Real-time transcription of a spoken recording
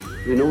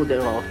We know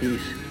there are these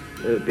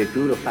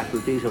peculiar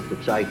faculties of the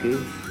psyche,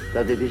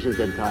 that it isn't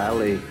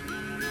entirely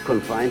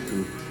confined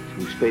to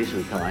space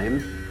and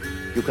time.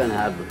 You can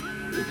have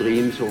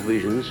dreams or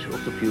visions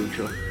of the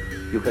future.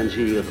 You can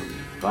see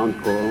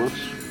round corners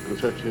and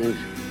such things.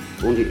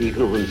 Only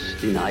ignorance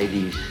deny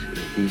these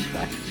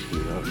facts.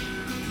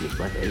 It's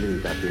quite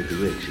evident that they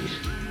do exist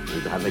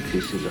and have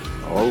existed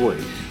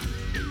always.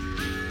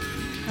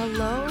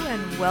 Hello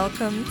and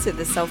welcome to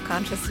the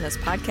Self-Consciousness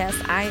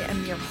Podcast. I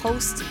am your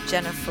host,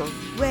 Jennifer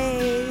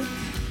Ray.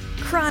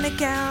 Chronic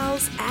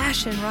Gals,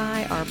 Ash and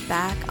Rye are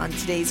back on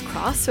today's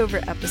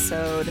crossover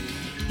episode.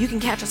 You can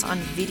catch us on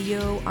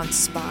video on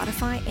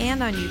Spotify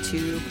and on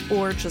YouTube,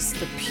 or just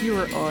the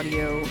pure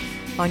audio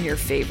on your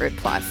favorite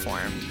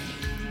platform.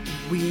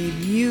 We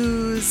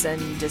muse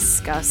and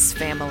discuss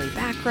family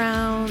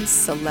backgrounds,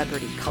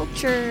 celebrity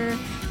culture,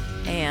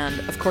 and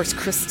of course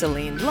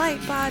crystalline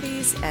light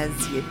bodies, as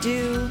you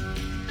do.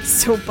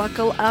 So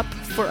buckle up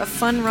for a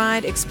fun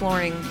ride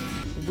exploring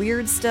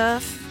weird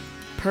stuff,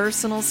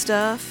 personal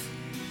stuff,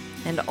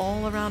 and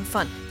all around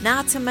fun.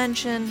 Not to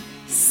mention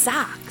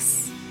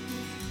socks.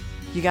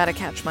 You gotta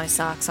catch my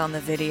socks on the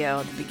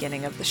video at the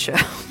beginning of the show.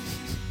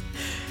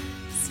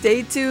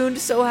 Stay tuned.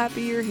 So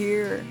happy you're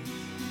here.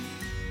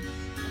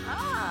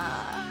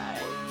 Hi.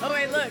 Oh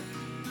wait, look.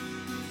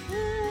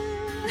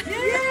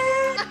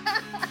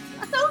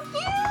 So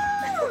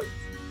cute.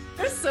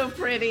 They're so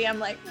pretty. I'm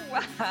like,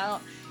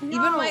 wow. No.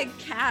 Even my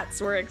cats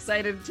were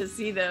excited to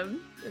see them.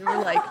 They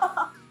were like,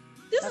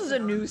 this is a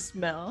new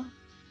smell.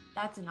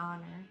 That's an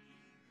honor.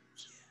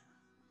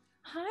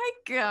 Hi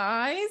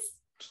guys.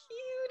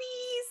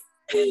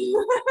 Cuties.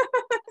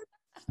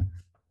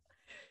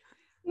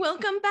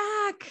 Welcome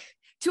back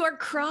to our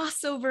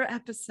crossover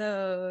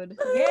episode.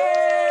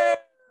 Yay!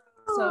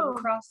 So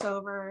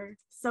crossover.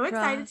 So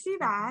excited to be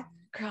back.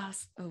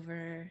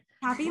 Crossover.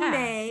 Happy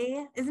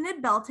May. Isn't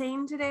it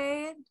Beltane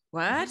today?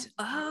 What?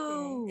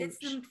 Oh. It's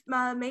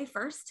May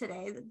 1st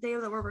today, the day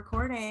that we're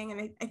recording,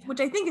 and which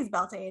I think is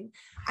Beltane.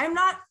 I'm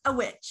not a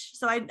witch,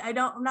 so I'm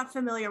not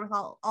familiar with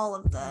all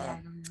of the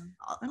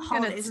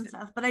holidays and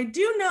stuff, but I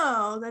do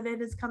know that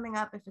it is coming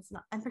up if it's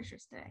not. I'm pretty sure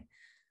it's today.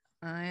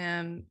 I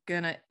am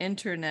gonna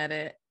internet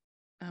it.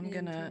 I'm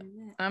gonna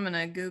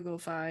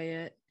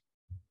Googlefy it.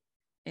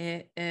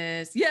 It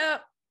is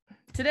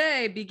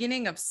today,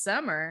 beginning of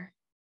summer.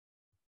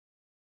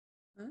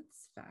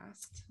 That's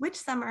fast. Which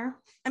summer?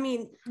 I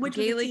mean, which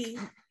Gaelic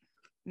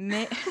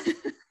May.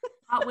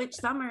 Which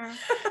summer?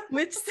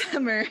 Which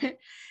summer?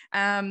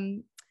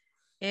 It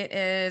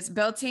is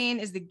Beltane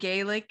is the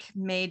Gaelic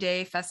May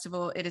Day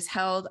festival. It is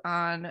held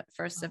on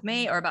 1st of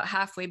May, or about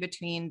halfway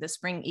between the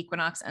spring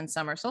equinox and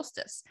summer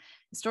solstice.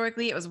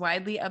 Historically, it was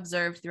widely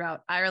observed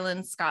throughout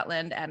Ireland,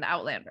 Scotland, and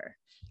Outlander.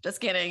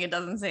 Just kidding, it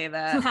doesn't say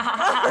that.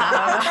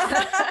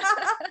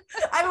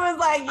 I was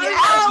like,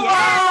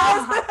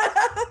 yeah.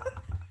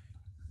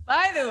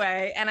 By the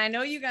way, and I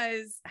know you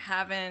guys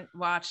haven't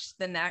watched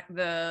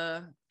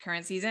the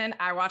current season.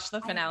 I watched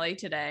the finale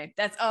today.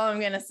 That's all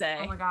I'm gonna say.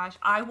 Oh my gosh,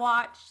 I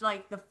watched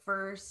like the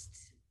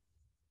first,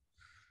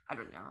 I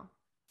don't know,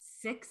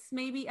 6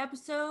 maybe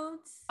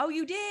episodes. Oh,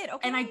 you did?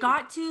 Okay. And I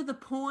got to the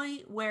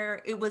point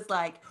where it was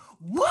like,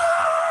 what?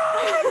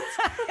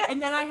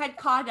 And then I had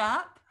caught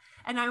up,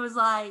 and I was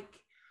like,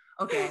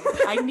 okay,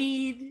 I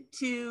need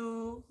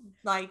to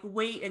like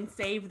wait and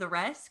save the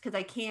rest because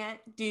I can't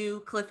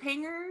do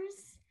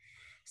cliffhangers.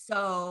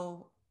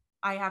 So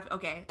I have,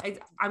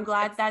 I'm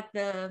glad that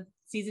the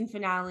season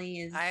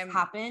finale is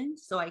happened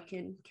so I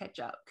can catch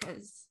up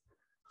because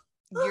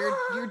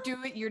you're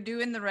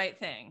doing the right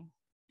thing.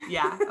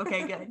 Yeah.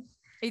 Okay, good.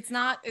 It's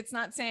not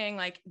saying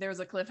like there's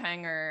a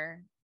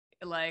cliffhanger.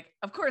 Like,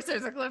 of course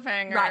there's a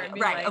cliffhanger. Right,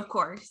 like, of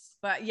course.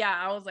 But yeah,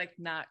 I was like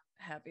not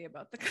happy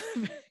about the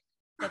cliffhanger.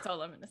 That's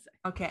all I'm gonna say.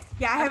 Okay.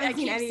 Yeah, I haven't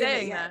seen any of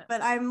it yet,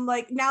 but I'm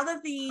like, now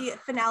that the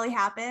finale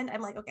happened, I'm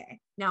like, okay,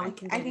 now I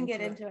can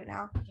get into it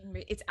now.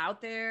 It's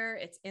out there,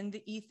 it's in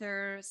the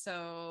ether.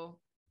 So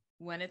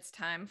when it's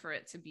time for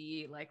it to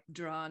be like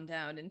drawn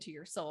down into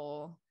your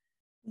soul,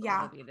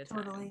 yeah, be the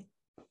totally.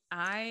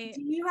 time.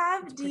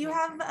 Do you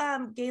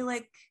have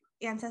Gaelic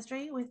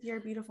ancestry with your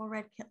beautiful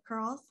red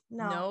curls?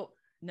 No,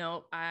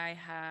 I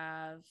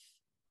have.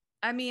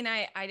 I mean,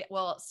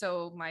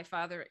 so my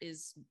father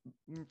is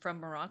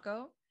from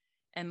Morocco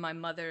and my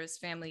mother's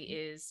family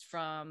is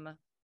from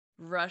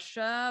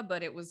Russia,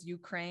 but it was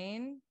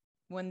Ukraine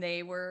when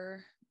they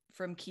were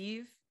from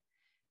Kyiv.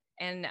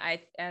 And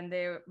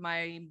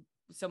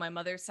my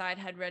mother's side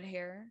had red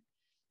hair.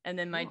 And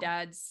then my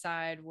dad's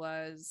side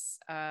was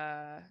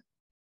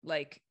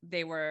like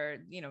they were,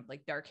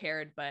 like dark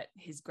haired, but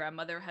his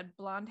grandmother had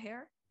blonde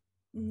hair.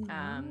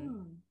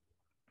 And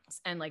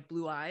like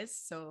blue eyes.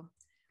 So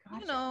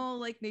gotcha.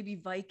 Like maybe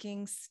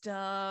Viking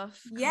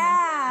stuff.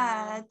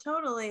 Yeah,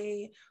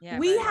 totally. Yeah,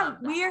 we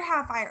are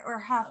half Irish or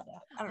half.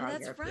 I don't know.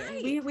 That's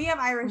European. right. We have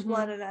Irish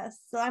blood in us,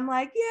 so I'm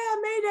like, yeah,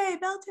 Mayday,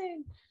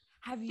 Beltane.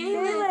 Have you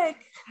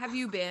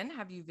been?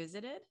 Have you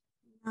visited?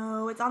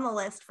 No, it's on the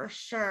list for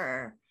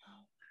sure.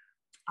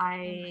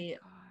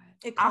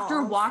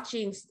 after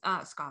watching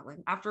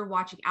Scotland, after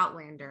watching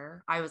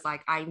Outlander, I was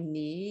like,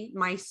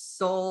 my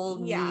soul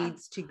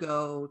needs to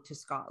go to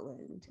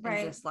Scotland. Right.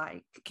 And just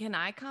like, can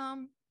I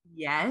come?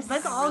 Yes.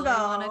 Let's I all really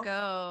go. want to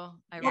go.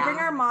 We'll bring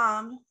our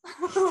mom.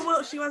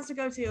 Well, she wants to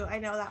go too. I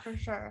know that for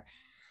sure.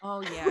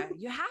 Oh yeah,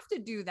 you have to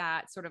do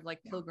that sort of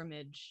like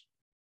pilgrimage.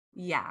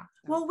 Yeah.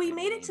 Well, we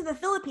made it to the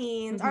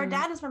Philippines. Our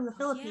dad is from the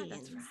Philippines. Yeah,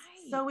 that's right.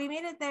 So we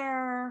made it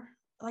there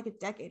like a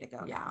decade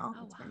ago now.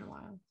 It's been a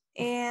while.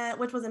 And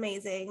which was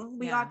amazing.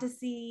 We got to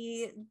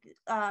see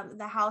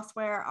the house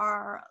where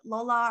our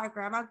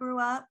grandma grew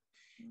up.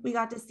 We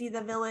got to see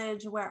the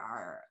village where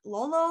our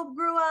Lolo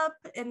grew up.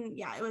 And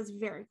yeah, it was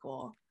very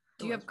cool.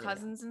 Do you have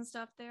cousins and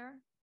stuff there?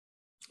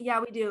 Yeah,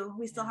 we do.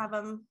 We still have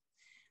them.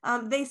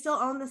 They still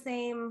own the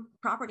same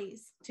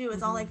properties too.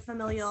 It's all like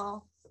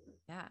familial,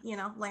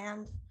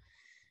 land.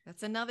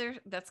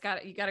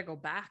 You got to go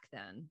back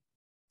then.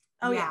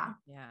 Oh yeah.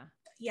 Yeah.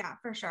 Yeah,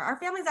 for sure. Our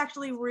family's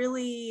actually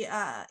really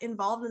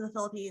involved in the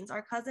Philippines.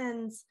 Our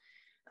cousins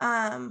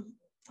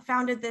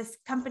founded this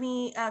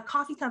company,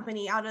 coffee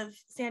company out of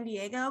San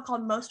Diego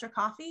called Mostra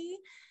Coffee,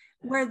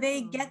 where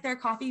they get their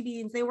coffee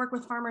beans. They work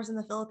with farmers in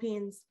the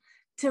Philippines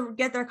to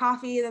get their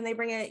coffee. Then they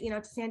bring it,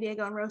 to San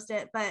Diego and roast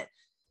it. But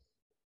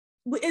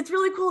it's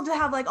really cool to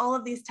have like all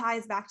of these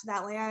ties back to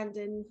that land.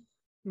 And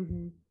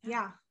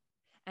yeah.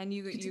 And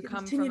you come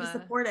continue from to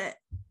support it.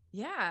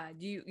 Yeah.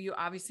 You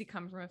obviously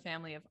come from a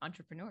family of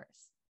entrepreneurs.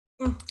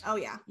 Oh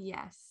yeah.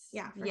 Yes.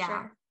 Yeah, for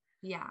sure.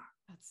 Yeah.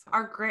 That's so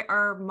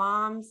our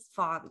mom's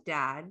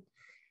dad,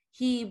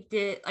 he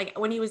did, like,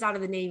 when he was out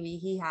of the Navy,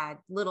 he had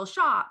little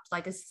shops,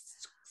 like a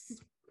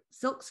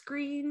silk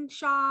screen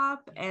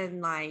shop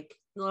and like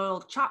a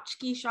little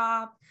tchotchke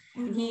shop.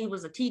 And he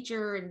was a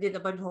teacher and did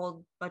a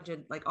whole bunch of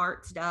like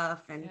art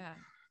stuff. And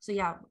so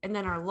and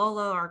then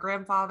our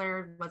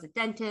grandfather was a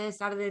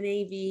dentist out of the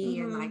Navy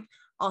and like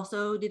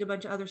also did a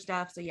bunch of other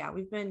stuff. So yeah,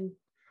 we're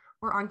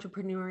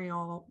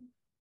entrepreneurial,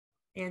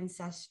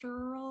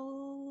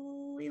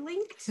 ancestrally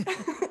linked.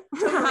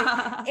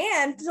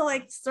 And to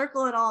like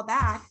circle it all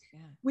back,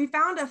 we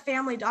found a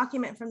family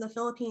document from the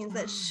Philippines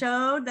that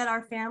showed that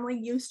our family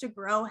used to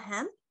grow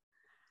hemp,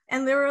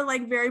 and they were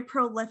like very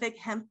prolific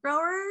hemp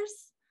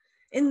growers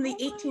in the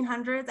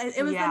 1800s.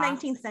 It was the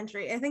 19th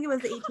century. I think it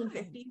was the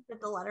 1850s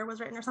that the letter was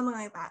written or something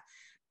like that.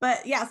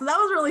 But yeah, so that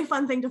was a really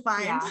fun thing to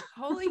find.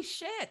 Holy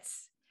shit.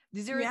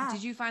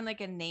 Did you find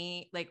like a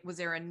name, like was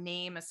there a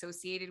name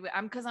associated with,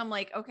 because I'm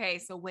like, okay,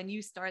 so when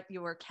you start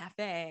your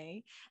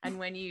cafe and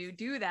when you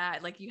do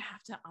that, like you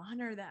have to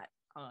honor that.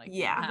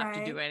 You don't have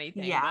to do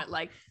anything, but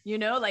like,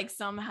 like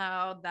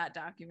somehow that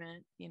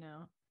document,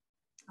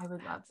 I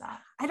would love that.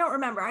 I don't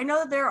remember. I know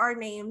that there are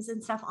names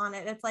and stuff on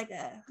it. It's like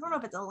I don't know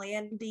if it's a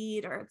land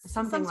deed or it's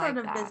some sort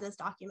of business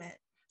document.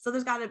 So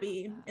there's got to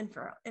be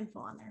info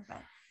on there.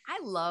 But I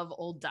love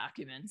old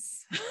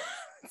documents.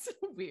 It's so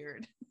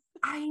weird.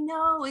 I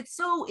know, it's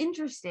so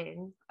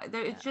interesting.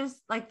 It's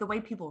just like the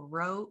way people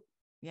wrote,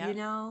 it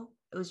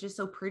was just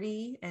so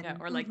pretty and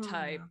or like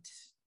typed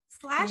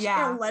 /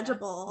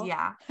 illegible.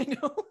 Yeah. I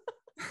know.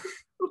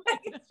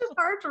 It's just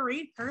hard to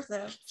read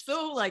cursive.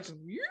 So like,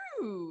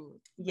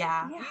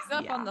 ease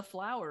up on the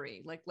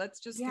flowery. Like, let's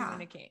just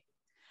communicate.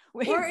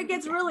 Or it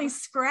gets really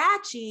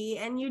scratchy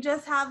and you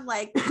just have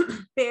like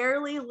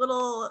barely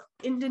little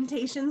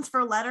indentations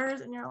for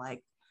letters and you're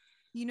like,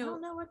 I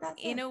don't know what that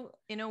is.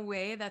 In a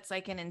way, that's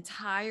like an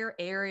entire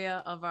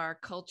area of our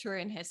culture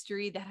and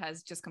history that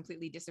has just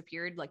completely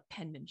disappeared, like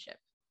penmanship.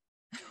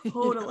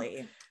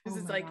 Totally. Because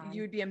it's like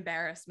you would be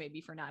embarrassed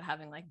maybe for not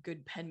having like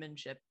good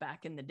penmanship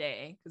back in the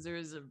day, because there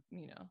was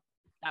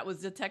that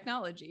was the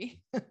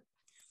technology.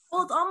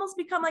 Well, it's almost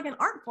become like an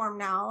art form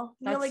now.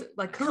 That's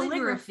like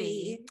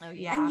calligraphy. Oh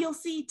yeah. And you'll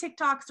see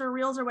TikToks or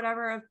reels or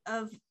whatever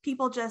of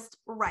people just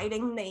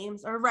writing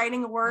names or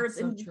writing words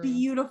in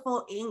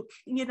beautiful ink.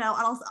 And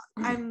also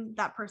I'm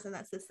that person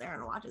that sits there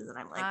and watches and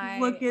I'm like,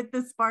 look at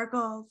the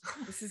sparkles.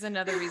 This is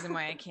another reason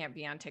why I can't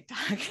be on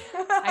TikTok.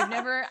 I've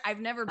never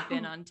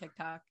been on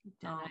TikTok.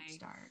 Don't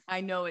start. I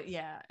know it.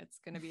 Yeah, it's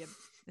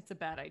a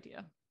bad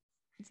idea.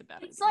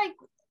 It's like,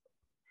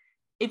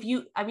 if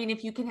you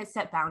can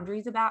set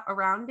boundaries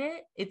around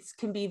it, it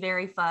can be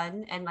very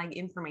fun and like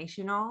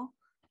informational,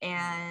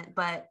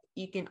 but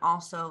you can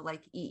also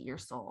like eat your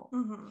soul.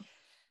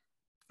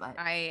 But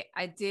I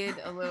did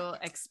a little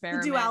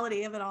experiment. The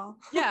duality of it all.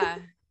 Yeah.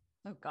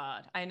 Oh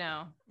God, I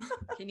know.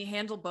 Can you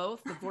handle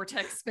both? The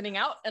vortex spinning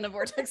out and a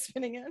vortex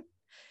spinning in?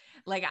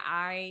 Like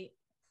I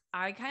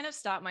kind of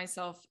stopped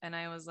myself and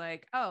I was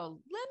like, oh,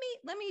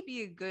 let me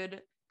be a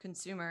good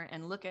consumer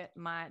and look at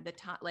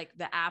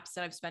the apps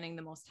that I'm spending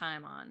the most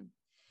time on.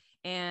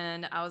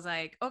 And I was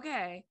like,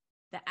 okay,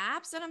 the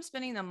apps that I'm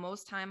spending the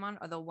most time on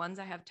are the ones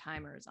I have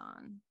timers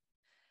on.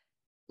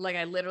 Like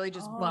I literally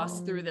just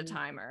bust through the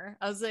timer.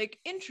 I was like,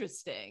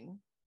 interesting.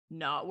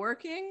 Not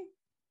working.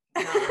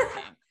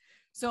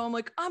 So I'm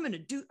like, I'm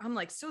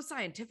like so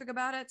scientific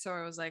about it. So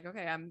I was like,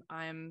 okay, I'm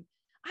going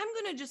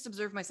to just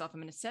observe myself. I'm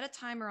going to set a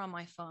timer on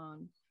my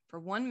phone for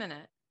 1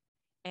 minute.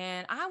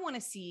 and I want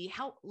to see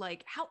how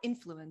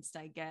influenced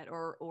I get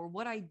or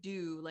what I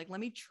do. Like, let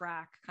me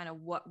track kind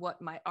of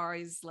what my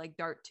eyes like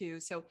dart to.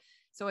 So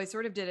I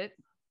sort of did it.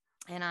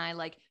 And I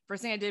like,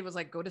 first thing I did was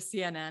like go to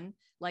CNN,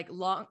 like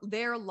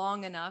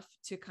long enough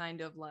to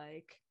kind of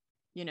like,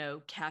 you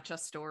know, catch a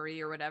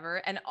story or whatever.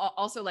 And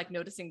also like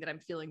noticing that I'm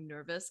feeling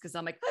nervous because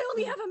I'm like, I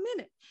only have a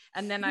minute.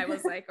 And then I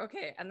was like,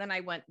 okay. And then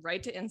I went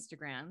right to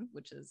Instagram,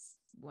 which is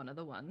one of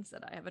the ones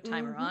that I have a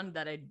timer on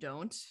that I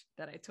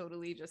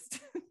totally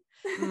just,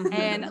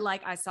 and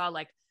like, I saw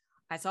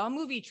a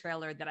movie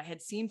trailer that I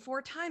had seen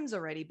 4 times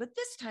already, but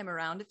this time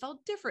around it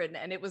felt different.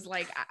 And it was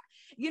like,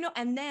 you know,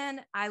 and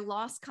then I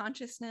lost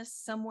consciousness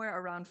somewhere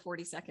around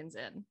 40 seconds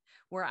in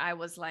where I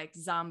was like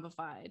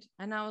zombified.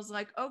 And I was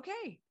like,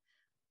 okay,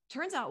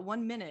 turns out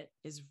 1 minute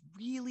is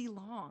really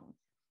long.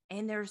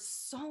 And there's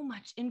so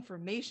much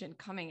information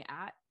coming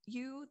at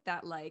you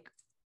that like,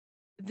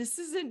 this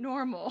isn't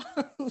normal.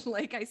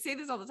 Like I say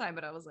this all the time,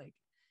 but I was like,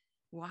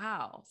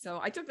 wow. So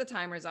I took the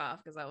timers off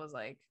because I was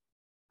like,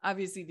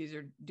 obviously these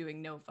are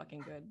doing no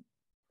fucking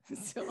good.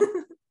 So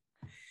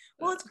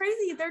well, it's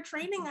crazy. They're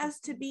training us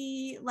to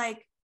be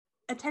like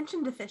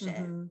attention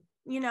deficient.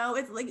 You know,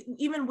 it's like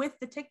even with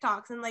the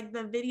TikToks and like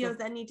the videos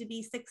that need to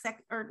be 6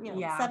 seconds or, you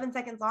know, 7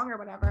 seconds long or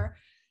whatever.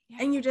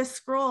 Yeah. And you just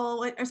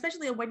scroll,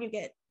 especially when you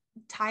get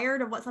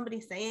tired of what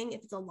somebody's saying.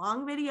 If it's a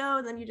long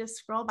video, then you just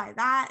scroll by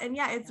that. And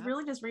yeah, it's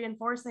really just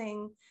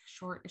reinforcing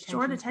short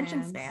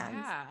attention spans.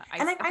 Yeah.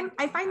 And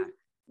I find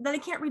that I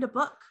can't read a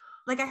book.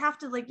 Like I have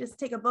to like just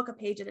take a book a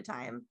page at a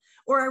time,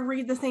 or I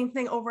read the same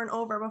thing over and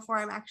over before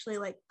I'm actually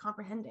like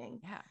comprehending.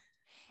 Yeah.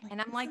 Like,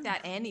 and I'm like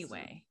that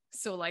anyway.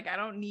 So like, I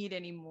don't need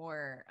any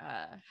more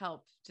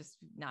help just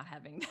not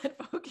having that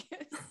focus.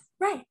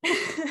 Right.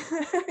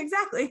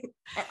 Exactly.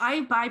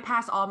 I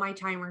bypass all my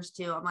timers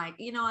too. I'm like,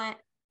 you know what?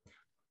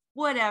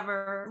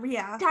 Whatever.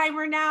 Yeah.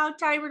 Timer now,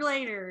 timer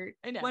later.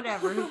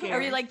 Whatever. Who cares?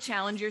 Or you like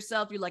challenge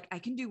yourself. You're like, I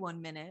can do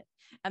 1 minute.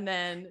 And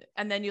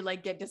then you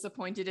like get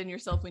disappointed in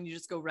yourself when you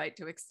just go right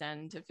to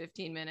extend to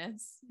 15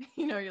 minutes.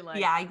 You know, you're like,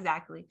 yeah,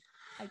 exactly.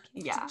 I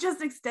can't. Yeah.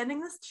 Just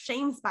extending this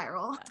shame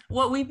spiral.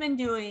 What we've been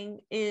doing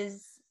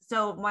is,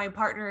 so my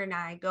partner and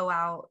I go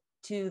out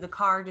to the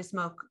car to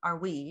smoke our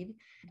weed.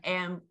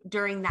 And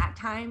during that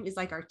time is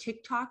like our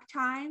TikTok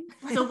time.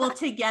 So we'll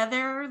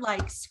together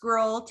like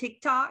scroll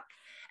TikTok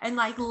and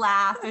like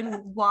laugh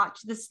and watch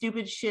the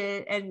stupid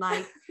shit and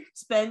like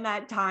spend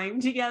that time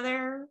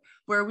together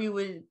where we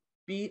would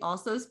be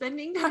also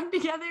spending time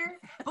together.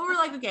 But we're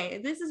like, okay,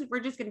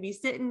 we're just going to be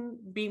sitting,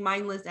 being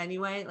mindless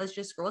anyway. Let's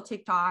just scroll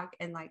TikTok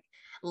and like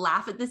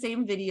laugh at the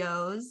same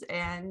videos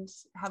and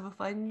have a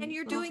fun. And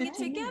you're doing it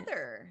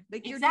together.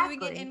 Like you're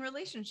doing it in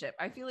relationship.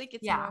 I feel like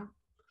it's more,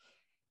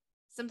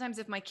 sometimes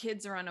if my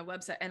kids are on a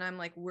website and I'm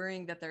like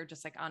worrying that they're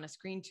just like on a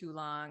screen too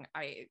long,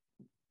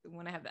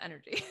 when I have the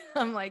energy,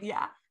 I'm like,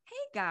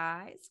 hey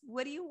guys,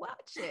 what are you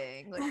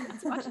watching? Like,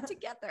 let's watch it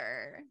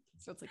together.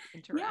 So it's like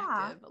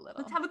interactive a little.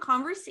 Let's have a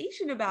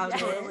conversation about it.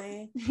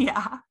 Totally.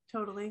 Yeah,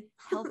 totally.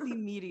 Healthy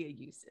media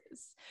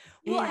uses.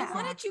 Well, I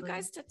wanted you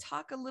guys to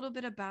talk a little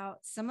bit about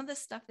some of the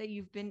stuff that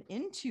you've been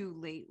into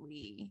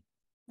lately.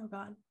 Oh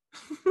God.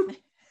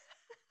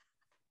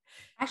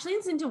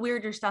 Ashley's into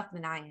weirder stuff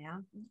than I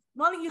am.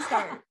 Why don't you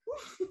start?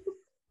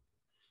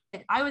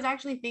 I was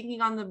actually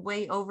thinking on the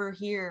way over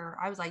here,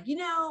 I was like, you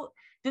know,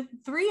 the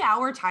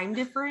 3-hour time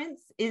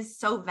difference is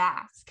so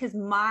vast because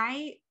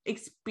my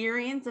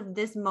experience of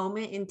this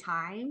moment in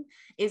time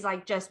is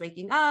like just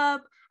waking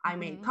up. I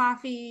made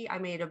coffee. I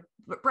made a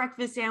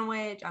breakfast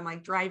sandwich. I'm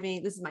like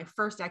driving. This is my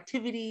first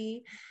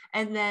activity.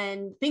 And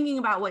then thinking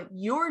about what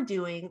you're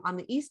doing on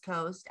the East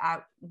Coast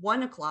at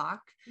 1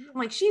 o'clock, I'm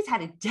like, she's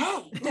had a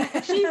day.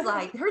 She's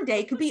like, her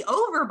day could be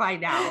over by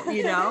now,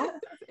 you know?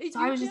 So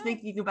I was just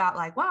thinking about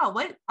like, wow,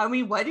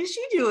 what is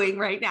she doing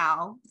right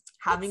now?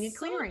 Having a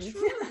clearing.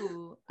 So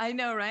true. I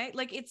know, right?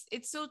 Like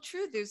it's so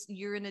true.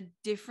 You're in a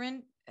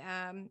different,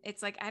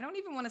 it's like, I don't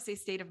even want to say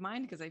state of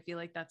mind because I feel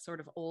like that's sort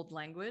of old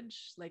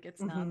language. Like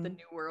it's not the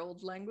new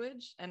world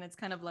language. And it's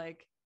kind of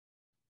like,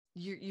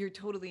 you're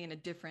totally in a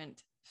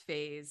different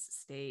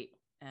state.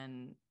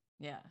 And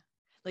yeah,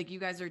 like you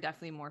guys are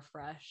definitely more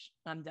fresh.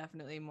 I'm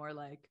definitely more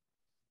like,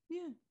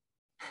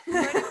 I'm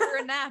ready for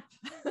a nap.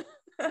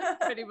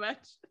 Pretty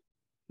much.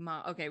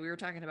 Okay, we were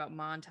talking about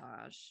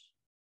montage.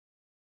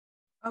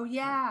 Oh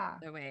yeah.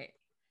 So wait,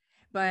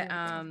 but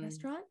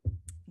restaurant?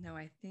 No,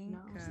 I think. No,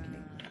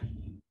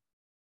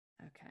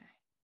 okay.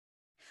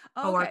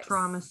 Our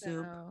trauma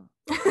soup.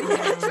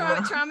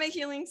 Trauma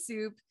healing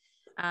soup.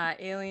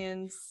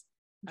 Aliens.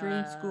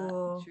 Dream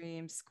school.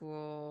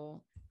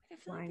 I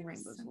feel Flying like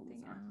rainbows.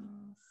 Something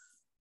else.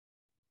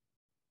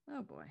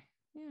 Oh boy.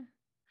 Yeah.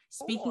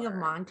 Speaking of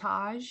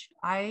montage,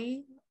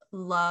 I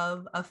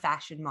love a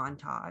fashion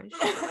montage.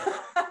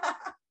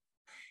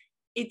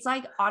 It's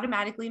like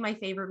automatically my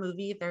favorite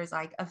movie if there's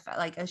like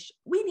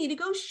we need to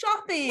go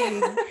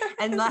shopping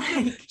and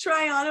like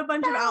try on a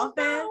bunch of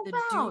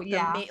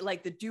outfits.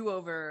 Like the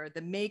do-over,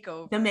 the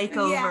makeover.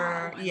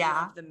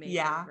 Yeah. The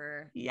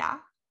makeover. Yeah.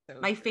 So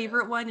my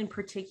favorite one in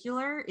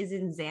particular is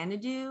in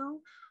Xanadu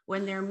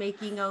when they're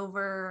making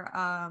over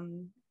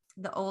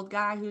the old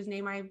guy whose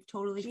name I've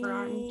totally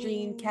forgotten,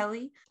 Gene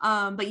Kelly.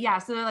 But yeah,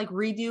 so they're like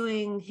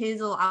redoing his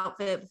little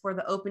outfit for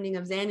the opening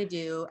of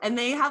Xanadu, and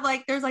they have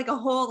like there's like a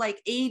whole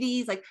like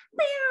 80s like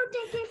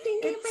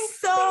It's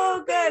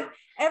so good.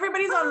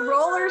 Everybody's on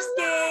roller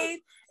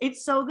skates.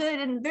 It's so good,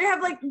 and They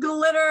have like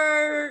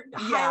glitter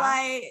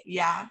highlight.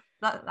 yeah,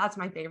 that's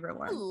my favorite I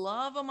one.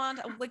 love a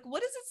montage. Like,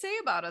 what does it say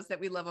about us that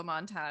we love a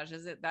montage?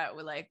 Is it that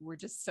we're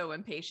just so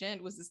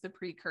impatient? Was this the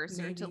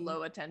precursor to Maybe.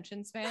 low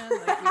attention span?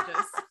 Like, we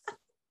just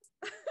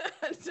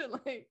to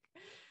like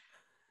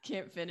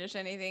can't finish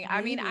anything.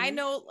 I mean, I Maybe.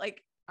 know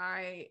like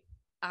I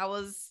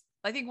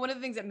think one of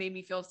the things that made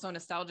me feel so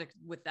nostalgic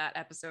with that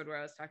episode where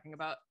I was talking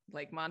about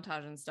like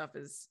montage and stuff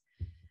is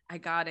I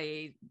got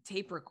a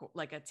tape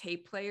like a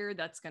tape player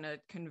that's gonna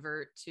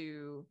convert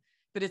to,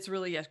 but it's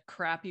really a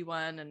crappy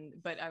one.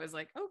 But I was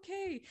like,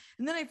 okay.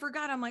 And then I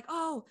forgot, I'm like,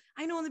 oh,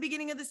 I know in the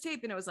beginning of this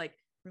tape. And it was like,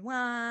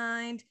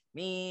 rewind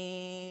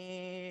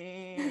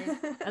me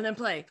and then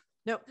play.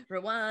 Nope,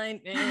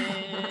 rewind.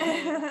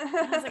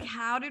 I was like,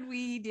 how did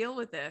we deal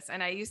with this?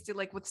 And I used to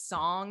like with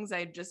songs,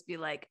 I'd just be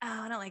like,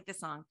 oh, I don't like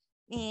this song.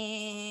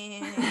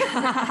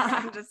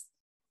 I'm just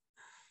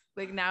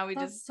like, now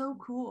That's so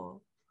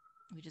cool.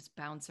 we just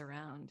bounce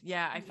around.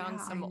 Yeah, I found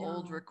Yeah, some I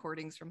old know.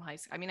 recordings from high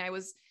school. I mean, I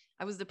was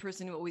the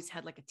person who always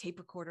had like a tape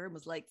recorder and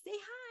was like, say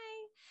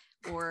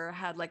hi, or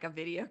had like a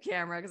video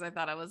camera because I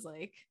thought I was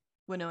like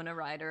Winona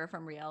Ryder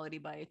from Reality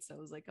Bites. I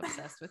was like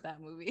obsessed with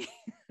that movie.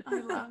 I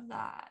love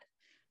that.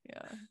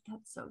 Yeah.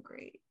 That's so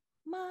great.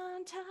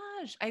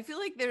 Montage. I feel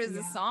like there is a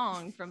Yeah.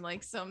 song from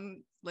like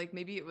some, like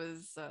maybe it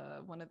was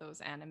one of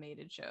those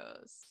animated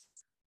shows.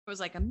 It was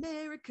like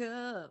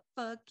America,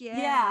 fuck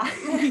yeah.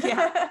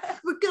 Yeah.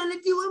 We're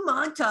gonna do a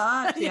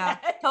montage. Yeah,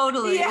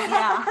 totally.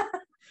 Yeah.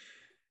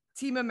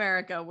 Team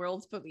America,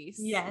 World's Police.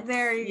 Yes.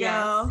 There you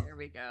Yes. go. There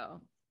we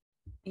go.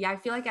 Yeah, I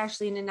feel like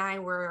Ashley and I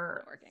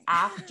were Working.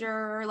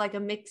 after like a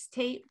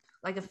mixtape,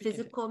 like a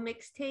physical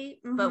mixtape,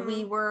 but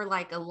we were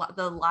like the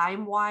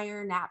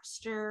LimeWire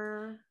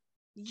Napster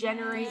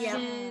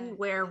generation Yeah,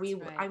 where that's we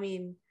right. I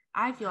mean,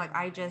 I feel like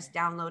I just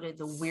downloaded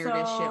the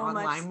weirdest So shit on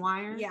much-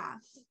 LimeWire. Yeah.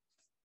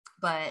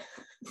 But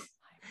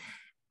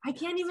I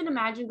can't even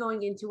imagine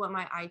going into what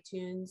my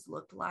iTunes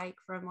looked like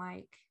from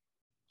like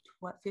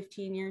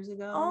 15 years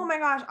ago. Oh my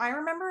gosh. I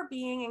remember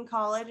being in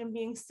college and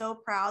being so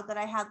proud that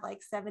I had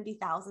like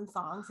 70,000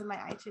 songs in my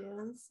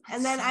iTunes.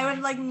 And then I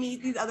would like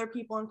meet these other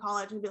people in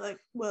college and be like,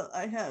 well,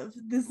 I have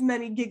this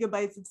many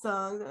gigabytes of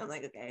songs. And I'm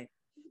like, okay.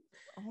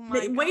 Oh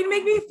my Way to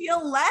make me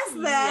feel less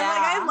than. Like,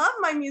 I Yeah. love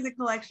my music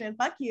collection.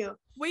 Fuck you.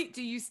 Wait,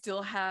 do you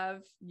still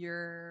have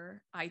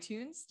your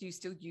iTunes? Do you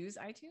still use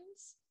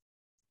iTunes?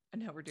 I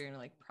know we're doing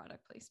like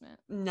product placement.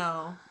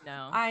 No,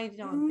 No. I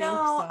don't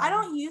No, think so. I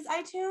don't use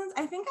iTunes.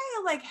 I think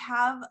I like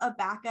have a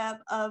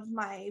backup of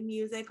my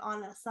music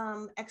on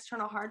some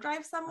external hard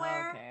drive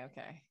somewhere.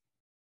 Okay.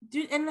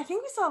 Dude, and I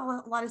think we still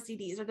have a lot of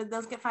CDs, or did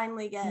those get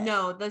finally get?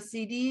 No, the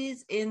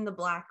CDs in the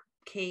black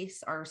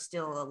case are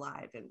still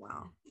alive and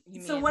well.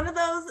 You So mean one of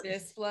those,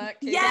 this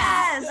black case?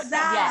 Yes,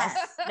 that.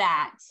 Yes,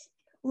 that.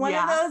 one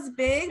yeah. of those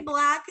big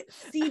black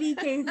CD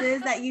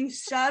cases that you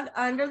shoved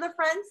under the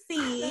front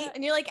seat.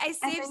 And you're like, I saved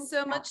think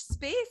so so. much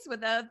space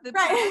without the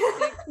Right.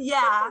 plastic.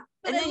 Yeah,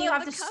 But and I then you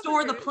love have the to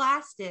store the covers.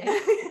 plastic.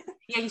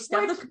 Yeah, you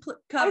stuff Which the I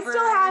covers.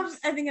 still have,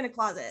 I think, in a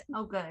closet.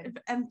 Oh, good.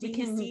 Empty We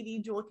can- CD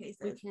jewel We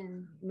cases.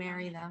 can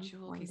marry them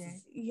Jewel one day.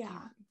 cases. Yeah.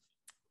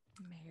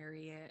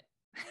 Marry it.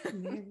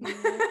 Marry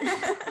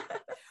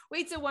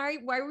Wait, so why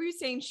were you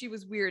saying she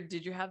was weird?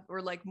 Did you have, or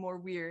like more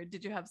weird?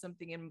 Did you have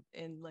something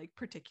in like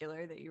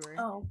particular that you were?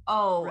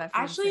 Oh,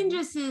 Ashley and referencing.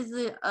 just is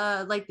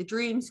like the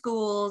dream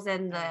schools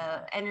and the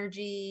yeah.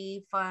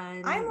 energy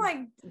fun. I'm like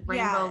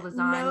rainbow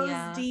lasagna.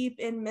 nose deep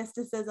in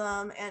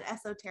mysticism and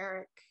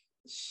esoteric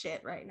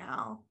shit right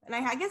now, and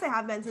I guess I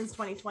have been since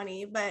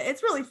 2020, but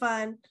it's really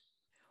fun.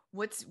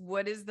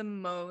 What is the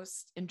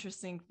most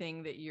interesting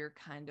thing that you're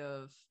kind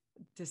of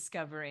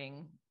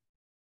discovering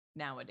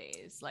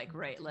nowadays? Like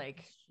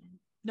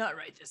not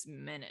right this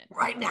minute.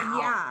 right now.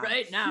 Yeah.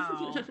 Right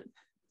now.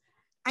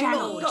 I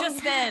know. No,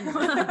 just then.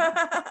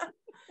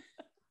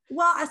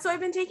 Well, so I've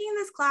been taking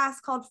this class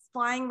called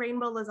Flying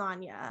Rainbow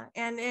Lasagna,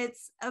 and it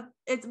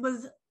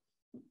was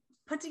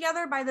put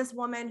together by this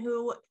woman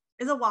who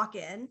is a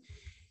walk-in,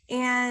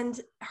 and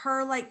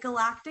her like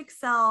galactic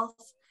self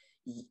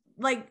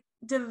like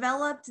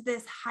developed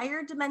this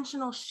higher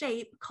dimensional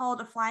shape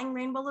called a flying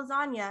rainbow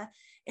lasagna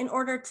in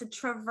order to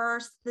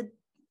traverse the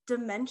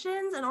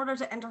dimensions in order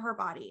to enter her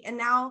body. And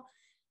now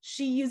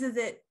she uses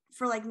it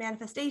for like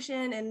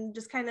manifestation and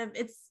just kind of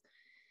it's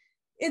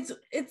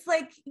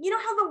like, you know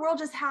how the world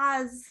just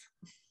has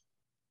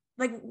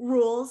like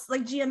rules,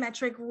 like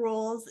geometric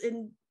rules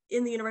in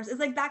the universe. It's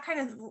like that kind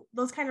of,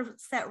 those kind of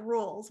set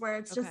rules where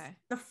it's just Okay.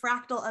 the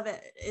fractal of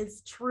it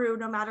is true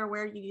no matter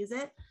where you use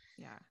it.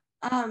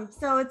 Yeah.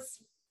 So it's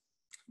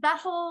that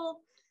whole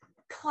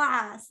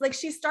class, like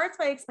she starts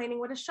by explaining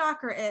what a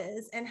chakra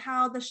is and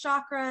how the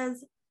chakras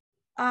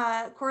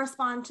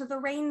correspond to the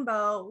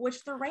rainbow,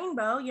 which the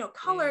rainbow, you know,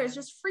 color is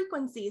just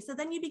frequency. So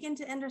then you begin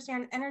to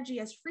understand energy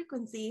as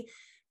frequency,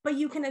 but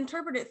you can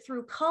interpret it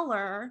through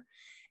color.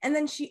 And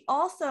then she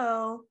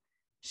also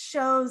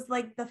shows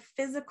like the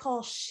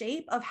physical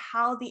shape of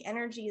how the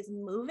energy is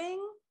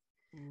moving.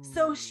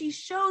 So she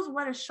shows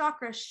what a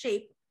chakra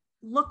shape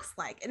looks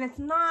like. And it's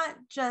not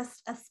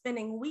just a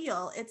spinning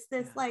wheel. It's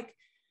this like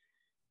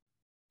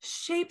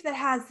shape that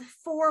has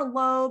 4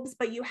 lobes,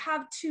 but you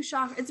have 2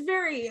 chakras. It's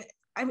very,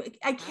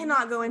 I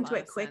cannot go into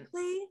it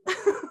quickly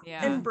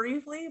and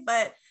briefly,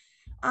 but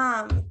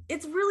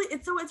it's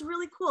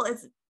really cool.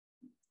 It's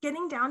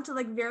getting down to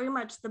like very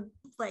much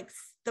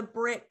the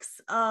bricks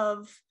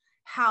of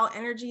how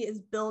energy is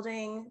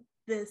building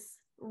this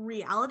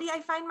reality I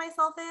find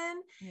myself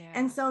in.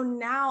 And so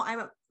now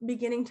I'm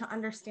beginning to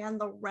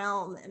understand the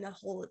realm in a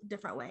whole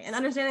different way, and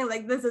understanding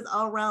like this is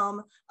a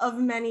realm of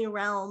many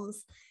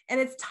realms, and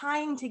it's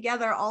tying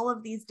together all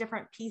of these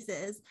different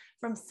pieces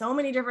from so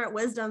many different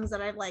wisdoms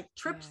that I've like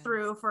tripped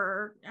through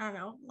for, I don't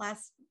know,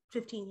 last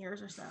 15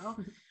 years or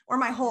so, or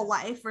my whole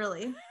life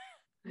really.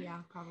 Yeah,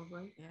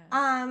 probably.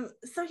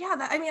 So yeah,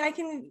 that, I mean, I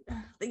can,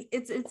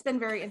 it's been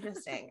very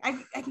interesting.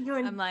 I can go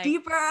in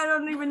deeper. I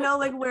don't even know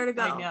like where to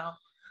go. I know.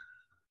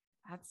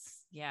 That's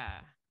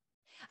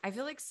I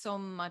feel like so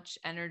much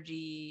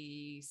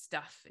energy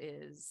stuff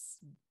is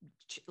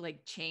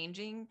like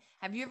changing.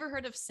 Have you ever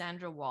heard of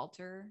Sandra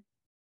Walter?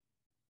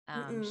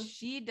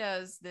 She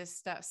does this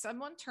stuff.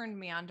 Someone turned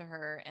me on to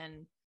her,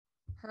 and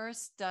her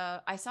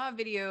stuff, I saw a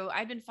video.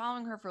 I'd been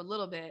following her for a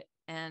little bit,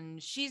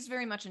 and she's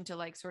very much into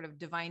like sort of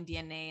divine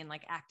DNA and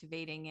like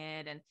activating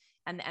it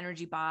and the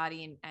energy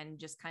body and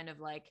just kind of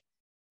like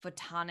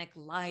photonic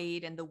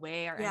light and the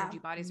way our energy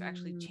bodies are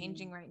actually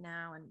changing right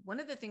now. And one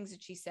of the things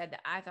that she said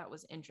that I thought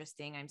was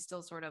interesting, I'm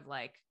still sort of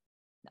like,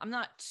 I'm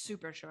not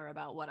super sure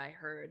about what I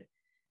heard,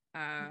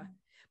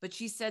 but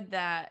she said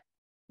that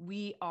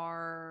we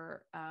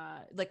are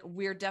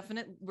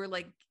we're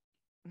like,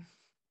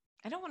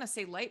 I don't want to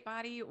say light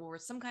body or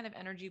some kind of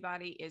energy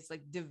body is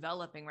like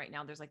developing right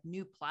now. There's like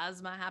new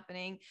plasma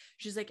happening.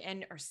 She's like,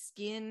 and our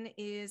skin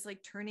is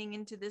like turning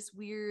into this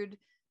weird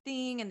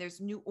thing. And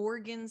there's new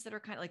organs that are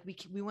kind of like,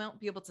 we won't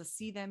be able to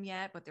see them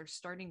yet, but they're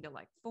starting to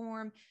like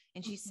form.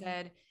 And she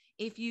said,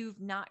 if you've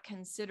not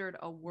considered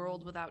a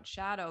world without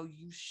shadow,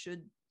 you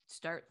should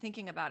start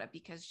thinking about it,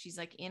 because she's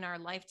like, in our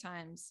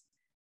lifetimes,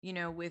 you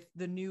know, with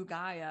the new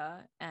Gaia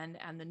and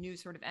the new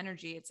sort of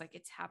energy, it's like,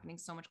 it's happening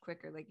so much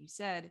quicker, like you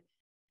said,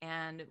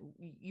 and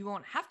you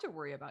won't have to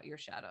worry about your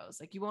shadows.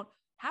 Like you won't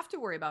have to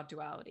worry about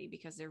duality,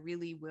 because there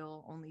really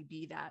will only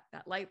be that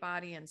light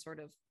body and sort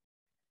of,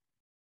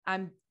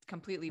 I'm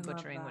completely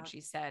butchering what she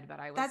said, but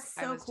I was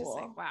cool. Just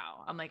like,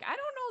 wow. I'm like, I don't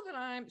know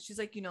that she's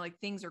like, you know, like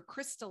things are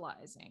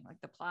crystallizing,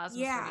 like the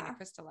plasma starting to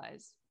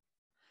crystallize.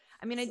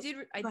 I mean, I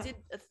did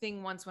a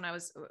thing once when I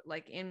was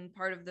like in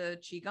part of the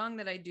Qigong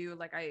that I do,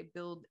 like I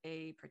build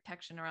a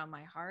protection around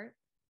my heart.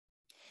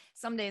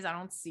 Some days I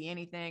don't see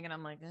anything and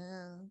I'm like,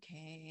 oh,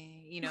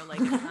 okay, you know,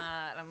 like it's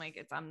not, I'm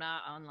like, I'm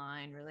not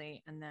online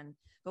really. And then,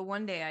 but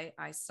one day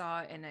I saw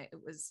it, and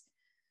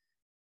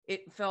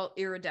it felt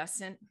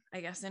iridescent,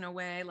 I guess, in a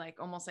way, like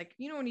almost like,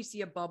 you know, when you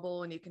see a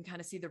bubble and you can kind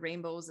of see the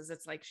rainbows as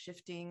it's like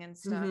shifting and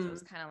stuff. It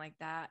was kind of like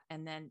that.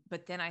 And then,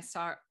 but then I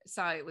saw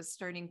it was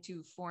starting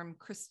to form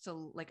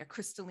like a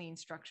crystalline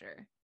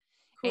structure.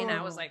 Cool. And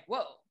I was like,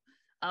 whoa,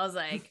 I was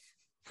like,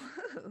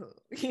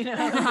 you know,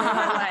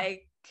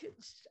 like,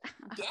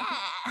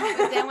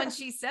 but then when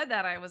she said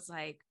that, I was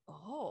like,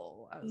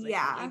 oh, I was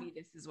like, maybe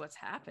this is what's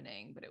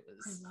happening. But it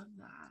was, I love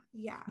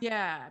that.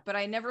 Yeah. But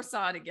I never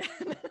saw it again.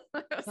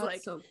 I was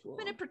like, so cool.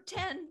 I'm gonna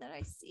pretend that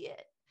I see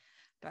it.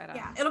 But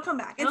it'll come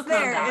back. It's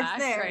there. It's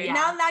there. Right?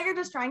 Now you're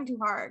just trying too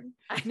hard.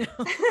 I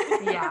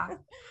know. Yeah.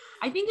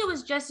 I think it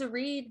was Jessa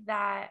Reed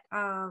that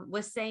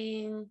was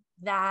saying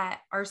that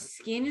our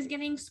skin is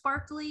getting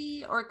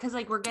sparkly, or because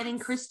like we're getting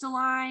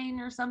crystalline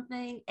or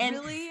something. And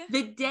really?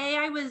 The day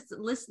I was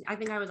listening, I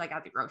think I was like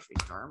at the grocery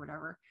store or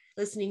whatever,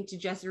 listening to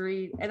Jessa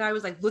Reed, and I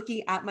was like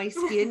looking at my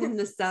skin in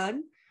the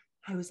sun.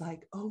 I was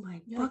like, oh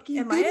my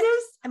fucking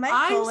goodness, I'm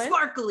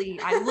sparkly.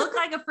 I look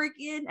like a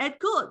freaking Ed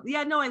Cool.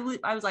 Yeah, no, I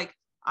was like,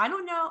 I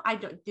don't know. I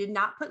did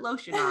not put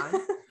lotion on.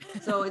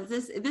 So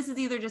this is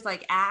either just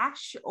like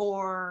ash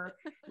or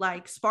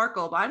like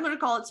sparkle, but I'm going to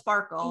call it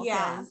sparkle.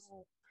 Yeah.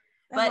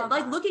 But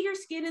like, look at your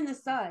skin in the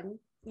sun.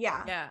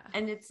 Yeah. Yeah.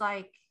 And it's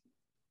like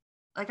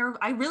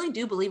I really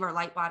do believe our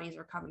light bodies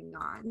are coming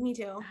on. Me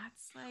too.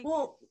 That's like,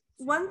 well,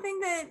 one thing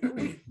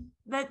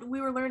that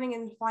we were learning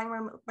in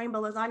Flying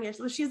Rainbow Lasagna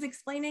was she was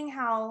explaining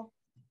how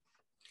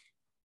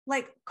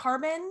like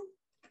carbon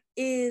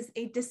is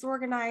a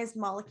disorganized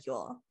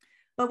molecule.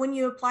 But when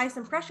you apply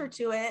some pressure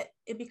to it,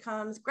 it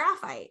becomes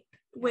graphite,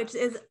 which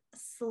is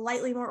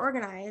slightly more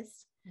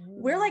organized.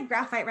 We're like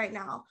graphite right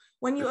now.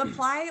 When you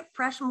apply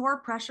more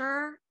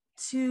pressure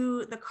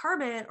to the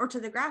carbon or to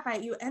the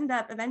graphite, you end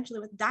up eventually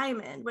with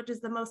diamond, which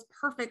is the most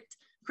perfect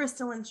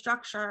crystalline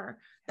structure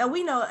that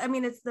we know. I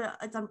mean, it's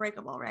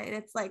unbreakable, right?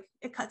 It's like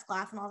it cuts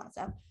glass and all that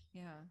stuff.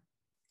 Yeah.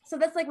 So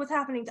that's like what's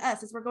happening to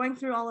us is we're going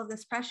through all of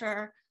this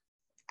pressure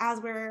as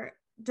we're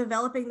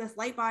developing this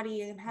light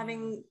body and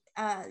having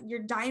your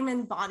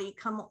diamond body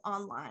come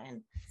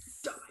online.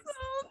 So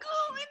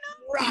cool. I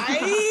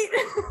know.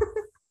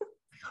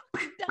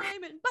 Right?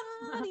 Diamond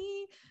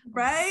body.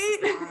 Right?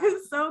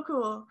 So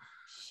cool.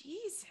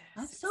 Jesus.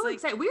 That's It's so like,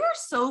 exciting. We are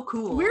so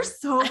cool. We're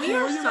so cool. We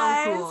are you so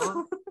guys.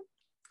 cool.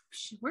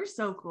 We're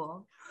so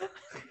cool.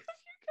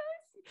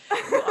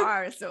 you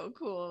are so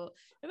cool.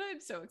 And I'm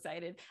so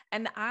excited.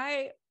 And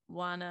I'm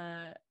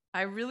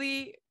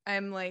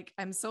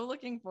so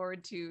looking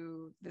forward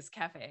to this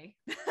cafe.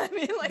 I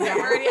mean, like I'm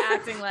already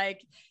acting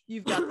like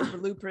you've got the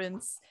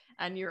blueprints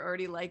and you're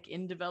already like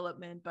in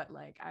development, but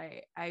like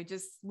I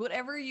just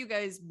whatever you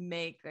guys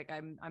make, like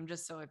I'm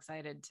just so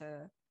excited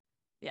to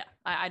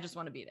I just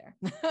want to be there.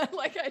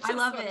 Like I just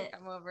love want to it.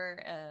 come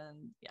over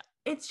and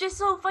It's just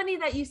so funny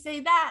that you say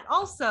that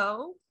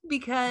also,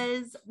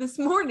 because this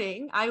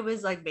morning I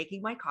was like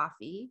making my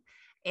coffee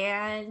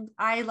and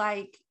I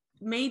like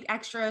made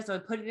extra. So I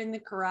put it in the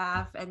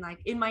carafe and like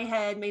in my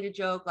head made a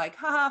joke like,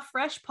 haha,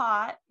 fresh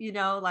pot, you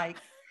know, like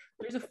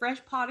there's a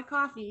fresh pot of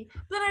coffee.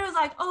 But then I was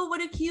like, oh, what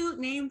a cute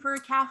name for a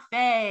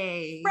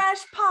cafe.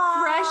 Fresh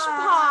pot. Fresh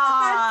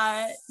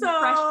pot. That's so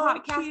Fresh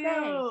pot cafe.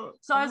 cute.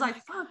 So I was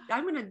like, fuck,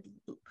 I'm going to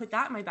put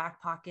that in my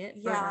back pocket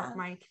for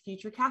my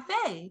future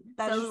cafe.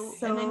 That is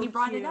so and then you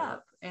brought cute. it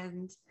up.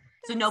 And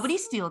so nobody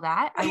steal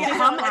that. I will Yeah.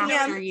 come Yeah.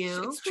 after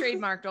you. it's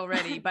trademarked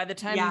already. By the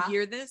time you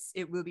hear this,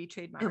 it will be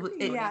trademarked.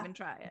 Don't even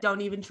try it.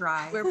 Don't even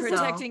try. We're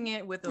protecting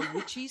it with a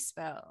witchy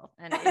spell,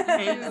 and if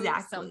you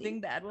do,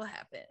 something bad will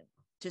happen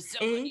to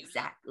someone.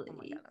 Exactly. Oh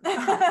my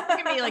God, look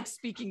at me like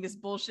speaking this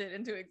bullshit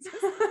into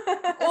existence.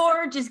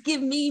 Or just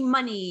give me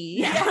money.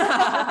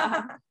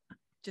 Yeah.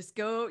 Just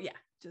go. Yeah.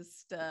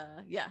 Just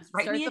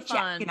write start me a the check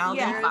fun. and I'll be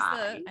There's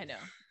fine. I know.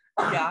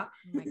 Yeah.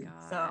 Oh my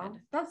God. So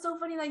that's so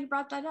funny that you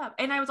brought that up.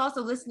 And I was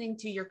also listening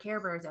to your Care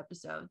Bears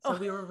episode. So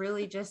we were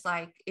really just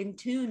like in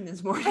tune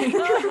this morning.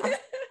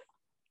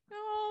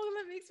 Oh,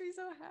 that makes me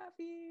so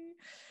happy.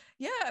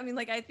 Yeah. I mean,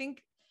 like, I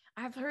think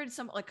I've heard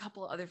a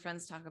couple of other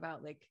friends talk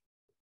about like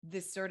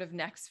this sort of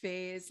next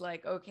phase.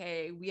 Like,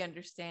 okay, we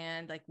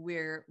understand, like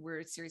we're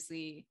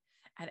seriously,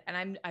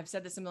 and I've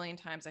said this a million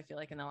times, I feel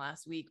like in the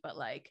last week, but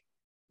like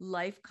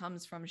life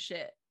comes from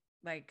shit,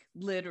 like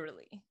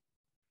literally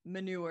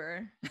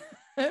manure,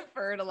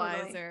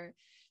 fertilizer. Totally.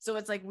 So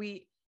it's like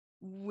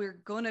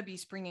we're gonna be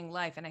springing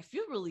life, and I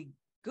feel really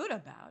good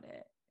about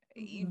it.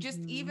 Mm-hmm. Just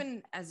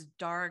even as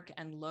dark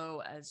and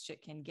low as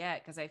shit can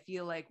get, because I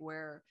feel like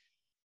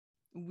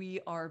we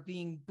are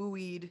being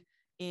buoyed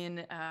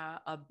in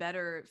a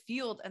better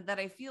field, and that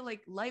I feel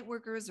like light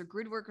workers or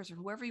grid workers or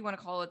whoever you want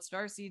to call it,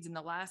 star seeds in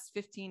the last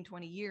 15,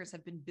 20 years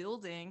have been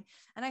building.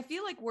 And I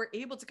feel like we're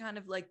able to kind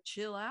of like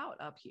chill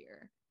out up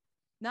here.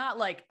 Not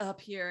like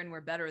up here and we're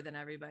better than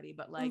everybody,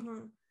 but like,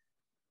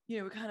 you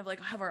know, we kind of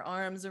like have our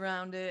arms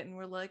around it and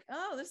we're like,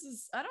 oh,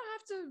 I don't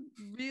have to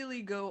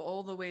really go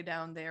all the way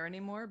down there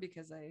anymore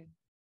because I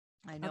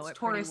know it's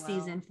tourist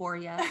season for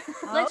you.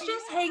 Oh, Let's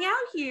just hang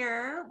out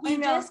here. We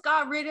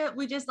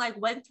just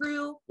like went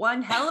through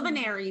one hell of an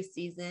Aries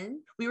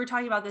season. We were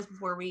talking about this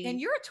before we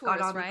and you're a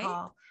tourist,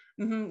 right?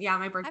 Yeah,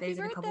 my birthday's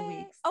in a couple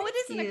weeks. Oh, it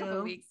is in a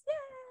couple weeks.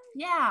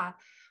 Yeah,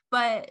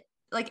 but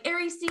like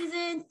Aries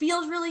season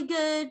feels really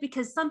good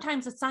because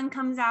sometimes the sun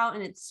comes out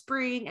and it's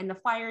spring and the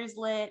fire's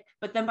lit,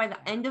 but then by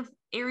the end of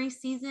Aries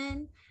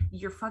season,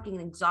 you're fucking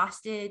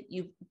exhausted.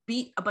 You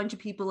beat a bunch of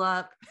people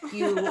up.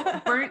 You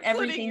burnt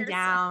everything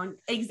down.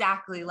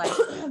 Exactly. Like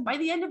by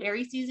the end of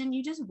Aries season,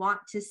 you just want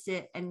to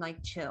sit and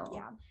like chill.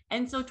 Yeah.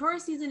 And so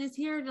Taurus season is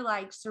here to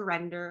like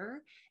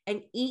surrender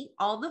and eat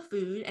all the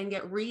food and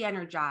get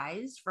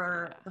re-energized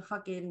for the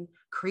fucking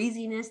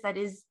craziness that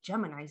is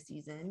Gemini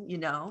season, you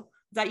know?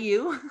 Is that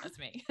you? That's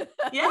me.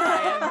 Yeah.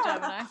 I am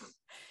Gemini.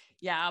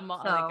 Yeah, I'm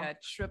like a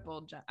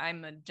triple.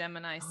 I'm a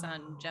Gemini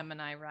sun,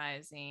 Gemini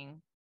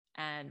rising,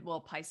 and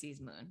Pisces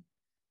moon.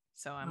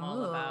 So I'm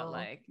all about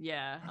like,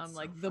 I'm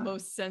like the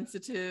most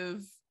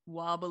sensitive,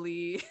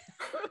 wobbly,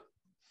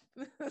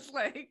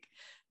 like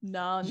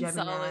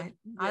non-solid.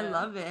 Yeah. I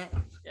love it.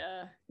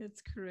 Yeah,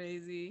 it's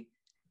crazy.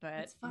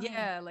 But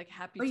like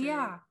happy but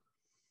to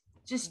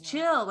just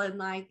chill and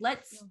like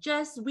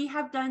we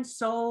have done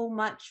so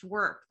much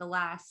work the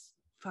last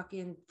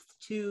fucking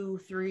 2,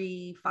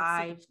 3,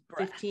 5,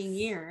 15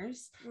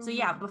 years. So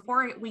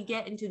before we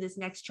get into this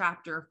next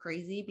chapter of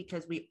crazy,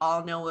 because we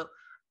all know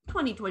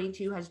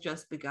 2022 has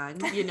just begun,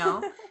 you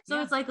know.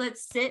 So it's like,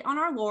 let's sit on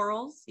our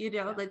laurels, you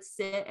know. Let's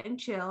sit and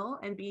chill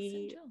and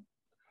be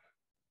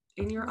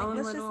in your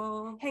own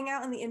little hang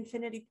out in the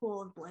infinity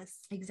pool of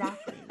bliss.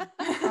 Exactly.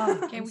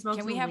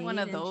 Can we have one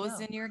of those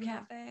in your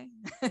cafe?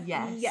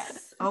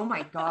 Yes. Oh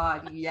my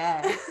God,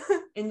 yes.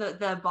 In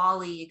the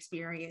Bali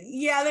experience.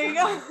 Yeah, there you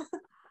go.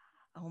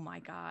 Oh my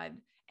God.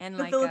 And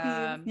the like Philippines.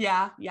 Oh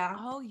yeah.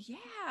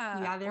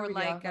 There or we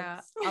like go.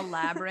 A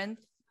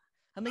labyrinth.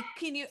 I'm like,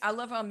 I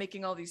love how I'm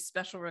making all these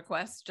special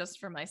requests just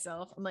for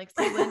myself. I'm like,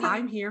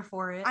 I'm here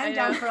for it. I'm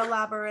down for a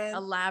labyrinth. A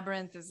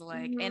labyrinth is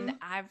like, and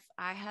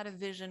I had a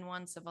vision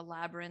once of a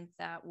labyrinth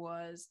that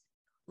was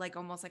like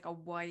almost like a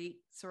white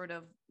sort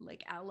of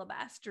like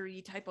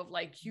alabaster-y type of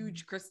like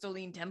huge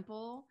crystalline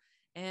temple.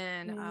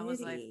 And I was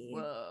like, Pretty.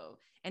 whoa.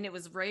 And it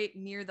was right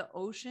near the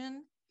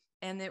ocean.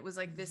 And it was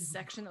like this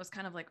section that was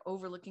kind of like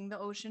overlooking the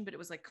ocean, but it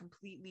was like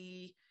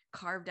completely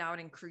carved out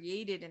and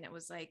created. And it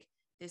was like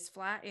this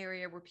flat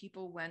area where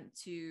people went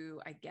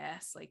to, I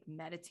guess, like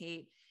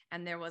meditate.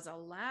 And there was a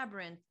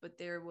labyrinth, but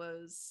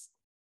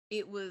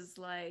it was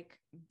like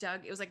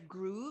dug, it was like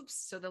grooves.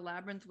 So the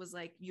labyrinth was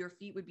like your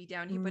feet would be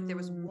down here, but there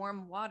was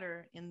warm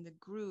water in the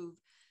groove.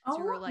 So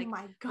you were like,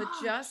 my but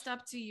god! just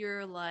up to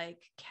your like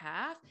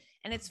calf.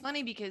 And it's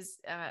funny because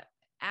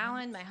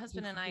Alan, my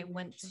husband, and I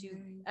went to,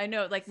 I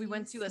know, like we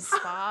went to a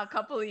spa a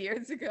couple of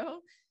years ago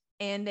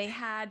and they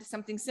had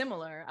something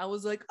similar. I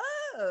was like,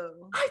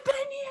 oh, I've been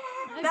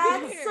here.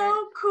 That's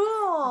so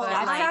cool. But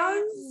That like-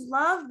 sounds,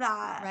 love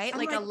that. Right? And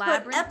Like a put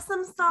labyrinth.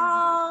 Epsom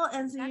salt,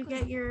 and so you Exactly.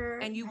 get your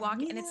And you walk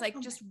and it's like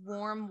magnesium. just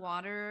warm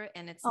water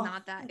and it's Oh,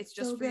 not that, that's it's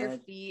just so for your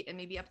good. feet and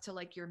maybe up to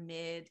like your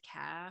mid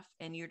calf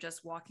and you're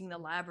just walking the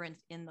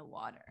labyrinth in the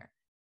water.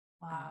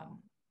 Wow.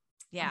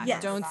 Yeah,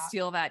 Yes. don't That.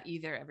 steal that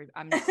either.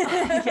 I'm just saying,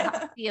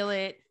 Yeah. steal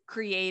it,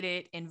 create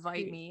it,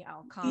 invite me,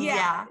 I'll come.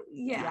 Yeah.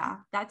 Yeah.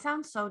 That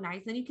sounds so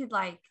nice. Then you could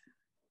like,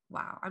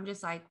 wow. I'm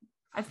just like,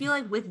 I feel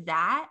like with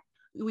that,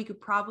 we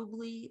could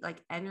probably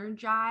like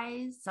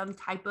energize some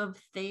type of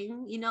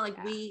thing, you know, like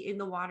Yeah. we in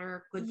the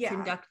water could Yeah.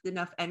 conduct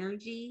enough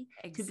energy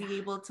to Exactly. be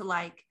able to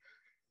like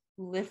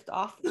lift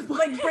off the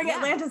Like bring Yeah.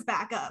 Atlantis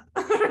back up.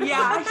 Yeah,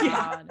 Oh,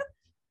 yeah. God.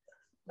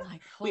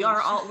 Like We holy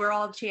are shit. we're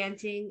all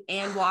chanting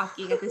and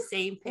walking at the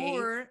same pace.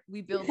 Or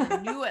we build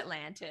a new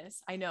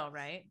Atlantis. I know,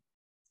 right?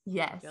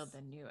 Yes. Build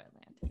the new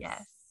Atlantis.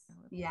 Yes.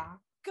 With Yeah.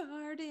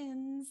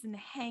 gardens and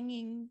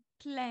hanging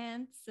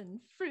plants and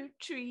fruit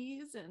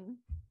trees and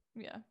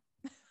yeah.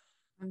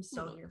 I'm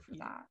so Little here for cute.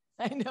 that.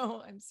 I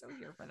know. I'm so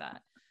here for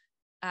that.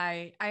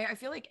 I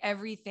feel like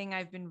everything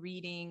I've been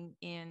reading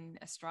in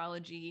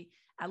astrology,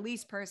 at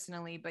least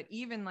personally, but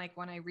even like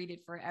when I read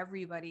it for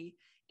everybody,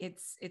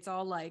 it's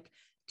all like,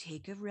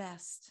 take a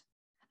rest.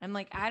 I'm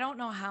like, I don't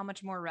know how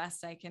much more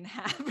rest I can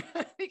have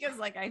because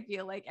like I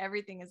feel like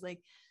everything is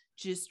like,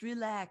 just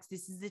relax.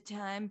 This is the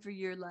time for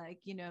your like,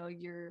 you know,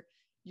 your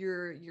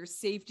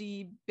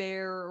safety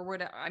bear or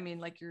whatever. I mean,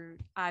 like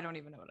I don't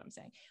even know what I'm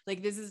saying.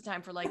 Like this is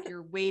time for like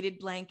your weighted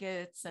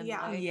blankets and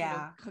Yeah. like,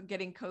 Yeah. you know,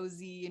 getting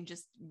cozy and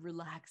just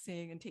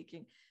relaxing and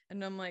taking.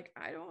 And I'm like,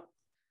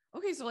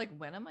 okay, so like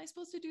when am I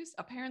supposed to do?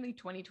 Apparently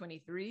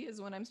 2023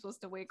 is when I'm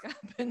supposed to wake up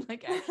and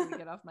like actually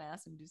get off my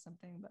ass and do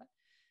something. But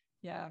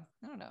yeah,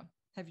 I don't know.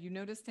 Have you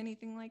noticed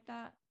anything like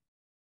that?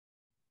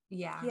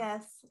 Yeah.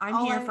 Yes. I'm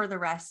All here I- for the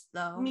rest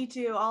though. Me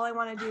too. All I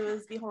want to do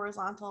is be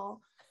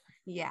horizontal.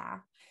 Yeah.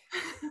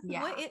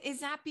 Yeah. What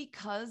is that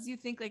because you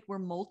think like we're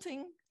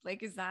molting?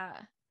 Like, is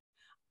that?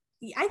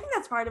 Yeah, I think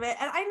that's part of it.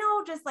 And I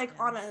know just like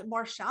Yeah. on a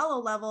more shallow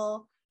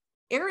level,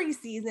 Aries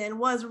season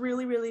was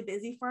really, really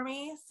busy for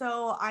me.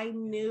 So I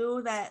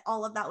knew that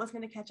all of that was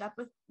going to catch up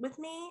with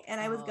me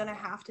and I was Oh, going to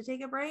yeah. have to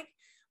take a break,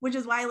 which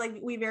is why like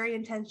we very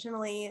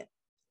intentionally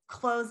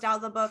closed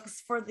out the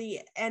books for the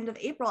end of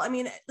April. I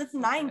mean, that's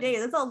 9 Okay. days.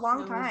 That's a long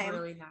It was time.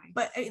 really nice.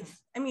 But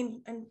it's, I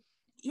mean, and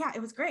yeah,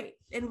 it was great.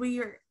 And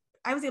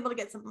I was able to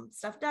get some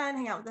stuff done,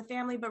 hang out with the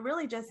family, but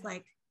really just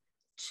like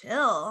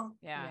chill.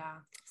 Yeah. Yeah.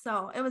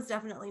 So it was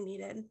definitely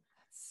needed.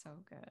 That's so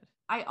good.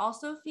 I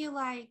also feel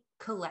like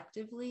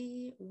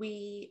collectively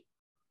we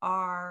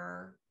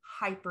are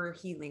hyper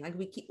healing. Like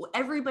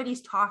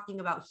everybody's talking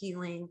about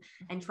healing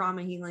and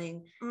trauma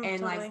healing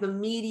and like the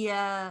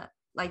media,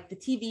 like the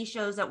TV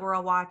shows that we're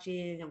all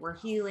watching and we're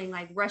healing.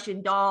 Like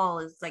Russian Doll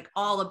is like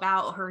all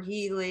about her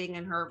healing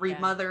and her Yeah.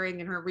 remothering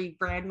and her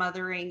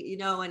grandmothering, you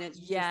know, and it's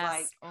just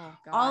like Oh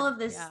God. all of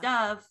this Yeah.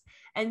 stuff.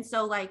 And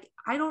so like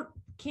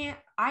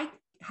I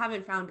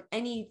haven't found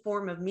any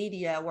form of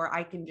media where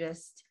I can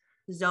just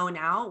zone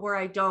out, where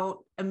I don't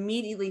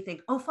immediately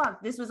think, oh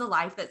fuck, this was a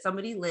life that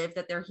somebody lived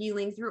that they're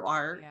healing through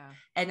art. Yeah.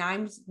 And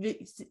I'm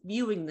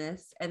viewing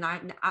this and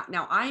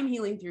now I'm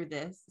healing through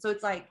this. So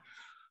it's like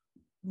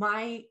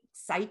my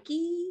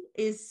psyche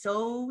is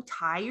so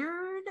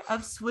tired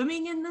of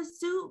swimming in the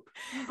soup,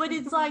 but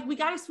it's like we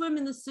got to swim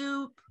in the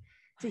soup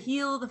to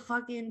heal the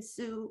fucking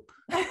soup.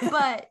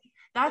 But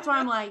that's why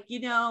I'm like,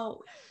 you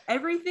know,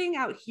 everything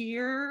out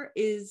here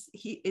is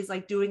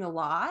like doing a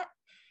lot.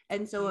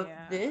 And so if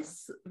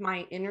this,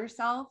 my inner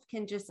self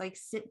can just like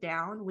sit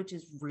down, which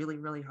is really,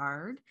 really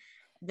hard,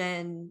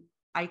 then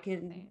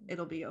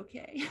it'll be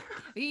okay.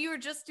 You were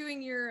just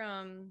doing your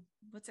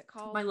what's it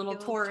called? My little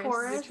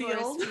Taurus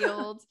field.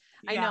 field.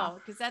 I Yeah. know,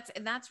 because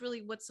that's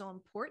really what's so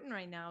important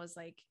right now is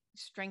like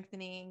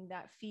strengthening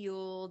that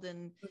field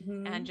and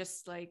Mhm.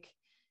 just like,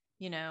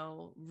 you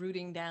know,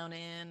 rooting down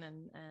in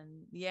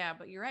and yeah,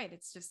 but you're right.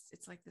 It's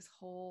like this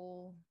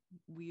whole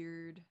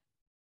weird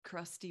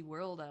crusty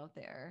world out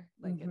there.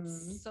 Like Mhm.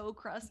 it's so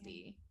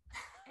crusty.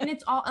 And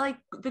it's all like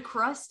the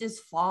crust is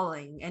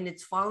falling, and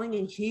it's falling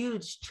in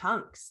huge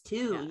chunks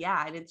too.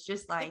 Yeah. And it's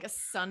just like a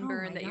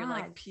sunburn my that you're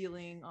like God.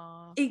 peeling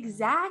off.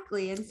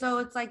 Exactly. And so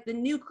it's like the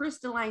new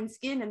crystalline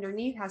skin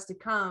underneath has to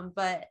come,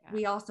 but Yeah.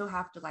 we also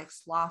have to like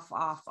slough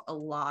off a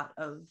lot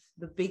of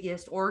the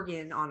biggest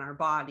organ on our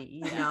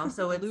body, you know?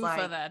 So it's Loofah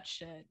like that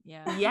shit.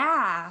 Yeah.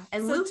 yeah.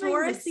 And So loofah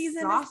Taurus is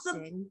season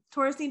exhausting.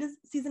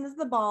 season is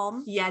the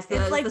balm. Yes,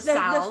 It's like the the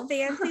salve.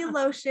 fancy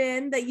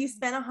lotion that you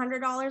spend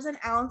 $100 an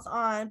ounce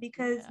on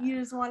because Yeah. you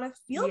just want to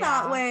feel Yeah.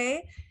 that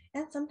way.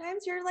 And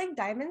sometimes your like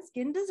diamond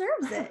skin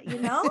deserves it, you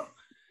know?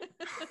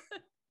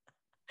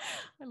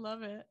 I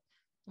love it.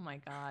 Oh my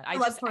God. I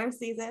love Taurus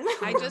season.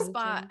 I Me just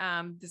bought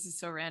too. this is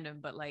so random,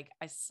 but like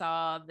I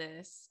saw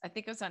this, I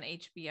think it was on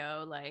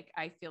HBO, like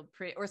I feel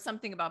pretty or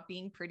something about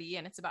being pretty,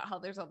 and it's about how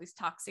there's all these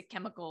toxic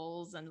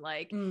chemicals and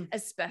like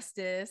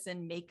asbestos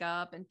and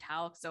makeup and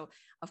talc. So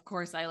of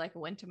course I like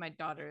went to my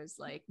daughter's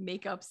like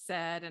makeup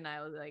set, and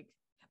I was like,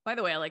 by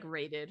the way, I like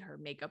rated her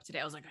makeup today.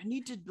 I was like, I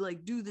need to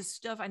like do this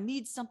stuff. I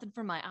need something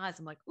for my eyes.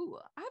 I'm like, ooh,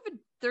 I have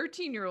a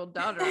 13-year-old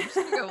daughter. I'm just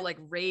gonna go like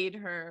raid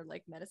her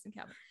like medicine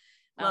cabinet.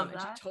 Love And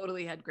that. she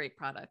totally had great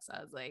products.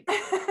 I was like,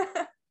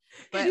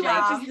 But you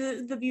Yeah.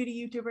 like the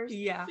beauty YouTubers.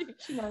 Yeah.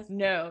 She knows.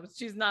 no,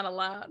 she's not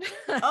allowed.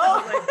 I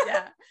Oh. was like,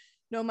 yeah.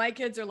 No, my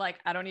kids are like,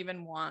 I don't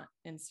even want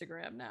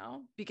Instagram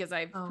now because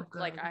I've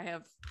like good. I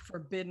have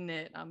forbidden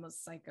it. I'm a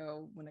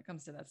psycho when it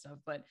comes to that stuff.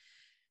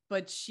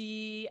 But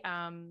she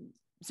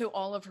so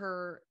all of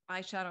her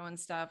eyeshadow and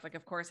stuff, like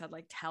of course had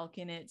like talc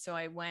in it. So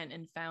I went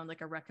and found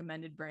like a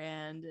recommended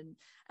brand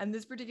and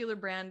this particular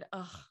brand,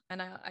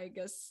 and I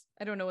guess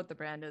I don't know what the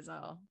brand is.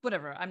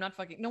 Whatever. I'm not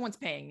fucking, no one's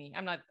paying me.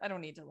 I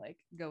don't need to like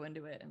go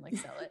into it and like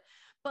sell it.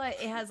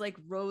 But it has like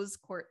rose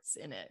quartz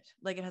in it.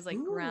 Like it has like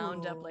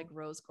ground up Ooh. like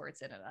rose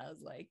quartz in it. I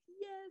was like,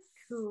 yes.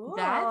 Cool.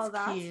 That's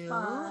That's cute.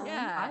 fun.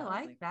 Yeah. I was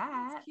like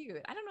that. That's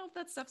cute. I don't know if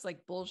that stuff's like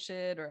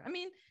bullshit or, I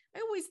mean, I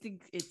always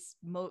think it's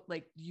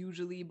like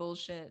usually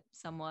bullshit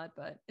somewhat,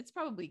 but it's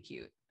probably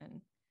cute.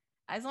 And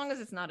as long as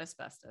it's not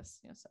asbestos,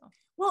 you know, so.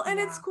 Well, and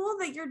it's Yeah. cool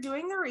that you're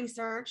doing the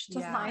research to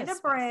Yeah, find a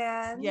especially.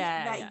 brand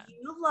Yeah, that yeah.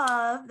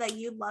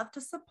 you love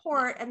to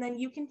support, and then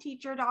you can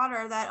teach your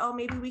daughter that, oh,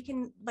 maybe we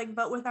can like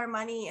vote with our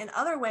money in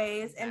other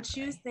ways and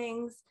Exactly. choose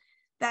things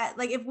that,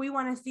 like, if we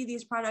want to see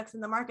these products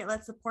in the market,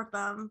 let's support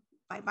them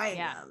by buying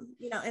Yeah. them,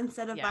 you know,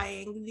 instead of Yeah.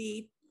 buying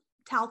the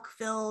talc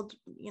filled,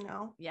 you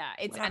know. Yeah,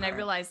 and I whatever.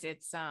 realized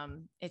it's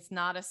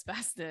not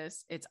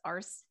asbestos, it's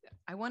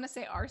I want to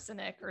say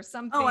arsenic or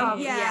something. Oh,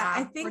 yeah. yeah,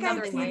 I Or think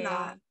another I've seen way.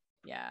 that.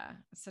 Yeah,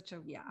 it's such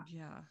a Yeah.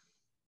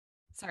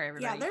 Sorry,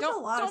 everybody. there's a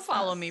don't lot of don't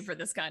follow stuff. me for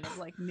this kind of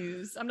like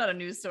news. I'm not a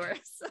news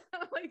source.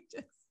 Like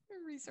just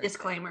research.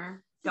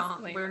 Disclaimer. We're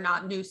Disclaimer.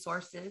 not news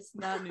sources.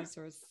 Not a news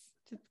source.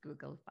 Just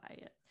Googlify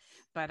it.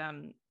 But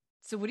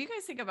so what do you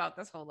guys think about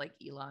this whole like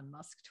Elon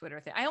Musk Twitter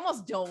thing? I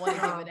almost don't want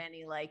to give it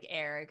any like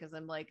air because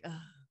I'm like, oh,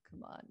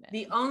 come on, man.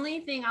 The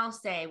only thing I'll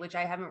say, which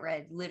I haven't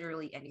read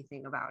literally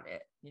anything about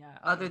it, yeah,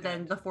 other okay, than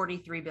good. the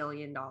 $43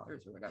 billion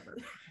or whatever.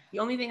 The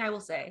only thing I will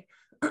say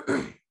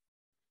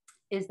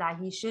is that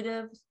he should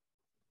have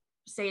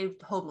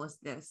saved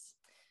homelessness.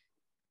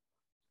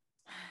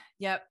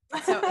 Yep.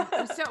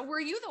 So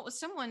were you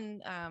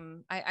someone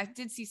I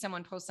did see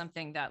someone post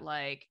something that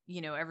like,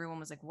 you know, everyone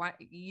was like, why,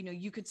 you know,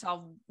 you could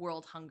solve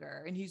world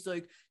hunger. And he's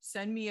like,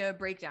 send me a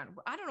breakdown.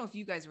 I don't know if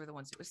you guys were the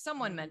ones. It was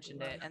someone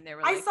mentioned it and they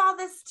were like, I saw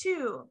this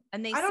too.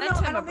 and they I don't sent know,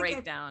 I him a don't think I-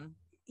 breakdown.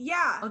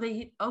 Yeah.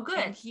 Good.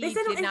 And he They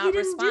said did and not he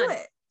didn't respond. do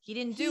it. He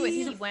didn't do it.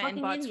 He's He a went and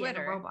fucking bought idiot, a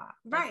Twitter. robot.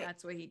 Like, Right.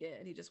 that's what he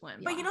did. He just went.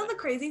 And But bought you know, the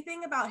Twitter. crazy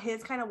thing about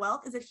his kind of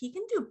wealth is that he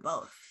can do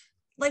both.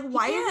 Like,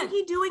 why can. isn't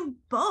he doing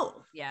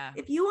both? Yeah.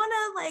 If you want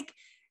to like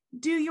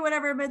do your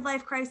whatever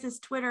midlife crisis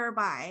Twitter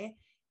buy,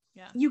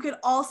 Yeah. you could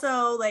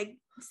also like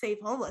save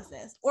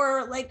homelessness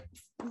or like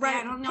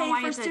I don't know pay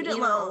why for it's an student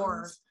either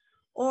loans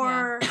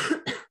or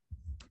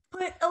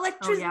put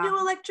new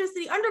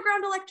electricity,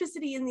 underground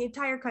electricity in the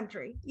entire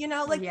country. You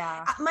know, like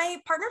yeah. my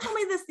partner told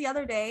me this the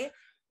other day.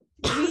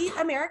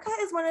 America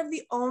is one of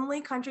the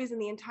only countries in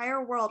the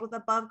entire world with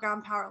above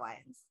ground power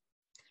lines.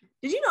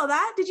 Did you know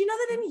that? Did you know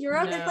that in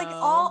Europe it's like No.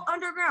 all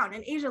underground?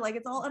 In Asia, like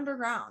it's all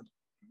underground.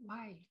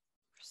 Why?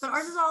 But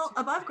ours is all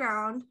above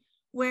ground,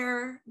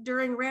 where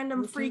during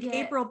random We can freak get-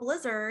 April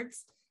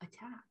blizzards,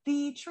 Attack.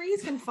 the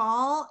trees can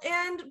fall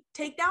and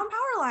take down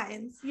power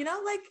lines. You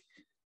know, like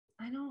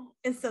I know.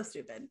 it's so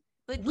stupid.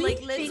 But We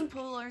like, let's think-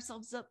 pull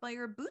ourselves up by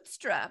our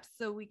bootstraps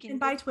so we can And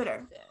buy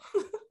Twitter.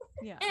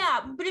 Yeah. Yeah,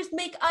 but just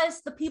make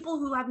us the people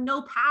who have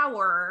no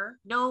power,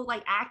 no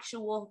like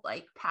actual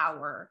like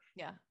power,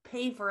 Yeah.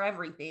 pay for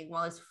everything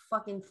while this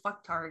fucking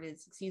fucktard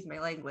is, excuse my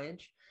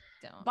language,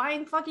 Don't.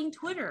 buying fucking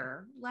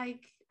Twitter. Like,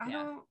 I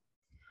Yeah. don't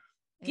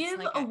It's give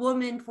like a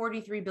woman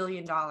 $43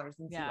 billion and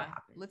see yeah. what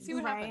happens. Let's see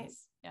what Right.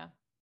 happens. Yeah.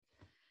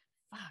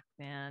 Fuck,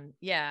 man.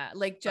 Yeah.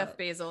 Like Jeff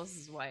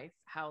Bezos' wife,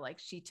 how like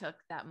she took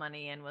that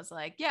money and was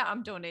like, yeah,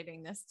 I'm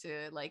donating this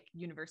to like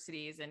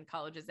universities and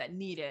colleges that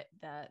need it,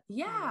 that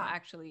you know, Yeah.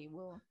 actually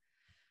will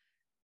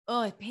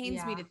Oh, it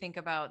pains me Yeah. to think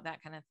about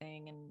that kind of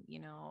thing. And, you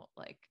know,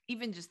 like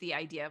even just the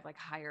idea of like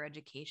higher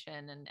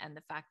education and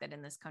the fact that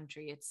in this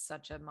country, it's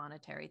such a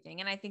monetary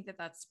thing. And I think that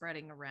that's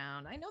spreading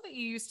around. I know that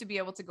you used to be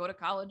able to go to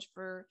college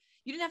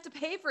you didn't have to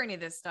pay for any of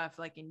this stuff,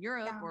 like in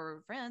Europe Yeah.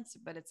 or France,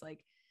 but it's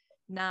like,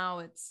 now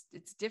it's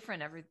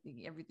different.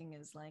 Everything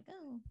is like,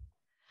 oh,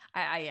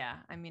 yeah.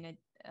 I mean,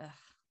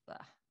 ugh.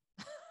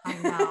 I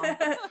know.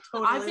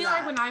 Totally I feel like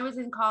that. when I was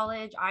in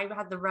college, I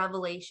had the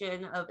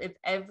revelation of if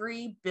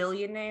every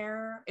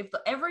billionaire,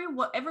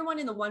 everyone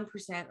in the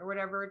 1% or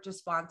whatever just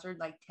sponsored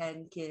like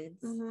 10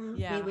 kids, Mhm.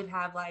 Yeah. we would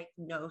have like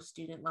no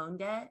student loan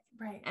debt.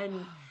 Right. And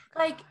Oh,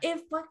 like God.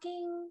 if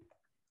fucking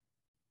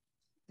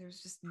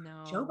There's just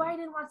no Joe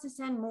Biden wants to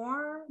send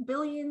more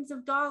billions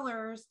of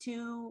dollars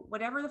to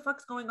whatever the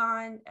fuck's going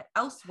on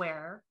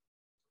elsewhere,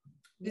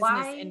 business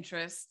why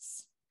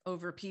interests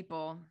over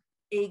people.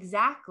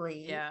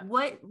 exactly? Yeah.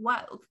 What?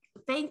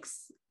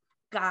 Thanks,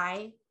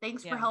 guy.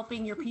 Thanks for Yeah.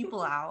 helping your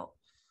people out.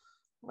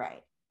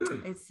 Right.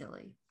 It's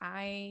silly.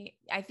 I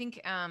think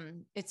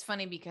it's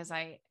funny because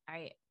I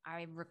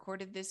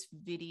recorded this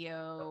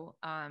video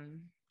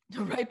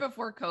right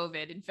before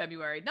COVID in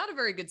February. Not a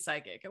very good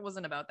psychic. It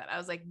wasn't about that. I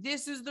was like,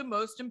 this is the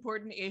most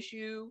important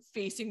issue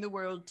facing the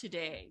world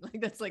today.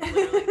 Like that's like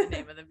literally the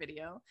name of the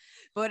video.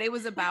 But it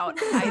was about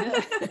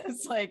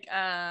it's like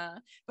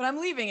but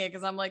I'm leaving it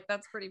because I'm like,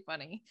 that's pretty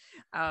funny.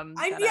 I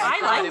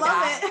I love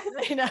that.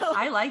 it. You know,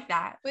 I like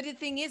that. but the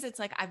thing is, it's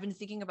like I've been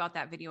thinking about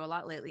that video a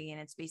lot lately,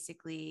 and it's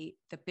basically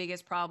the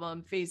biggest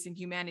problem facing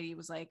humanity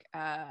was like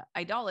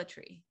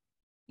idolatry.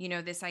 You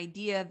know, this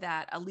idea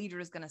that a leader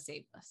is going to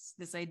save us,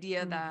 this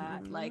idea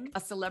that like a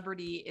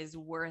celebrity is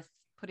worth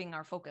putting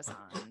our focus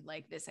on,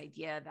 like this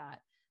idea that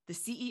the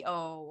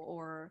CEO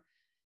or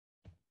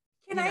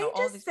Can you know, I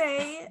all just this-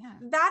 say Yeah.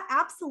 that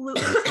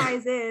absolutely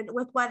ties in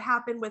with what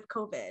happened with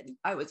COVID?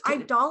 I was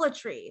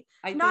Idolatry.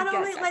 I Not think,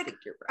 only yes, I like, think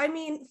you're right. I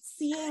mean,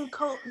 seeing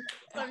COVID,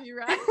 Love you,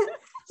 right?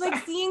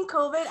 like seeing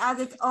COVID as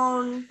its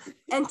own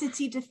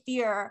entity to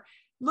fear,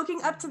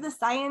 looking up to the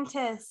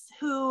scientists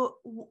who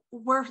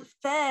were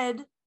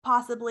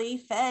possibly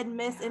fed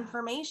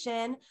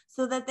misinformation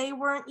so that they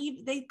weren't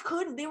even,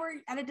 they were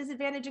at a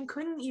disadvantage and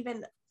couldn't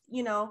even,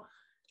 you know,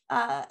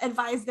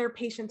 advise their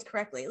patients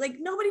correctly. Like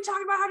nobody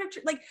talked about how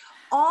to like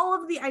all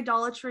of the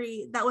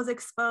idolatry that was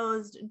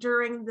exposed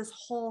during this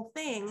whole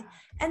thing.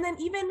 And then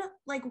even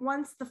like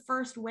once the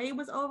first wave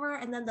was over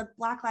and then the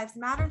Black Lives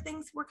Matter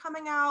things were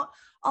coming out,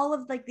 all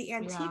of like the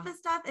Antifa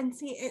stuff, and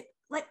see it,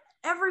 like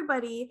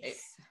everybody.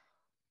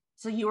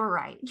 So you were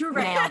right. You're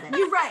right. Nailed it.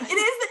 You're right.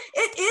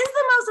 It is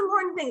the most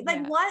important thing. Like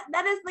Yeah. what?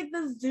 That is like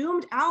the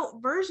zoomed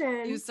out version.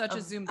 It was such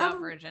a zoomed out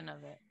version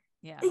of it.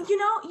 Yeah.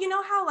 You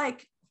know how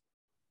like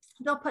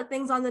they'll put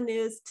things on the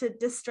news to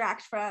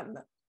distract from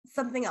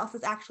something else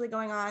that's actually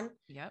going on.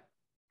 Yep.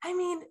 I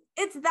mean,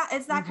 it's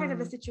that kind of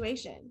a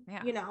situation.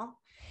 Yeah. You know.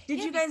 Did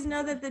Yeah, you guys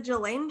know that the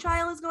Jelaine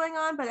trial is going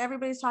on, but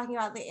everybody's talking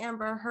about the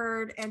Amber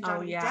Heard and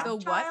Johnny Depp The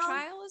trial? what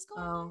trial is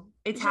going on?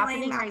 It's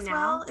Ghislaine happening right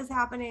now. Maxwell is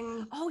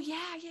happening Oh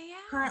yeah.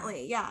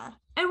 currently. Yeah.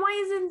 And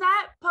why isn't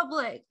that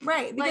public?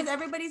 Right, because Like-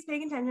 everybody's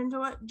paying attention to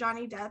what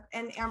Johnny Depp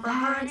and Amber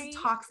Right. Heard's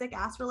toxic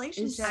ass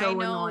relationship. so I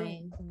know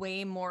annoying.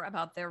 way more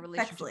about their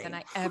relationship than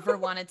I Sexually. ever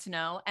wanted to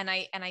know, and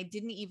I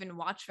didn't even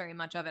watch very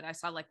much of it. I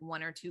saw like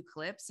one or two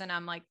clips, and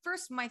I'm like,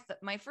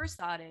 my first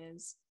thought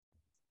is,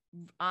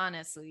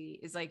 honestly,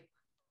 is like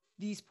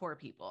these poor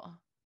people.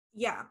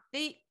 Yeah.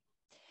 They,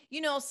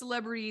 you know,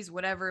 celebrities,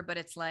 whatever, but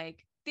it's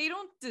like they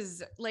don't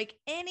deserve like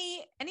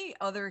any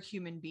other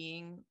human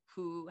being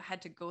who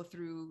had to go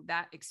through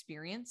that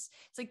experience.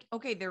 It's like,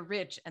 okay, they're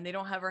rich and they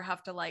don't ever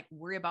have to like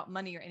worry about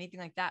money or anything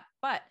like that,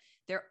 but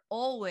they're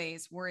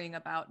always worrying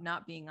about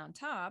not being on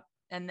top,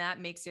 and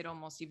that makes it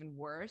almost even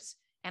worse.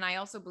 And I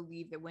also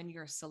believe that when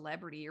you're a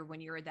celebrity or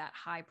when you're that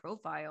high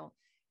profile,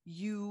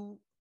 you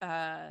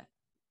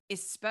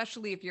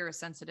especially if you're a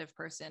sensitive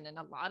person, and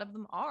a lot of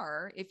them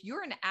are, if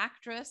you're an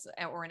actress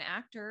or an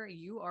actor,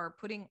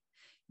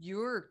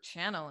 you're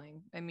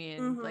channeling. I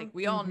mean, like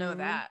we all know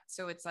that.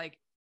 So it's like,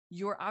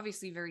 you're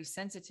obviously very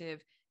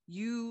sensitive.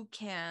 You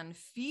can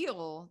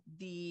feel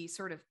the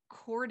sort of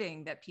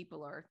courting that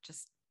people are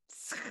just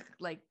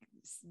like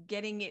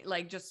getting it,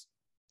 like just,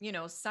 you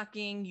know,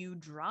 sucking you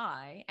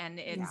dry. And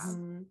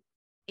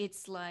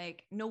it's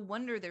like, no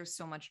wonder there's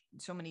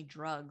so many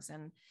drugs.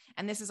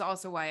 And this is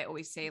also why I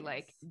always say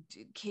like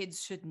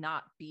kids should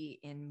not be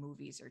in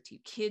movies or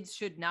TV. Kids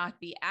should not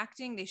be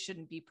acting. They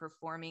shouldn't be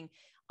performing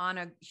on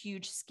a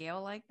huge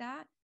scale like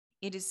that.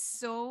 It is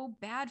so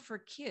bad for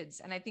kids.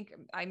 And I think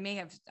I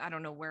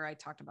don't know where I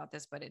talked about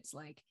this, but it's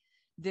like,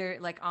 they're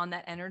like on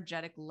that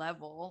energetic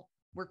level,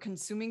 we're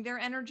consuming their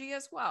energy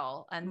as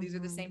well. And these are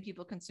the same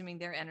people consuming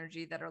their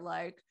energy that are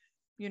like,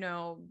 you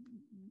know,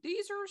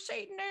 these are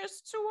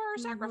Satanists who are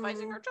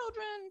sacrificing our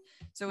children.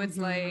 So it's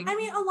like, I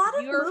mean, a lot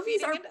of you're movies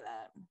feeding are, into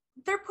that.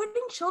 they're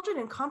putting children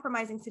in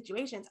compromising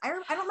situations. I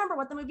don't remember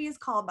what the movie is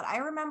called, but I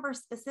remember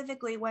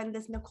specifically when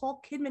this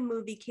Nicole Kidman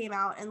movie came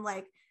out in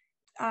like,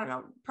 I don't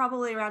know,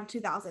 probably around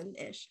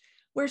 2000-ish,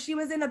 where she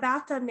was in a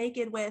bathtub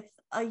naked with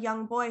a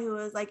young boy who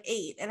was like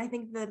 8. And I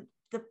think the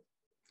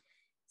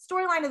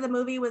storyline of the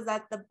movie was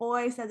that the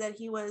boy said that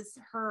he was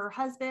her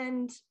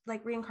husband,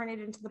 like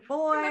reincarnated into the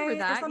boy remember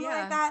that, or something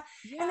yeah. like that.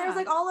 Yeah. And there's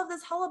like all of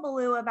this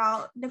hullabaloo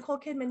about Nicole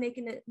Kidman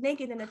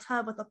naked in a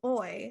tub with a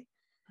boy.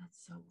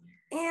 That's so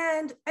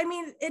weird. And I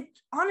mean, it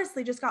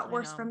honestly just got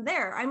worse from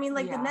there. I mean,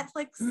 like the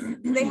Netflix,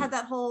 they had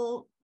that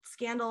whole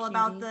scandal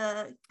about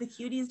the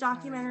Cuties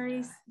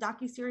documentary,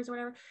 docuseries or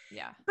whatever.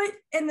 Yeah. But,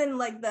 and then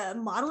like the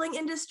modeling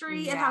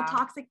industry and how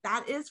toxic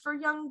that is for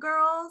young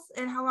girls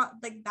and how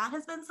like that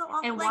has been so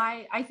awful. And like,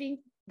 why I think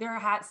there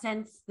has,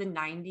 since the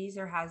 90s,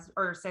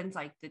 or since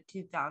like the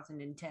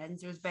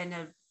 2010s, there's been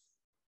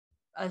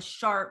a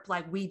sharp,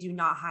 like, we do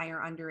not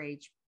hire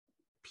underage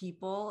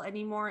people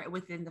anymore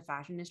within the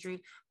fashion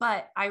industry.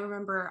 But I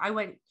remember I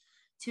went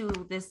to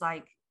this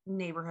like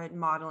neighborhood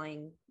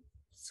modeling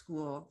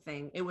school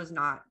thing. It was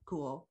not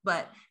cool,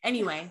 but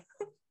anyway,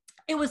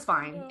 it was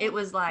fine. It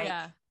was like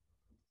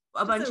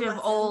a bunch of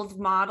old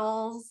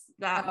models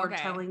that were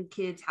telling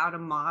kids how to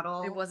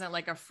model. It wasn't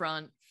like a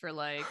front for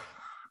like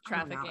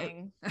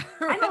trafficking.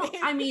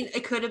 I mean,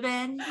 it could have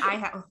been.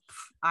 I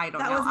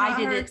don't know.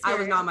 I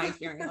was not my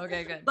experience.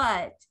 Okay, good.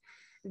 But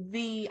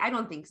I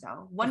don't think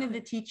so. One of the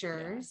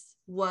teachers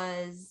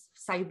was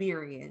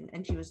Siberian,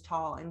 and she was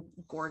tall and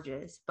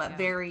gorgeous, but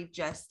very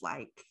just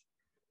like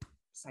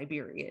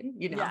Siberian,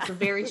 so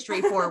very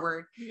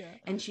straightforward.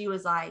 And she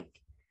was like,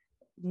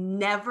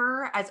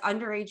 never, as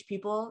underage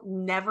people,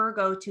 never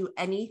go to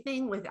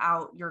anything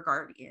without your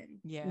guardian.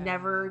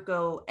 Never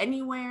go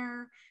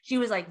anywhere. She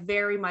was like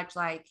very much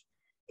like,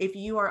 if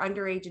you are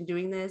underage and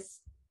doing this,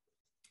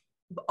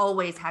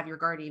 always have your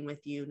guardian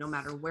with you, no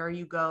matter where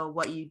you go,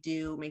 what you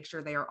do. Make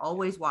sure they are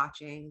always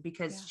watching,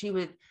 because she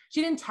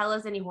didn't tell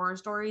us any horror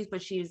stories,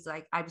 but she's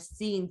like, I've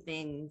seen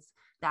things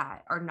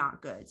that are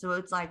not good. So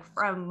it's like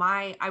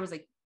I was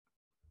like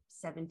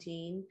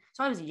 17,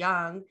 so I was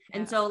young,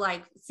 and so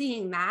like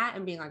seeing that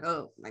and being like,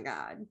 oh my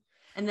god,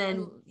 and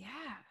then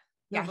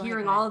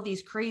hearing all of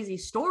these crazy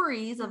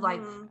stories of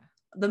like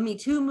the Me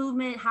Too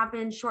movement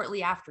happened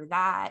shortly after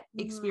that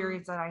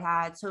experience that I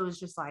had. So it was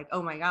just like,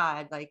 oh my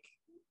god, like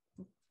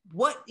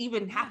what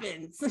even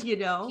happens,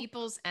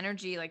 people's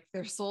energy, like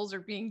their souls are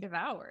being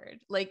devoured.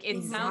 Like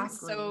it sounds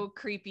so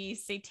creepy,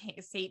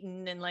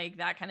 Satan and like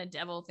that kind of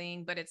devil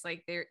thing, but it's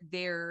like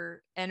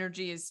their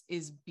energy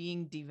is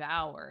being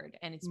devoured,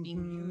 and it's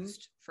being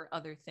used for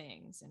other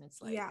things, and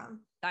it's like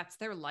that's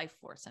their life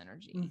force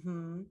energy.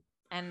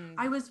 And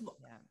I was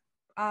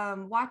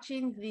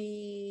watching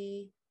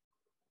the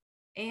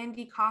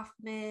Andy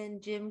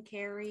Kaufman, Jim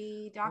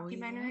Carrey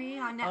documentary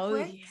on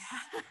Netflix,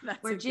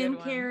 where Jim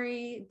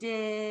Carrey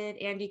did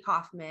Andy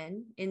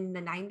Kaufman in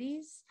the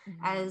 90s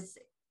as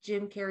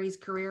Jim Carrey's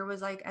career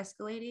was like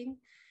escalating.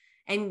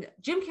 And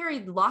Jim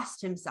Carrey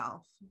lost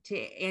himself to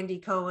Andy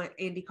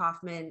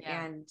Kaufman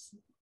and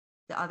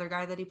the other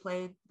guy that he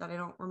played that I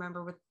don't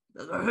remember with.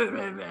 That's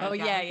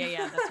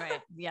right.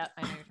 Yeah,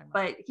 I know you're talking about.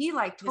 But he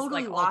like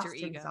totally lost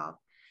himself.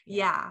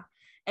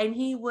 And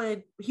he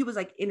was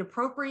like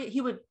inappropriate.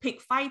 He would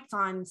pick fights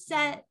on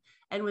set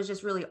and was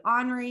just really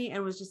ornery,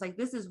 and was just like,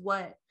 this is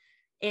what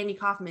Andy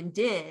Kaufman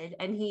did.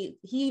 And he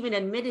even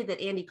admitted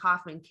that Andy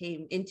Kaufman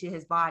came into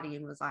his body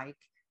and was like,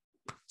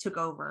 took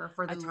over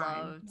for the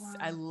time.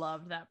 I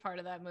loved that part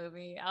of that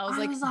movie. I was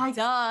like,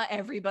 duh,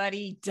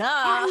 everybody, duh.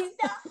 I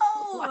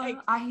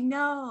know. I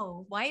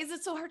know. Why is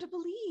it so hard to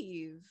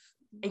believe?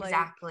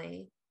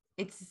 Exactly.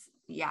 It's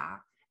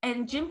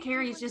And Jim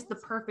Carrey is just the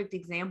perfect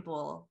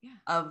example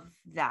of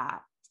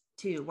that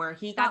too, where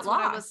he got lost. What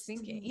I was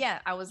thinking. Yeah,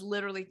 I was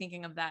literally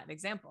thinking of that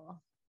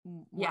example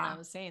when I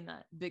was saying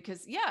that,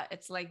 because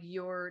it's like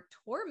you're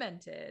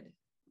tormented.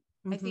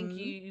 I think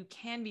you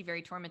can be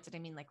very tormented. I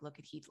mean, like, look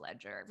at Heath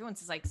Ledger. Everyone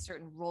says like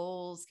certain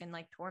roles can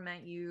like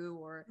torment you,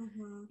 or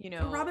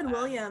Robin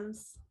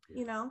Williams,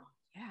 Yeah,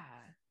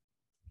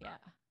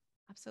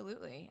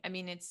 absolutely. I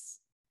mean, it's,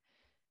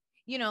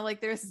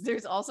 like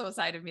there's also a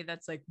side of me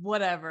that's like,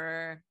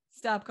 whatever,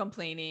 stop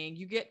complaining.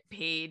 You get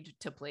paid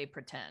to play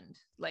pretend.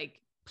 Like,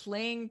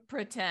 playing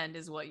pretend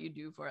is what you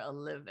do for a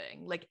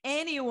living. Like,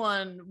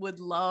 anyone would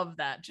love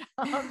that job.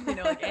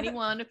 Like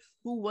anyone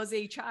who was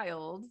a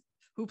child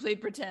who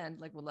played pretend,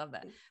 like, would love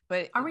that.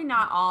 But are we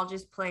not all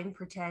just playing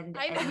pretend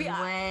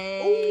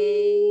anyway?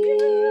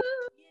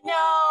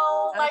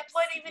 Like,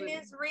 what even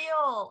is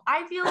real?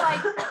 I feel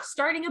like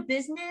starting a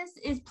business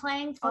is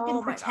playing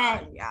fucking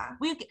pretend.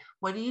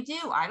 What do you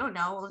do? I don't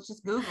know. Let's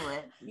just Google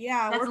it.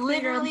 That's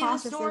literally the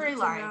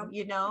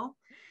storyline,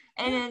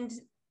 And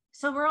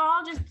so we're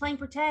all just playing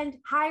pretend.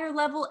 Higher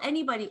level,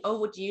 anybody. Oh,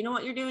 what do you know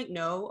what you're doing?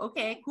 No.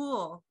 Okay,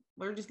 cool.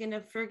 We're just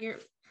gonna figure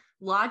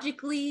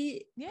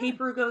logically.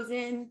 Paper goes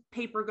in,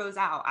 paper goes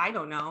out. I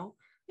don't know.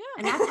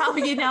 And that's how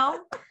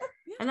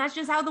and that's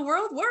just how the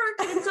world works.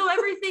 And so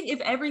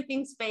if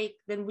everything's fake,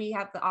 then we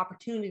have the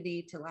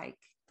opportunity to like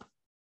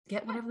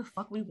get whatever the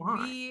fuck we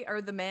want. We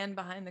are the man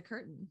behind the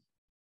curtain.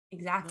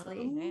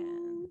 Exactly.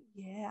 Man.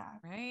 Yeah.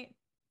 Right.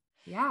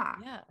 Yeah.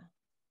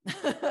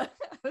 I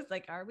was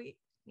like, are we?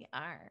 We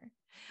are.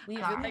 We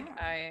I feel are. like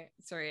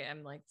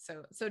I'm like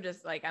so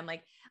just like I'm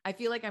like I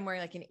feel like I'm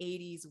wearing like an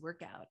 80s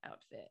workout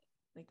outfit.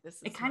 Like this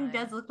is It kind of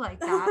my- does look like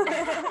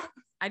that.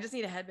 I just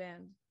need a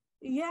headband.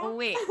 Yeah. Oh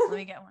wait, let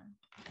me get one.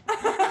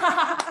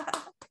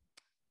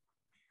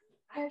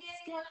 Let's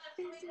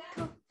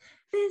get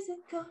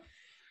physical.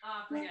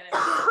 Oh, forget it.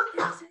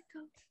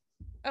 Physical.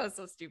 I was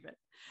so stupid.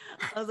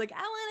 I was like,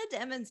 I want to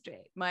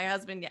demonstrate. My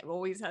husband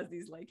always has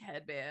these like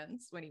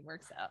headbands when he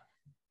works out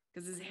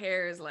because his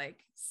hair is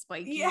like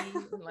spiky. Yeah.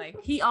 And, like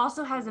He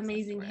also has just have to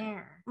amazing wear it.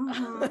 hair.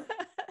 Mhm.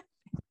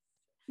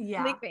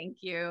 Yeah. Like, thank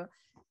you.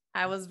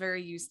 I was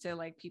very used to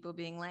like people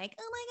being like,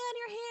 oh my God,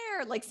 your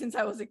hair. Like since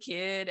I was a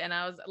kid. And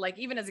I was like,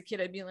 even as a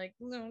kid, I'd be like,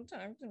 don't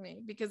talk to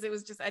me because it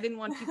was just, I didn't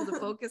want people to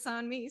focus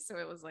on me. So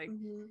it was like,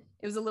 Mhm.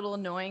 it was a little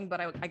annoying,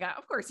 but I got,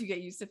 of course you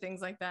get used to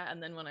things like that.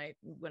 And then when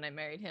I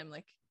married him,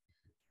 like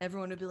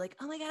everyone would be like,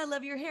 oh my God, I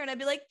love your hair. And I'd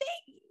be like,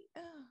 thank you.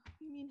 Oh,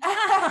 you mean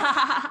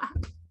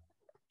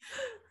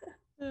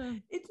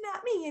It's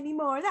not me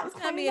anymore. That was it's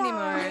not kind me of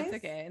anymore. nice. It's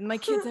okay. And my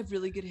kids have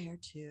really good hair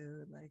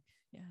too. Like,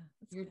 yeah,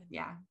 it's good.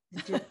 Yeah.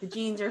 The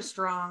genes are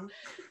strong.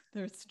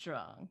 They're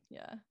strong.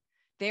 Yeah.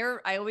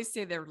 I always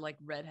say they're like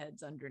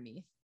redheads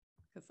underneath.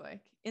 Cause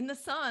like in the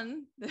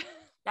sun.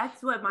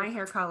 That's what my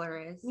hair color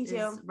is. Me is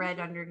too. red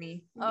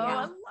underneath. Oh, I Yeah.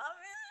 love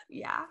it.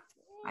 Yeah.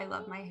 I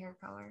love my hair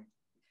color.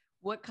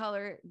 What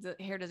color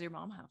hair does your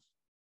mom have?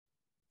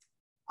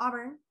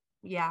 Auburn,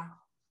 Yeah.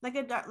 like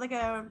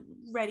a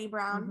reddy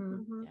brown.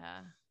 Mhm. Mhm.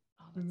 Yeah.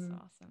 Oh, that's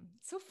Mhm. awesome.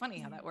 It's so funny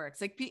how that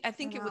works. Like, I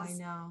think it know. I was,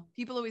 know.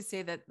 people always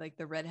say that like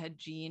the redhead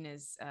gene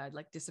is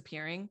like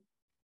disappearing.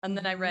 And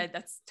then I Mhm. read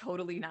that's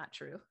totally not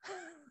true.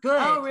 Good.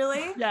 Oh,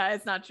 really? Yeah,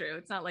 it's not true.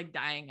 It's not like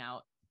dying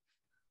out.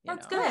 you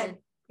That's know?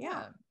 good.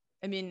 Yeah.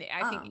 I mean,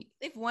 I think Um,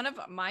 if one of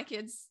my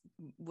kids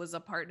was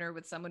a partner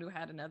with someone who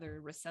had another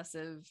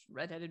recessive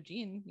redheaded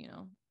gene,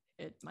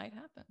 it might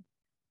happen.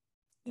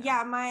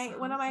 Yeah,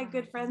 one of my that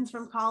good friends happens.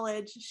 from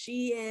college,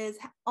 she is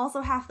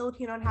also half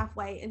Filipino and half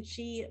white, and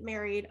she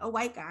married a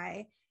white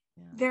guy.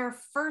 Yeah. Their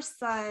first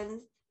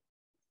son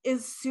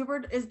is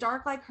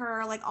dark like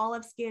her, like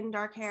olive skin,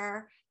 dark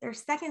hair. Their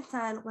second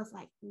son was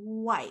like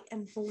white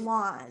and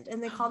blonde,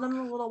 and they called him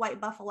the little white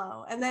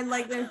buffalo. And then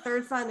like their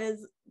third son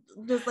is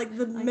just like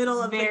the Like,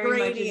 middle of the very much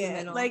in the gradient.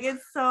 middle. Like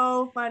it's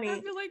so I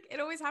funny. feel like it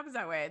always happens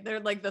that way. They're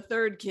like the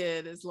third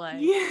kid is like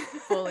Yeah.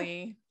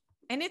 fully,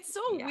 and it's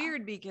so Yeah.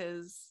 weird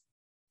because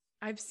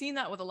I've seen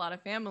that with a lot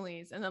of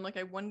families, and I'm like,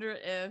 I wonder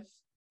if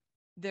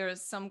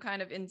there's some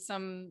kind of in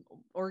some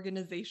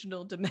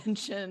organizational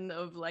dimension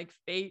of like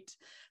fate.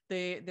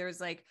 There's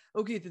like,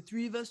 okay, the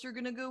three of us are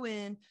gonna go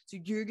in, so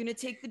you're gonna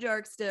take the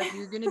dark stuff,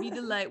 you're gonna be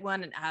the light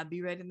one, and I'll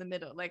be right in the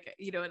middle. Like,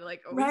 it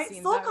like always Right,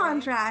 seems soul that way.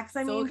 contracts.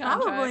 I Soul mean,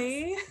 contracts.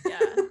 probably.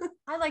 Yeah.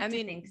 I like I to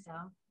mean, think so.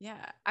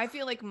 Yeah, I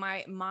feel like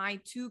my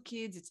two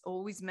kids, it's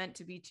always meant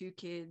to be two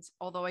kids,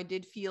 although I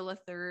did feel a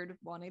third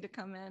wanting to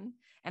come in,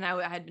 and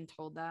I had been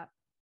told that.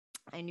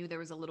 I knew there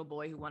was a little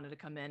boy who wanted to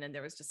come in, and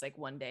there was just like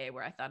one day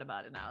where I thought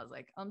about it and I was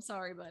like, I'm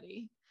sorry,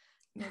 buddy,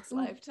 next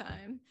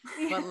lifetime.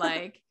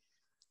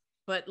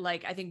 But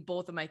like I think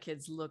both of my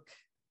kids look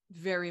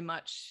very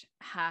much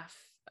half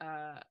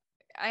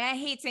I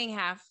hate saying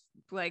half.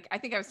 Like, I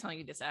think I was telling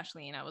you this,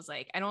 Ashley, and I was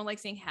like, I don't like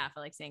saying half.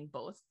 I like saying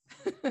both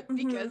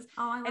because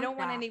Oh, I don't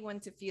want anyone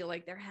to feel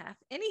like they're half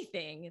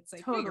anything. It's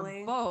like, Totally.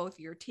 you're both.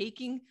 You're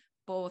taking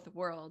both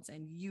worlds,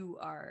 and you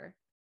are,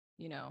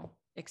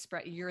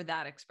 you're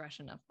that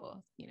expression of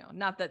both.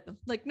 Not that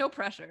like no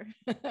pressure,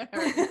 or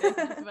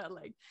anything, but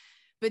like,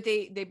 but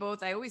they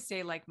both. I always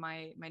say like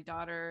my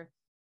daughter,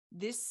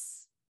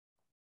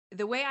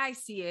 the way I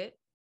see it.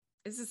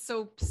 This is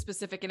so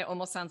specific and it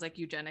almost sounds like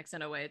eugenics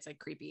in a way. It's like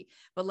creepy,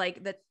 but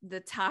like the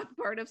top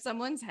part of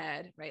someone's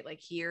head, right? Like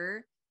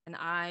here and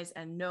eyes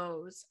and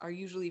nose are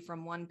usually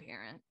from one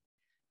parent.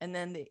 And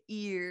then the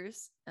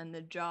ears and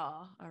the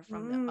jaw are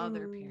from the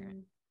other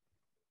parent.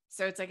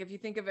 So it's like, if you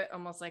think of it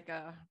almost like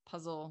a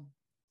puzzle,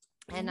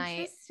 and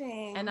I've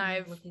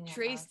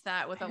traced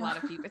that with a lot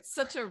of people. It's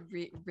such a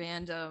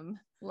random,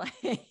 like,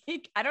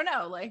 I don't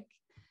know, like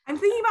I'm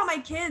thinking about my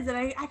kids, and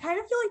I kind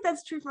of feel like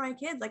that's true for my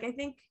kids. Like,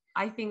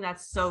 I think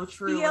that's so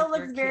true. Theo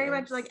looks very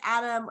much like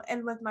Adam,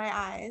 and with my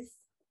eyes.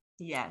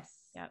 Yes.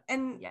 Yeah.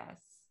 And yes.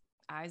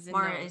 Eyes and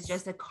Mara nose. is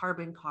just a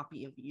carbon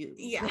copy of you.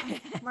 Yeah.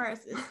 Mars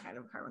is kind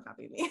of a carbon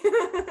copy of me.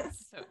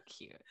 So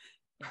cute.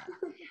 Yeah.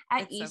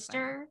 At It's so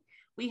Easter,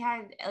 we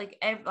had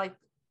like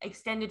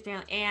extended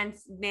family,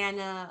 aunts,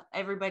 Nana,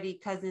 everybody,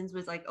 cousins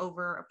was like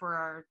over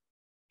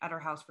at our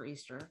house for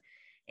Easter.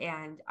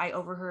 And I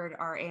overheard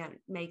our Aunt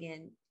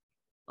Megan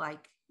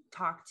like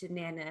talk to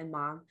Nana and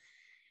Mom.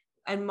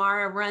 And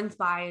Mara runs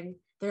by and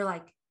they're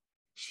like,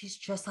 she's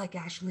just like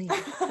Ashley.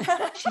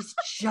 She's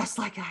just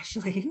like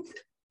Ashley.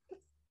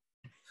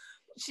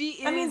 She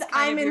is. That means kind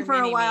I'm of in your for a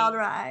mini-me. wild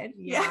ride.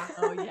 Yeah.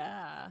 Oh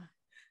yeah.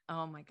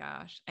 Oh my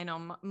gosh. I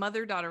know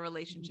mother-daughter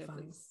relationship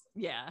fine. is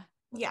yeah.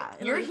 Yeah.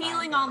 You're it'll be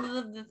healing fine. all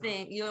of the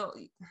thing. You'll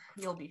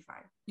be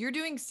fine. You're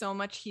doing so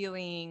much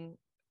healing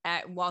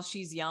while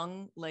she's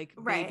young, like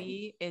Right.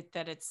 baby,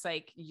 it's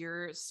like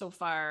you're so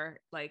far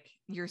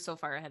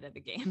ahead of the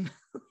game.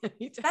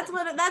 That's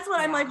what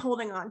I'm like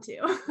holding on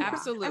to.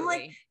 Absolutely. I'm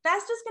like,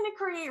 that's just going to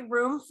create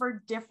room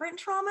for different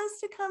traumas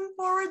to come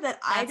forward that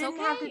I didn't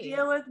have to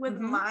deal with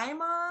my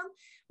mom,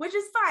 which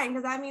is fine,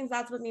 because that means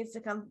that's what needs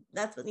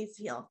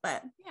to heal.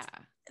 But yeah,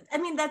 I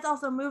mean, that's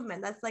also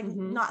movement. That's like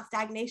not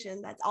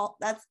stagnation.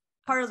 That's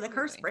part of the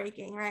curse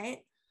breaking, right?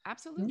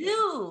 Absolutely.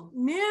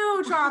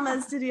 New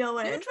traumas to deal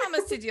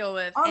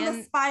with. On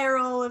the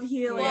spiral of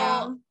healing.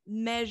 Well,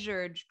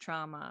 measured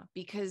trauma,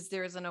 because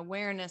there's an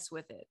awareness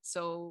with it.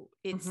 So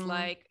it's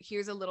like,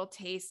 here's a little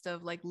taste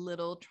of like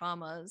little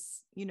traumas,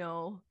 you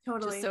know,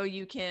 totally, just so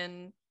you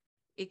can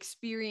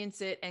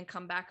experience it and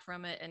come back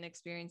from it and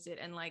experience it.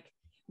 And like,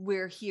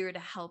 we're here to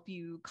help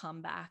you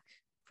come back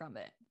from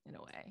it in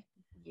a way.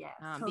 Yeah.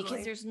 Totally.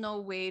 Because there's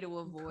no way to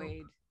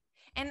avoid.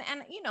 And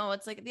you know,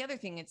 it's like the other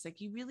thing, it's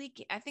like, you really,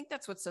 I think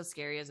that's what's so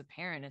scary as a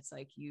parent. It's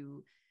like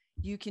you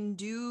can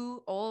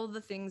do all the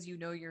things you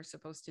know you're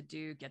supposed to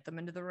do, get them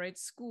into the right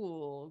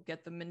school,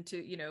 get them into,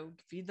 you know,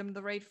 feed them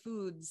the right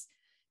foods,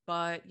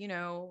 but you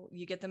know,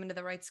 you get them into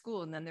the right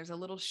school, and then there's a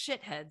little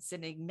shithead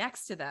sitting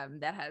next to them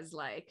that has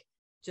like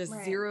just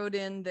zeroed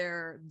in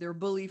their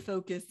bully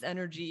focused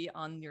energy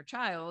on your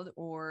child.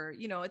 Or,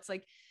 you know, it's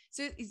like,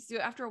 so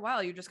after a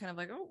while, you're just kind of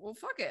like, oh, well,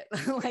 fuck it.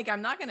 Like,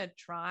 I'm not going to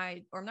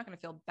try, or I'm not going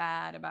to feel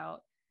bad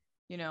about,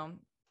 you know,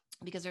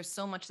 because there's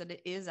so much that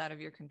it is out of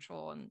your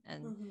control,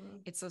 and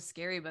it's so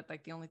scary. But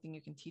like, the only thing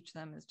you can teach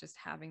them is just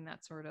having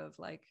that sort of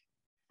like,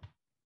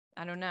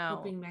 I don't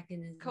know,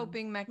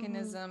 coping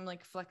mechanism,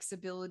 like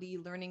flexibility,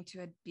 learning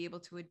to be able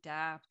to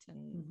adapt.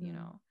 And, you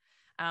know,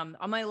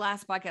 on my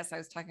last podcast, I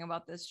was talking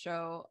about this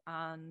show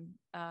on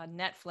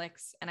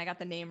Netflix, and I got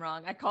the name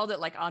wrong. I called it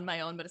like On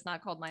My Own, but it's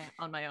not called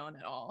On My Own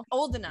at all.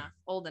 Old enough.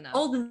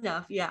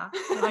 Yeah.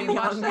 I'm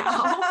young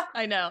now.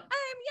 I know.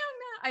 I'm young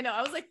now. I know.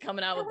 I was like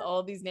coming out with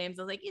all these names.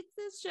 I was like, it's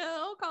this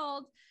show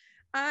called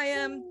I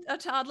Am a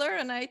Toddler,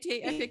 and I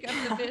pick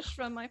up the fish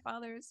from my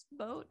father's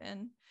boat.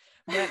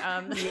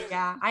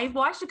 Yeah, I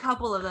watched a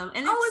couple of them,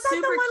 and it's is that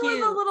super the one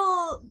cute.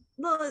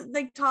 where the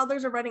like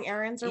toddlers are running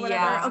errands or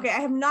whatever? Yeah. Okay, I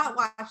have not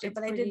watched it, It's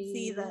but I did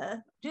see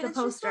the it's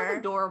poster. just so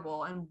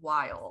adorable and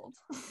wild.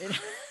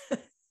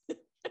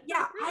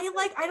 Yeah,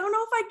 I don't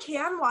know if I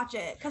can watch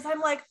it, because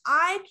I'm like,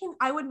 I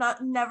would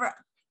not never.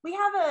 We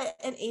have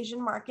an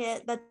Asian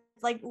market that's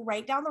like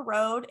right down the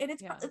road, and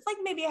it's like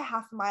maybe a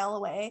half mile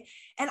away,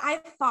 and I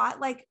thought,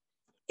 like,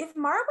 if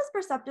Mara was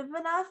perceptive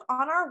enough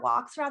on our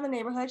walks around the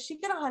neighborhood, she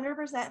could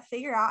 100%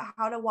 figure out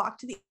how to walk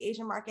to the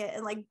Asian market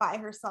and like buy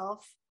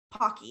herself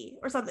Pocky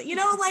or something, you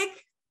know,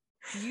 like.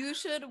 You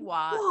should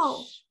watch.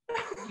 Whoa.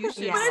 You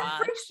should But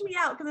watch. it freaks me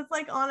out, because it's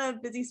like on a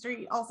busy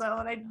street also,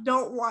 and I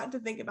don't want to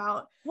think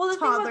about Well, the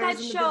thing about that toddlers in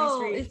the busy show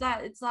street. is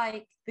that it's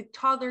like the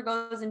toddler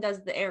goes and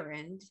does the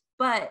errand,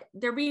 but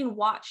they're being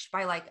watched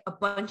by like a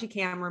bunch of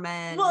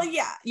cameramen. Well,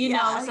 yeah, you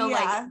know, so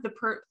yeah.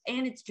 like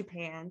and it's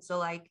Japan, so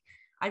like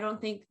I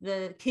don't think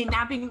the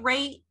kidnapping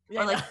rate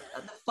or like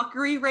the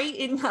fuckery rate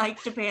in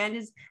like Japan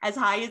is as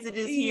high as it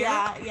is here.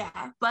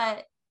 Yeah.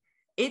 But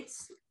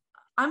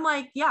I'm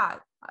like, yeah,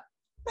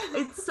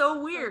 it's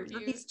so weird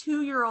that these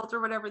 2-year-olds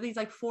or whatever, these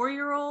like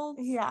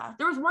 4-year-olds. Yeah.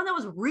 There was one that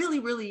was really,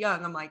 really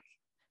young. I'm like,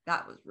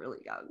 that was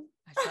really young.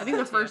 I think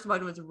the first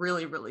one was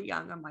really, really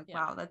young. I'm like,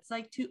 wow, that's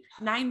like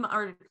 9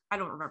 or I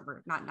don't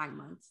remember, not 9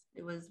 months.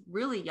 It was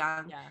really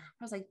young. Yeah.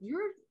 I was like,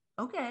 you're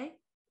okay.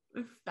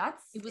 If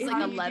it was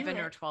like 11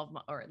 or 12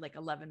 or like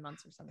 11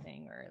 months or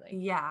something, or like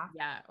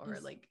or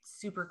like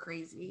super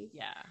crazy.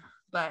 Yeah.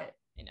 But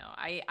you know,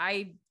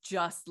 I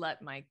just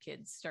let my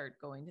kids start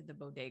going to the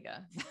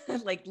bodega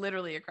like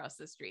literally across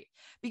the street,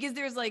 because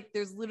there's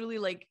literally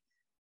like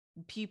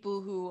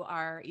people who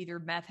are either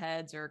meth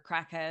heads or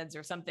crackheads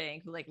or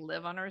something who like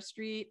live on our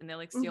street, and they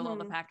like steal all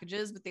the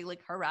packages, but they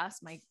like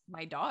harass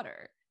my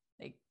daughter.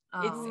 Like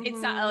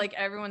it's not like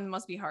everyone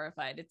must be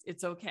horrified.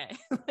 It's okay.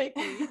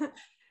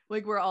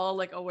 Like we're all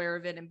like aware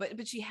of it, and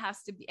but she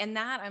has to be, and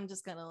that I'm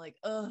just gonna like,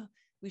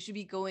 we should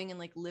be going and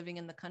like living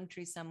in the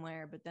country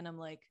somewhere. But then I'm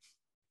like,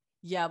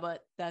 yeah,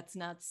 but that's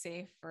not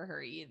safe for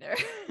her either.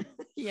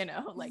 You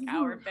know, like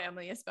our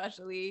family,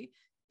 especially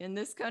in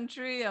this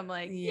country. I'm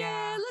like,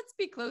 yeah, let's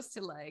be close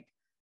to like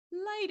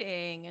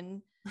lighting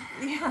and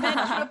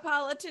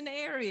metropolitan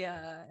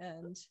area,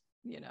 and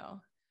you know.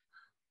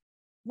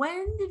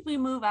 When did we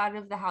move out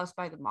of the house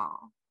by the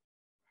mall?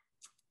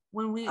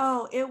 When we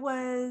it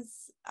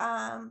was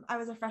I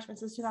was a freshman,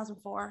 so it was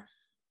 2004.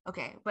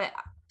 Okay, but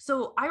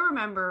so I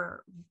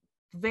remember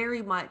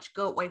very much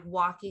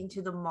walking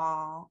to the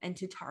mall and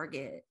to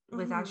Target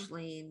with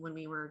Ashleen when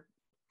we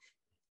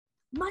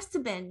must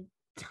have been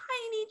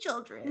tiny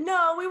children.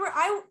 No, we were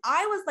I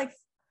was like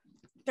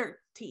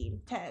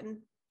 13,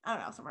 10. I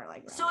don't know, somewhere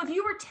like that. So if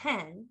you were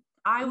 10,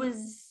 I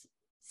was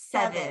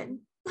 7.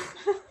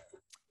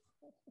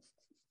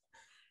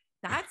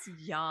 That's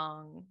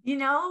young. You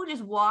know,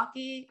 just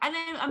walking. And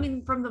then, I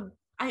mean,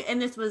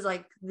 and this was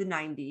like the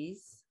 90s,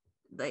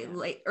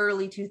 like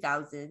early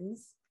 2000s,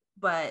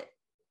 but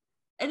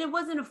And it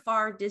wasn't a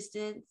far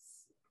distance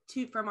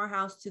from our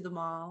house to the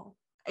mall.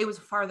 It was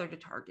farther to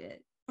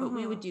Target, but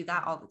we would do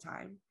that all the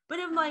time. But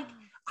I'm like,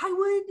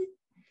 I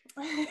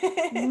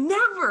would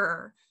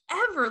never,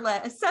 ever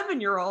let a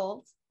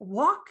 7-year-old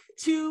walk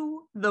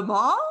to the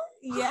mall.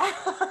 Yeah.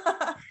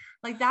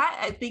 Like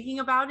that, thinking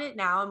about it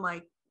now, I'm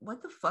like,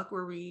 what the fuck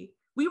were we?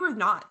 We were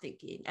not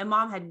thinking. And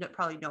mom had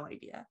probably no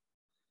idea.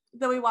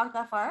 That we walked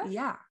that far?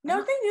 Yeah. No,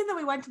 they knew that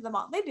we went to the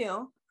mall. They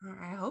do.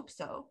 I hope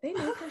so. They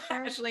knew for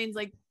sure. Ashlene's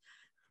like,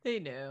 they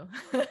knew.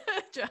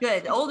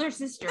 Good. Older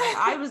sister.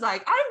 I was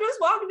like, I'm just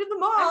walking to the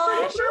mall. I'm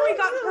pretty sure we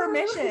got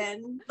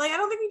permission. Like, I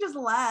don't think we just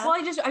left.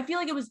 Well, I feel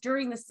like it was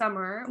during the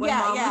summer when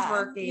mom was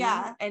working.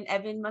 Yeah. And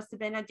Evan must have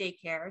been at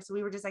daycare. So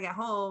we were just like at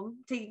home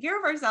taking care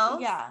of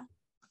ourselves. Yeah.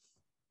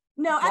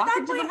 No, at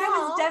that point,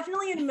 I was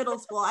definitely in middle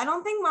school. I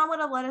don't think mom would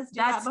have let us do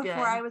that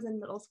before I was in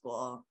middle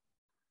school.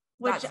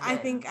 Which I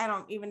think, I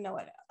don't even know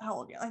how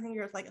old you're. I think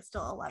you're like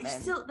still 11.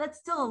 That's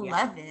still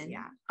 11.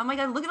 Yeah. I'm like,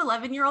 I look at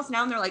 11-year-olds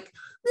now and they're like,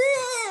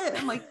 bleh!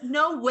 I'm like,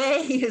 no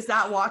way is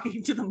that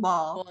walking to the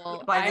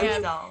mall by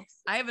themselves.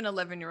 I have an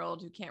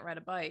 11-year-old who can't ride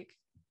a bike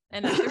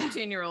and a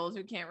 13-year-old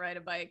who can't ride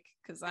a bike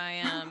because I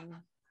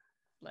am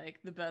like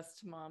the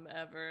best mom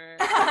ever.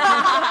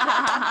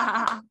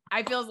 I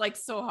feel like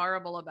so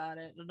horrible about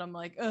it. And I'm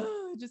like,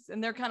 oh,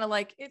 and they're kind of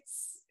like,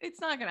 it's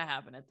not going to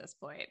happen at this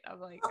point. I'm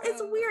like, well,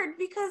 it's weird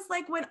because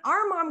like when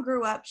our mom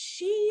grew up,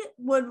 she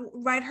would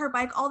ride her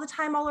bike all the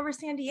time all over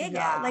San Diego.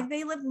 Yeah. Like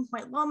they lived in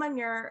Point Loma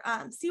near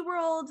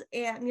SeaWorld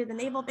and near the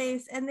naval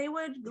base. And they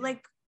would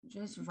like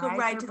just go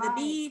ride to the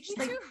beach.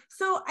 Like,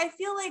 so I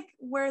feel like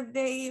where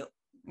they,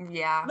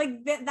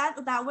 like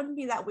that wouldn't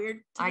be that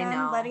weird to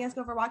them letting us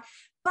go for a walk.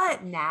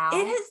 But now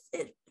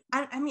it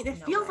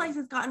feels like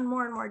it's gotten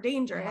more and more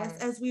dangerous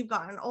as we've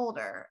gotten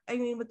older. I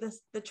mean, with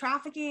the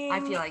trafficking, I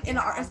feel like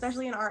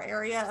especially in our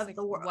area of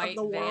the world,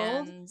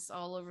 vans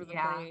all over the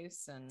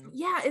place, and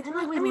it's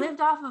like we lived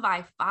off of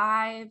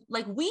I-5.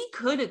 Like we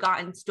could have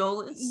gotten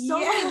stolen. So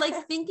many,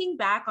 like thinking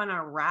back on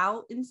our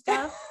route and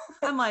stuff,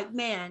 I'm like,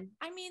 man.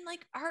 I mean,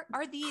 like,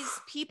 are these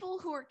people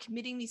who are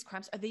committing these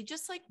crimes? Are they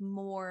just like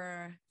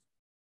more?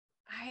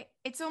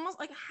 It's almost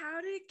like,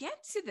 how did it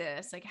get to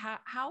this? Like,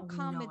 how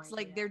come it's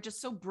like they're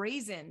just so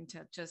brazen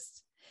to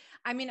just,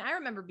 I mean, I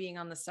remember being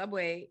on the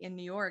subway in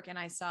New York and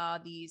I saw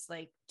these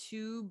like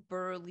two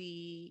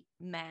burly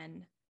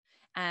men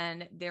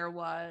and there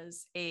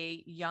was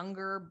a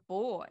younger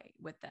boy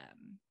with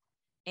them.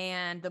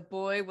 And the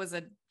boy was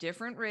a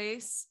different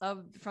race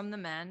from the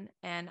men.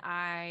 And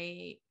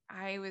I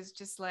was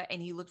just like,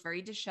 and he looked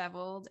very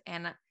disheveled.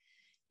 And,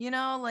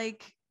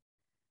 like,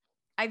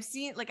 I've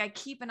seen, like, I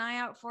keep an eye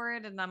out for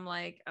it and I'm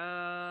like,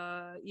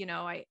 I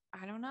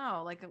don't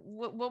know, like,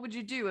 what would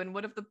you do? And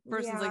what if the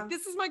person's like,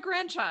 this is my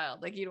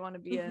grandchild? Like, you don't want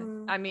to be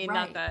I mean,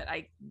 not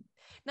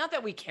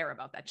that we care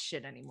about that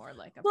shit anymore.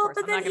 Like, of course,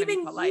 I'm not going to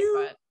be polite,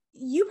 but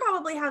you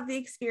probably have the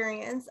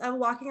experience of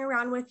walking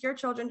around with your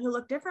children who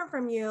look different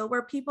from you,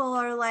 where people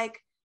are like,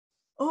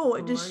 oh,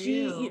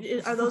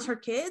 are those her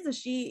kids? Is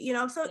she,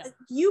 so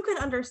you can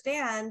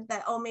understand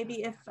that, oh,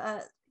 maybe if,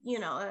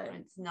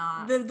 it's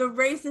not the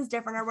race is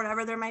different or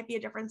whatever, there might be a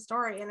different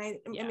story. And I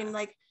mean,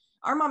 like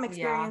our mom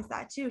experienced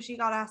that too. She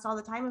got asked all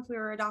the time if we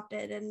were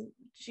adopted and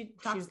she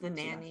was the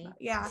nanny.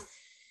 Yeah.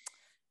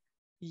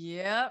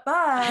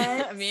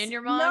 But me and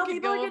your mom can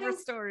go over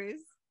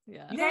stories.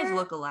 Yeah. You guys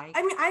look alike.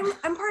 I mean,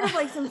 I'm part of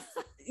like some,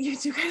 you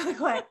two kind of look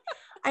alike.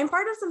 I'm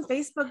part of some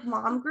Facebook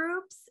mom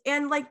groups,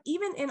 and like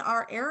even in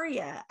our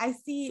area, I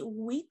see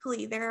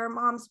weekly there are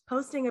moms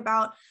posting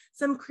about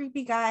some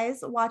creepy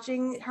guys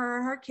watching her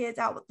and her kids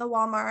out with the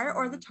Walmart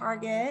or the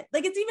Target.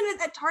 Like it's even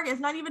at Target.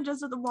 It's not even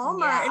just at the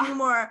Walmart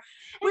anymore.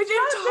 Which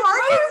if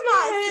Target's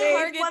not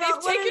safe,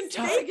 they've taken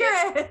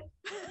Target.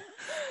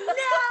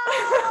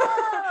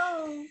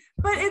 No.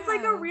 But it's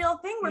like a real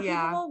thing where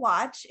people will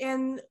watch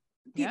and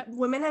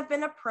women have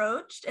been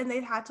approached and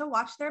they've had to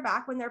watch their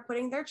back when they're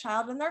putting their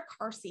child in their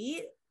car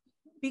seat,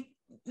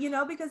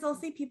 because they'll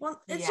see people.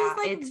 It's just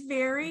like it's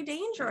very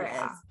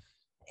dangerous.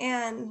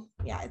 And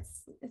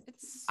it's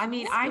I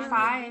mean,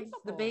 I-5,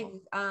 the big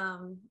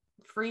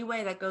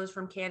freeway that goes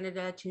from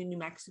Canada to New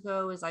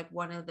Mexico is like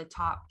one of the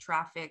top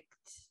trafficked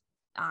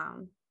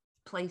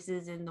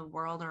places in the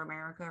world or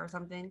America or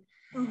something.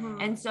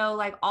 Mm-hmm. And so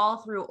like all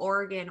through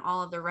Oregon,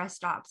 all of the rest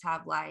stops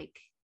have like,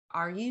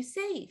 are you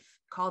safe?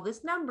 Call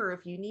this number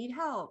if you need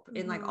help,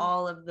 in like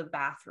all of the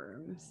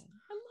bathrooms.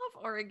 I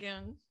love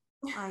Oregon.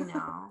 I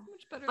know.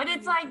 But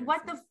it's like,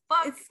 what the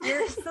fuck?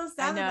 It's so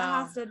sad that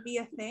has to be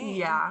a thing.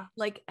 Yeah.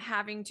 Like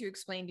having to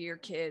explain to your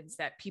kids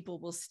that people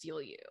will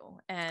steal you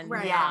and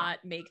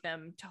not make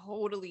them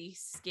totally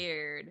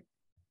scared.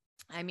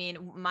 I mean,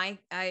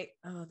 I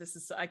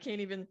can't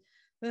even.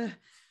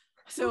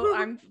 So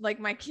I'm like,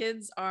 my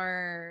kids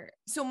are,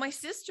 so my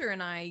sister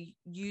and I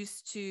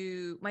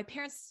my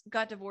parents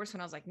got divorced when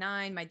I was like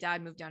 9. My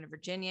dad moved down to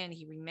Virginia and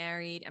he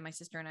remarried, and my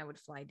sister and I would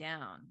fly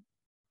down,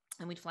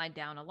 and we'd fly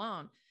down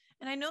alone.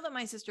 And I know that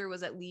my sister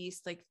was at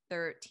least like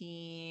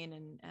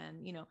 13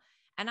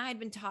 and And I had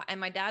been taught, and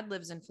my dad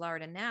lives in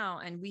Florida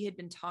now. And we had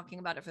been talking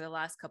about it for the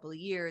last couple of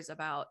years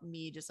about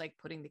me just like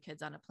putting the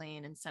kids on a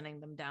plane and sending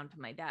them down to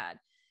my dad.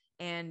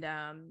 And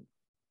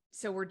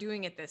so we're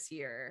doing it this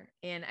year.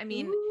 And I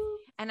mean,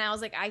 and I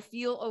was like, I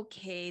feel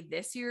okay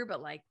this year,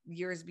 but like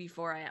years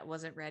before I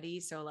wasn't ready.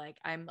 So like,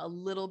 I'm a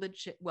little bit,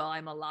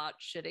 I'm a lot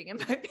shitting in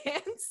my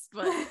pants,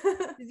 but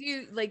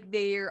you like,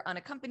 they're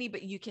unaccompanied,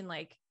 but you can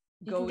like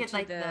go get to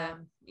like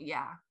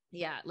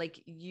yeah, like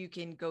you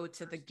can go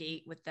to the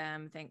gate with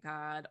them, thank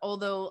God.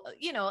 Although,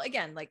 you know,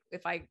 again, like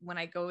when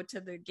I go to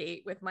the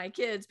gate with my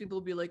kids, people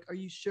will be like, are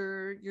you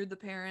sure you're the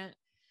parent?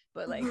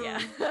 But like, yeah,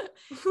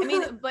 I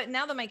mean, but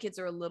now that my kids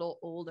are a little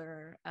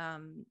older,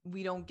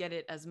 we don't get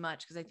it as much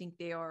because I think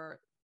they are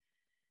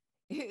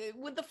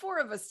with the four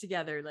of us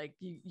together, like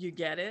you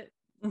get it,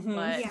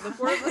 but the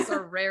four of us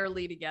are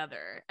rarely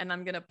together. And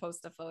I'm going to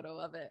post a photo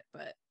of it,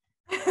 but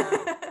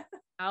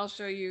I'll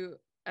show you.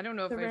 I don't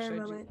know if I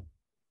showed you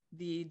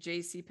the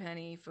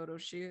JCPenney photo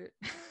shoot.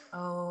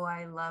 Oh,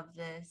 I love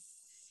this.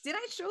 Did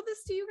I show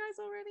this to you guys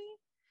already?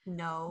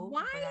 No.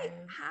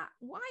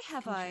 Why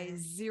have I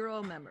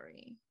zero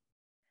memory?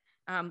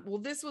 Well,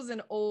 this was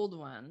an old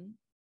one.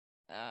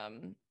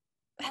 Oh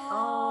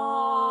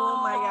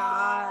my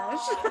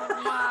gosh.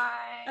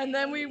 And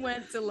then we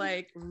went to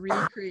like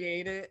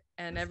recreate it,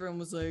 and everyone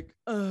was like,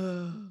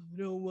 oh, I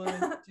don't want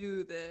to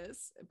do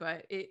this.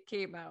 But it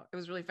came out. It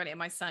was really funny. And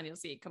my son, you'll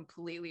see,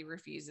 completely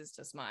refuses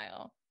to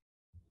smile.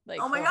 Like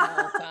oh my the gosh.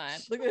 whole time.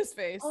 Look at his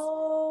face.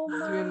 Oh,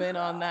 zoom in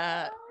on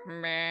that.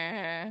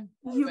 Meh.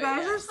 You But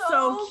guys yeah. are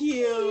so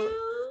cute.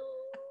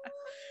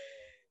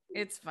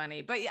 It's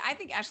funny. But yeah, I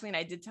think Ashley and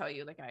I did tell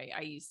you, like I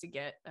used to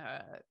get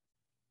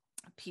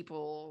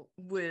people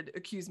would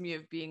accuse me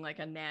of being like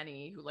a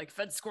nanny who like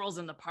fed squirrels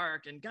in the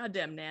park and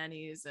goddamn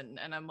nannies, and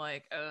I'm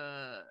like,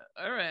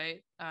 all right.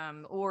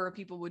 Or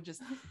people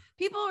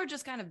are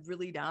just kind of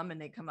really dumb,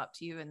 and they come up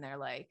to you and they're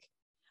like,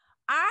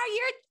 are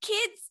your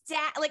kids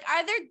dad like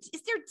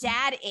is their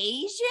dad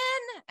Asian?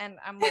 And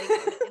I'm like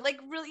like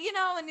really, you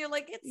know, and you're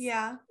like, it's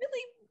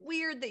really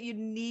weird that you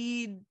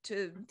need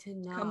to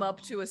come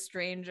up to a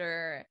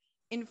stranger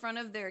in front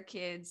of their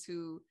kids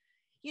who,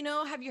 you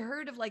know, have you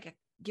heard of like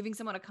giving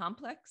someone a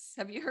complex?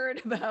 Have you heard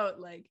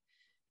about like,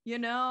 you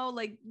know,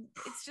 like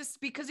it's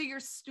just because of your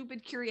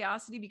stupid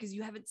curiosity because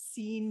you haven't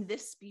seen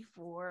this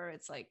before.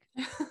 It's like,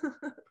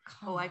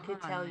 I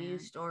could tell you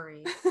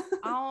stories.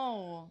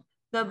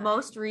 The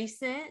most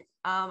recent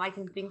I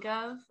can think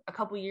of, a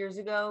couple years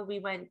ago, we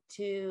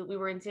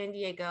were in San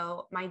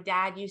Diego. My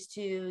dad used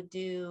to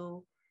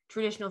do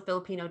traditional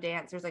Filipino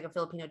dance. There's like a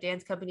Filipino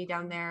dance company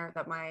down there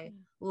that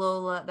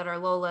our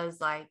Lola is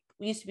like,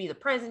 we used to be the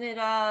president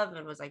of,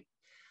 and was like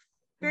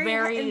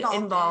very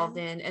involved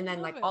in. And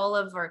then like all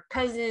of our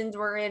cousins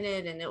were in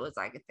it, and it was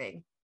like a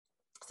thing.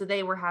 So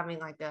they were having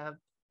like a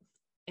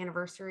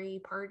anniversary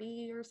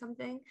party or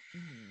something.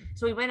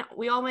 So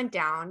we all went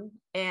down,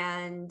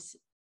 and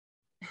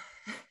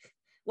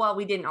well,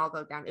 we didn't all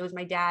go down. It was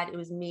my dad, it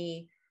was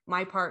me,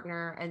 my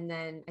partner, and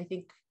then I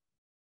think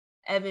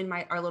Evan,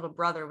 our little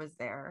brother, was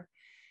there.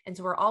 And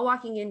so we're all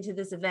walking into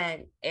this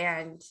event,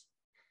 and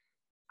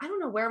I don't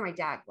know where my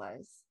dad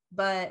was,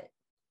 but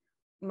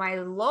my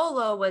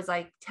Lola was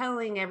like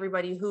telling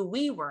everybody who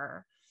we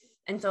were.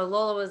 And so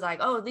Lola was like,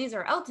 oh, these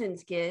are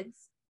Elton's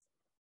kids.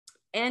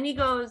 And he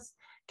goes,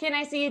 can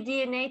I see a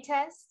DNA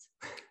test?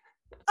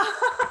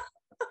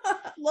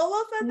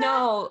 Lola said that?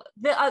 No,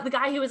 the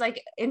guy who was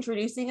like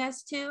introducing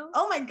us to.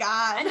 Oh my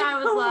God. And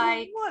I was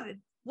like,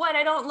 what?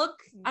 I don't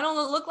look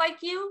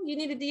like you? You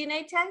need a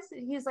DNA test?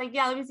 And he's like,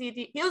 yeah, let me see a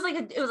DNA.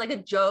 It was like a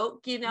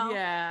joke, you know?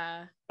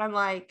 Yeah. I'm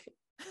like,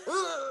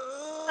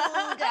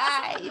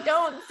 guy,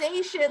 don't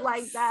say shit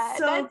like that.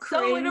 That's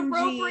so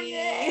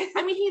inappropriate.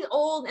 I mean, he's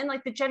old, and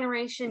like the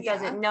generation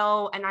doesn't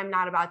know, and I'm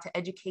not about to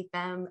educate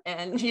them,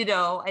 and you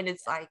know, and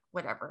it's like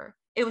whatever.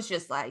 It was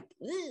just like,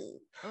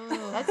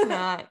 that's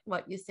not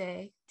what you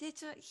say.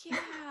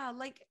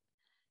 Like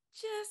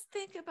just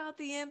think about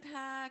the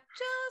impact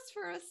just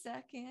for a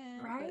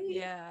second. Right? But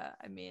yeah,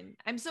 I mean,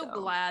 I'm so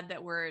glad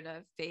that we're in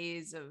a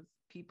phase of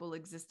people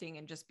existing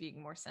and just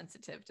being more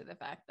sensitive to the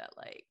fact that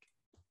like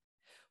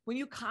when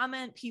you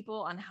comment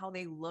people on how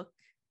they look,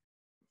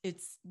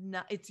 it's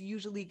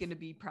usually going to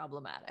be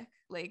problematic.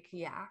 Like,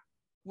 yeah,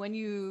 when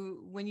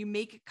you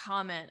make a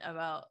comment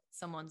about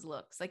someone's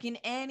looks, like in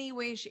any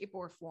way, shape,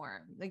 or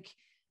form, like,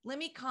 let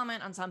me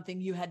comment on something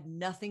you had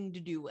nothing to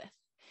do with.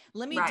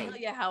 Let me tell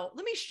you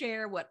let me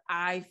share what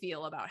I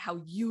feel about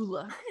how you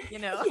look, you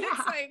know?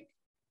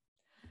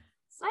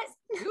 It's like,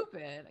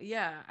 stupid.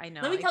 Yeah, I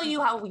know. Let me tell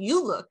you how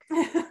you look.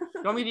 You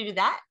want me to do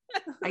that?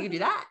 I can do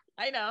that.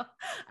 I know.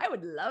 I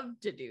would love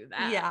to do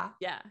that. Yeah.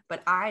 Yeah.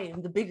 But I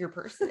am the bigger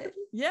person.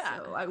 Yeah.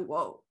 So I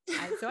won't.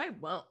 I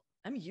won't.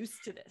 I'm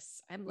used to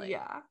this. I'm like,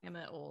 I'm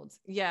an old.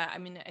 Yeah. I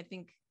mean, I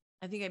think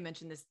I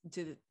mentioned this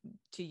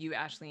to you,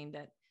 Ashleen,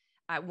 that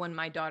when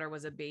my daughter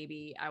was a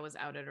baby, I was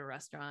out at a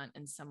restaurant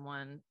and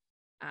someone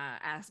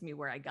asked me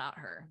where I got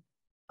her.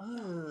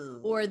 Oh.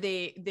 Or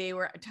they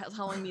were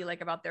telling me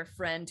like about their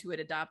friend who had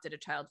adopted a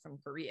child from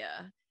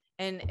Korea.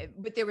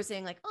 but they were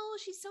saying like, oh,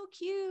 she's so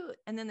cute.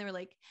 And then they were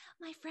like,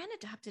 my friend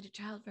adopted a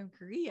child from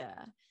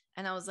Korea.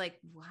 And I was like,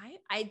 why?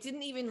 I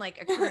didn't even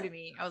like occur to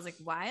me. I was like,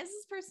 why is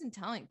this person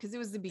telling? Because it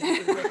was the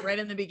beginning, like right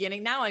in the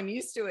beginning. Now I'm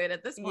used to it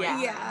at this point.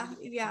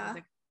 Yeah.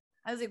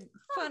 I was like,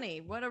 funny.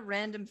 What a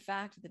random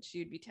fact that she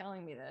would be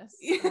telling me this.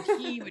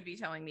 And he would be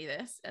telling me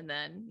this. And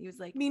then he was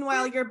like,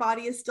 meanwhile, your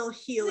body is still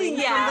healing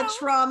from Yeah. the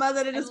trauma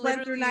that it just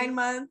went through literally- 9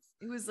 months.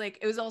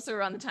 it was also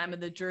around the time of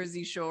the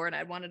Jersey Shore. And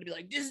I wanted to be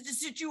like, this is the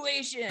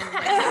situation.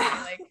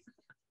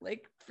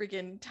 Like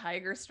freaking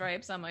tiger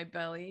stripes on my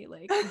belly.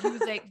 Like, and he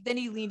was like, then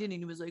he leaned in and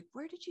he was like,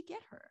 where did you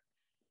get her?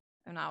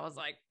 And I was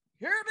like,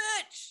 you're a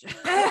bitch.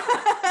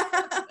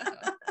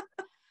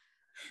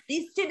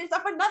 These titties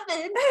are for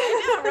nothing.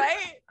 I know,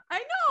 right? I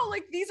know.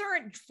 Like, these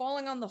aren't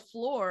falling on the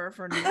floor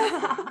for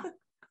nothing.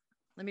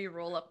 Let me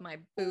roll up my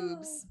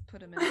boobs, put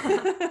them in.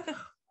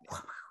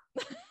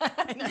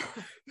 I know.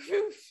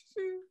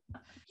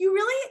 You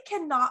really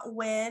cannot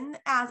win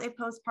as a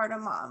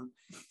postpartum mom.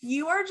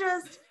 You are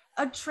just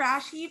a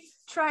trash heap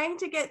trying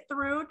to get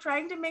through,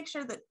 trying to make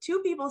sure that 2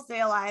 people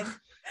stay alive,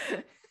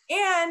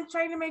 and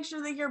trying to make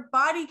sure that your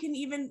body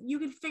you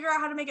can figure out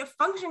how to make it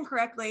function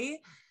correctly.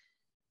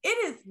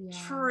 It is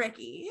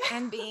tricky.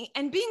 And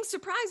being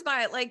surprised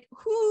by it. Like,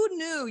 who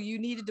knew you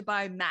needed to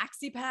buy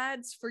maxi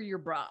pads for your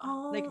bra?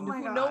 Oh like, my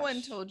no one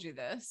gosh. told you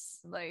this.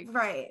 Like,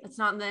 Right. It's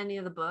not in any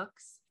of the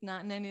books.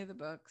 not in any of the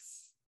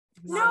books.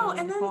 No, Not in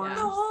and then uniforms.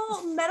 the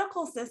whole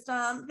medical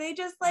system, they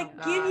just like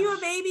Oh, give you a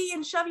gosh. baby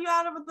and shove you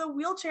out of the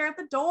wheelchair at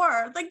the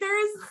door. Like, there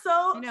is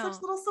I know.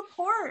 such little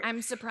support.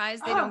 I'm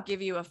surprised they don't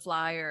give you a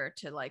flyer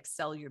to like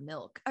sell your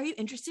milk. Are you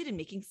interested in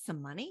making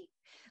some money?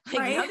 Like,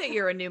 now Right? that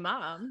you're a new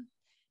mom,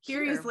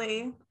 here,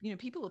 Seriously, you know,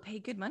 people will pay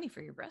good money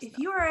for your breast if milk.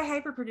 you are a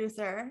hyper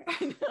producer,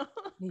 I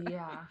know.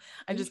 Yeah.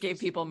 I just gave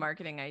people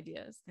marketing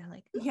ideas. They're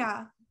like,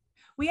 yeah,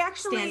 we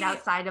actually Stand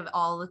outside of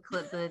all the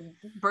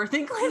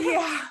birthing clinics.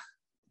 Yeah.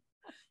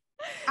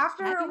 have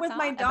After you with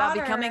my thought about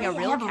daughter, becoming a Hey, I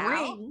real have a cow?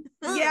 ring.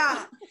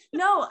 yeah,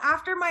 no.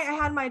 After I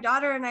had my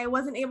daughter, and I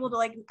wasn't able to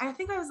I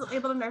think I was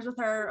able to nurse with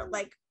her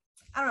like,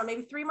 I don't know,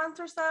 maybe 3 months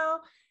or so,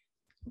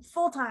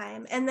 full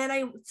time, and then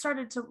I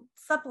started to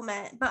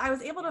supplement. But I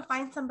was able to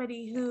find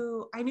somebody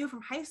who I knew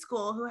from high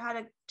school who had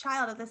a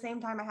child at the same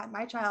time I had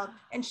my child,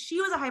 and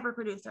she was a hyper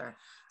producer.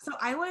 So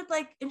I would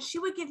and she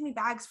would give me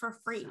bags for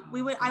free.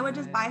 So I would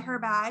just buy good. her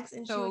bags,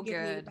 and she So would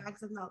give good. me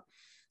bags of milk.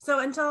 So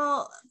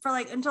until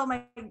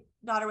my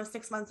daughter was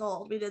 6 months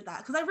old, we did that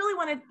because I really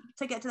wanted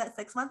to get to that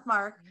 6 month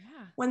mark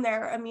Yeah. when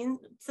their immune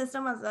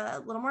system was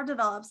a little more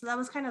developed. So that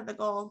was kind of the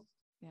goal.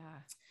 Yeah.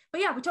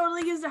 But yeah, we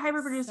totally used a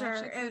hyper producer.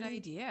 Such a good and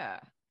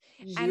idea.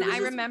 she And was I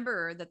just-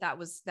 remember that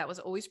was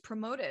always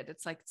promoted.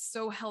 It's like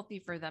so healthy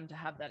for them to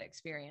have that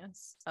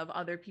experience of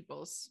other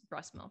people's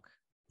breast milk.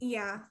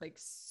 Yeah, It's like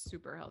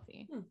super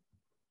healthy.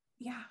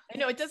 yeah. I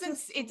know it It's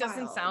doesn't just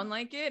wild. sound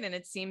like it, and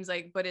it seems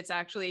like, but it's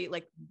actually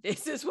like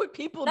this is what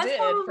people That's did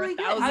for probably good.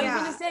 thousands. I was Yeah.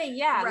 gonna say,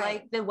 yeah, Right.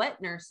 like the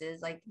wet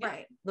nurses, like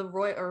Right. the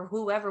Roy or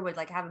whoever would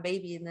like have a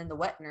baby, and then the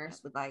wet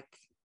nurse would like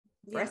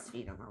Yeah.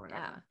 breastfeed them or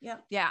whatever. Yeah.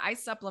 Yep. Yeah, I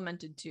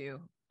supplemented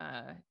too.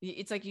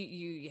 It's like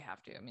you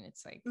have to. I mean,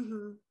 it's like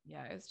Mhm.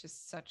 yeah, it's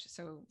just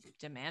so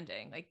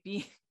demanding. Like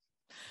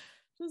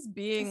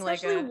being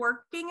Especially like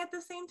working at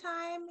the same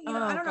time. You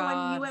know, Oh, I don't know when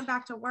God. you went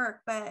back to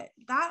work, but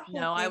that whole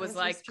no, I thing was is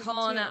like just tricky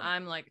calling it. too.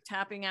 I'm like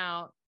tapping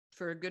out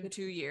for a good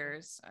 2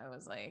 years. I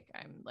was like,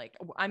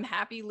 I'm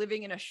happy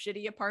living in a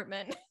shitty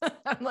apartment.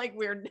 I'm like,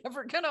 we're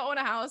never gonna own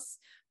a house.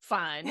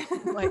 Fine.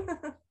 Like,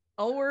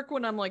 I'll work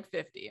when I'm like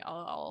 50.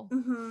 I'll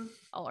Mhm.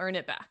 I'll earn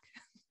it back.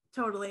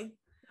 Totally.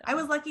 I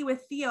was lucky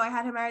with Theo. I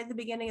had him right at the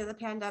beginning of the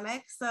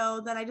pandemic,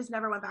 so then I just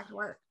never went back to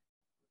work.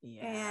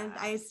 Yeah. And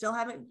I still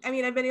haven't. I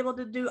mean, I've been able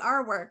to do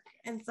our work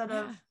instead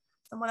of Yeah.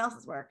 someone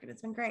else's work, and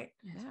it's been great.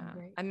 Yeah.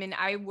 great. I mean,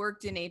 I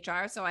worked in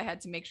HR, so I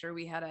had to make sure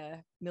we had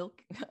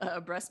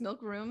a breast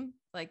milk room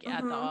like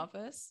at the Mhm.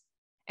 office.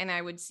 And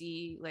I would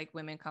see like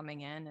women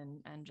coming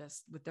in and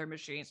just with their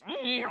machines,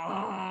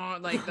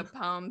 like the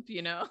pump,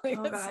 you know. Like,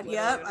 Oh that's God, literally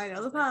yep, what I it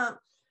know was the like. pump.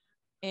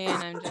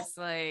 And I'm just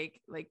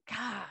like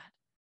God,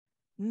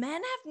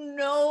 men have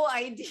no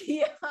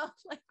idea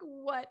like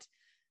what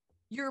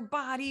your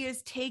body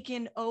is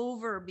taken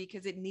over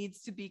because it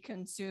needs to be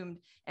consumed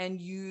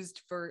and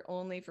used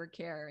only for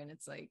care. And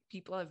it's like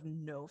people have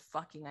no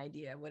fucking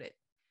idea what it.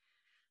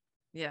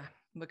 Yeah,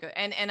 look at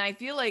and I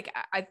feel like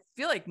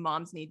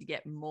moms need to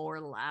get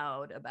more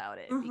loud about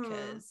it Mhm.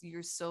 because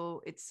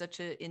it's such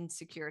an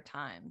insecure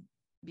time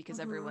because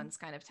Mhm. everyone's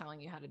kind of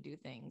telling you how to do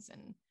things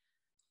and.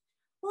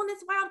 Well, and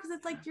it's wild because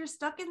it's like you're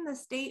stuck in the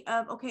state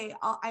of, okay,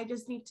 I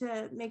just need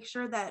to make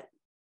sure that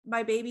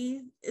my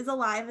baby is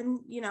alive, and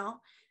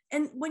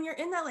and when you're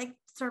in that like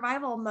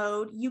survival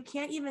mode, I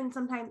can't even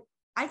sometimes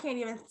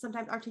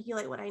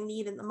articulate what I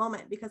need in the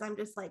moment because I'm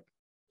just like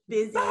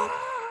busy.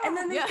 And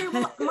then they Yeah. say,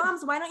 well,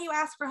 moms, why don't you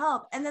ask for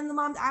help? And then the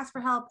moms ask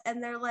for help,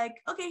 and they're like,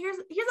 okay, here's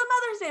a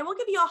Mother's Day. We'll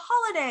give you a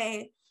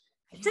holiday.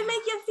 to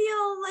make you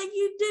feel like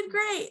you did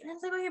great. And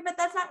it's like, okay, but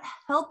that's not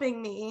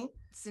helping me.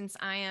 Since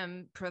I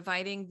am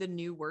providing the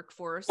new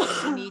workforce,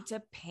 you need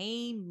to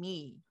pay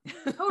me.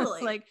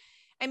 Totally. Like,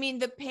 I mean,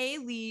 the pay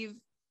leave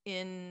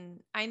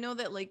I know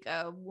that like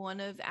one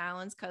of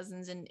Alan's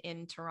cousins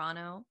in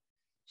Toronto,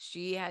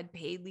 she had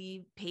paid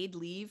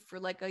leave for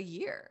like a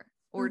year,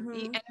 or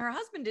and her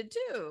husband did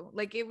too.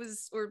 Like it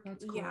was, or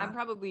cool. I'm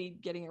probably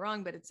getting it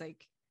wrong, but it's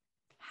like,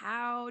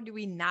 how do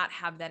we not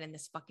have that in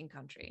this fucking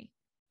country?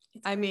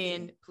 I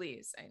mean,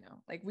 please, I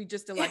know, like we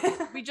just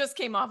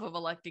came off of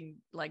electing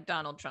like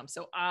Donald Trump.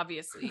 So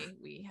obviously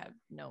we have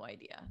no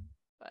idea,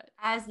 but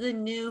as the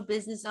new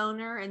business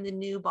owner and the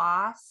new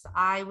boss,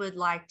 I would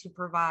like to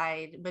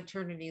provide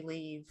maternity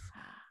leave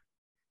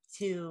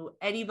to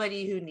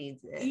anybody who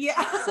needs it.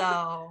 Yeah.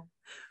 So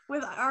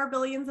with our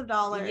billions of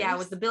dollars. Yeah,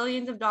 with the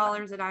billions of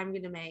dollars that I'm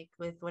going to make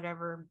with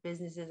whatever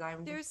businesses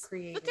I'm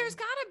creating. But there's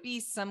got to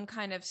be some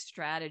kind of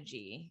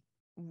strategy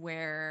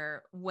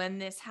where when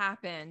this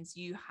happens,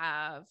 you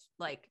have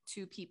like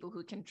two people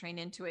who can train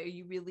into it.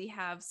 You really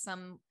have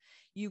some,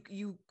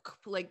 you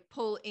like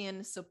pull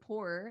in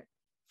support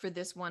for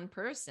this one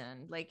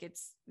person. Like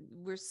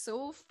we're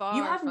so far.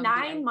 You have from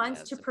 9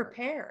 months to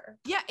prepare.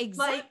 Yeah,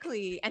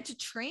 exactly. Like, and to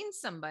train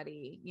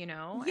somebody, you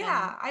know?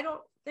 Yeah.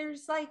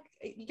 There's like,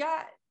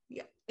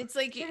 it's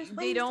like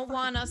they don't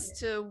want us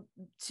to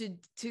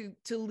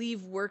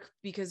leave work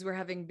because we're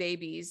having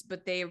babies,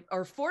 but they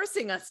are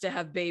forcing us to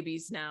have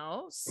babies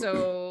now.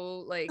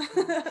 So like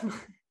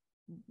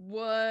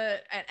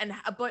what?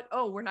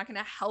 But we're not going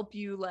to help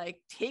you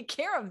like take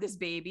care of this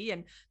baby.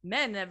 And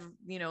men have,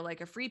 like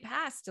a free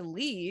pass to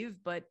leave,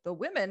 but the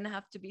women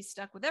have to be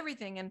stuck with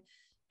everything.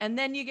 And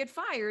then you get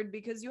fired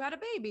because you had a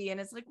baby. And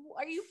it's like,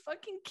 are you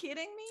fucking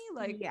kidding me?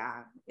 Like,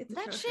 yeah, it's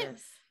that atrocious. shit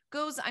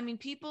goes. I mean,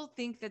 people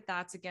think that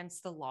that's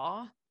against the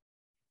law,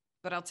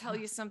 but I'll tell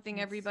you something,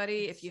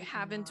 everybody, if you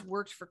haven't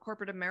worked for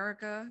corporate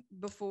America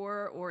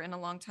before or in a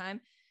long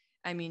time,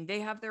 I mean, they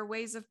have their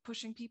ways of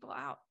pushing people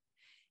out.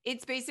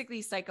 It's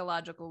basically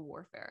psychological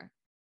warfare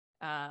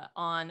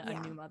on a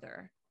new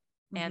mother.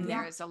 And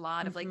there's a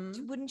lot of like,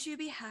 wouldn't you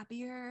be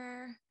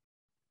happier?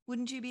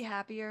 Wouldn't you be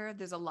happier?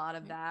 There's a lot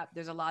of that.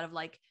 There's a lot of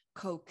like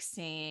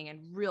coaxing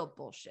and real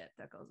bullshit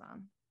that goes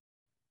on.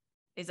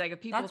 It's like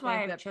if people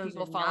think that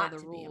people follow the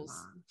rules.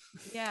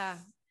 Yeah.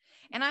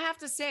 And I have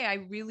to say, I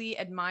really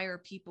admire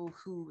people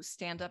who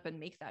stand up and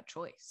make that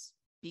choice,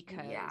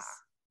 because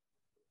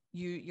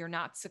you're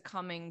not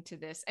succumbing to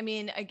this. I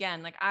mean,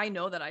 again, like I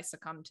know that I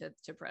succumbed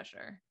to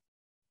pressure.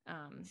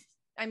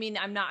 I mean,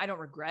 I don't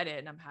regret it.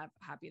 And I'm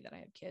happy that I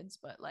have kids,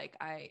 but like,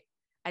 I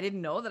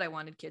didn't know that I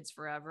wanted kids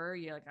forever.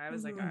 Yeah. Like I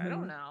was like, I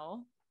don't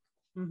know,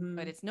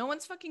 but it's no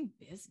one's fucking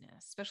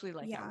business, especially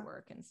like at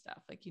work and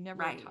stuff. Like you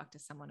never talk to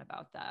someone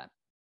about that.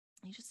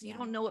 You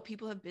don't know what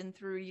people have been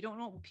through. You don't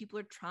know what people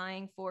are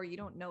trying for. You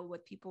don't know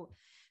what people,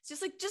 it's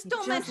just like, just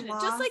don't mention it.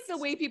 Just like the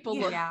way people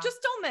look,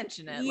 just don't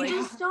mention it. You like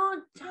just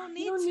don't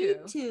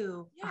need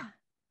to.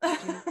 Yeah.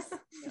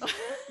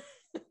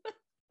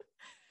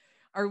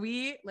 Are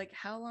we like,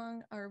 how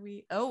long are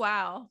we? Oh,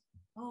 wow.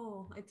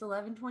 Oh, it's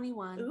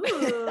 11:21.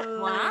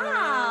 Ooh.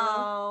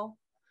 Wow.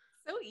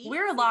 So easy.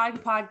 We're a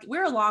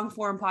long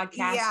form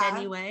podcast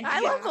anyway.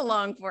 I love the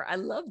long form. I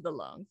love the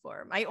long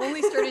form. I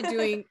only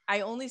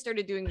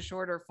started doing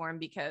shorter form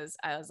because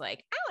I was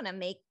like, I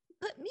want to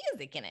put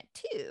music in it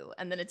too.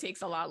 And then it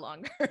takes a lot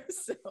longer.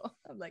 So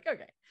I'm like,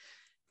 okay.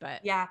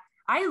 But yeah,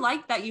 I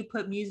like that you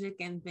put music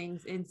and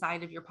things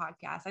inside of your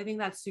podcast. I think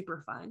that's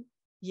super fun.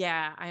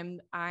 Yeah,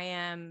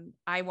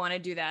 I want to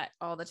do that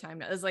all the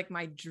time. It's like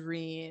my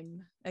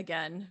dream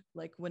again,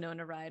 like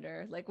Winona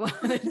Ryder, like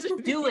wanted to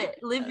do it,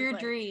 live your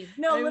dream.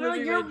 No,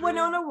 literally you're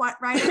Winona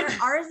Ryder.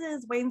 Ours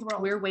is Wayne's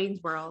World. We're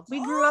Wayne's World.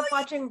 We grew up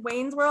watching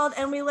Wayne's World,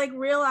 and we like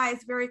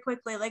realized very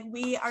quickly, like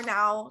we are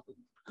now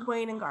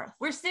Wayne and Garth.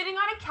 We're sitting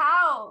on a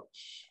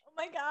couch. Oh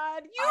my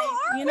God. You are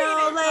Wayne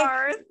and like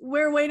Garth.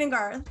 We're Wayne and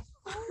Garth.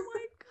 Oh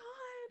my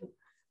God.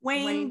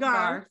 Wayne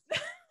Garth.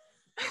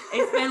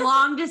 It's been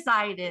long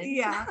decided.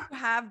 Yeah. You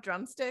have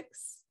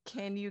drumsticks.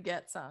 Can you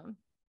get some?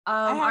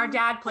 Our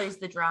dad plays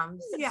the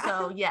drums. Yeah.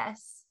 So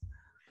yes.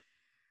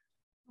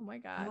 Oh my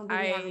God.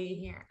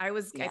 I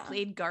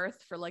played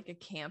Garth for like a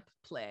camp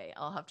play.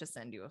 I'll have to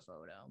send you a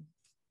photo.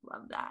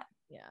 Love that.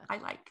 Yeah. I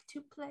like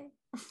to play.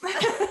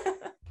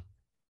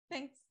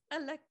 Thanks. I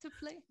like to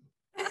play.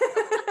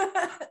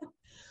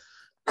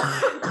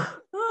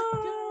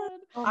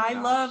 Oh I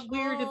love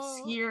weird,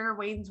 obscure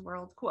Wayne's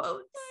World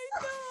quotes.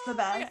 The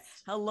best.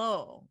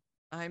 Hello,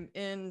 I'm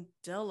in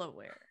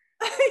Delaware.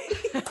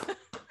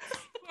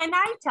 Can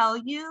I tell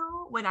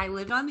you, when I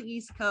lived on the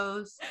East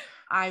Coast,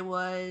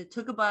 I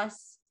took a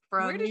bus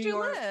from Where did New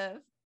York.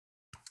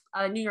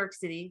 Live? New York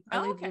City. I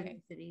lived in New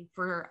York City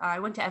I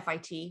went to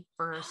FIT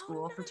for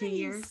school for 2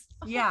 years.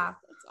 Yeah.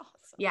 That's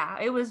awesome. Yeah,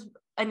 it was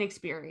an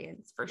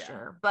experience for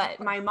sure. But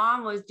my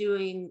mom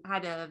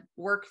had a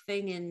work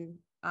thing in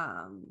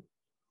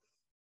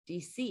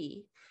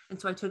DC,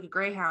 and so I took a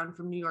Greyhound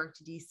from New York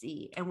to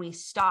DC, and we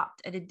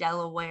stopped at a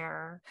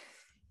Delaware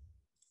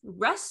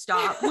rest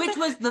stop, which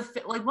was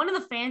like one of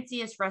the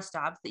fanciest rest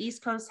stops. The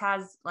East Coast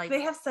has like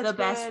They have such the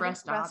best good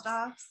rest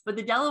stops. But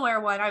the Delaware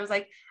one, I was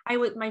like,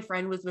 my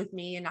friend was with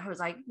me and I was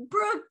like,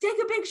 Brooke,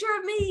 take a picture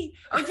of me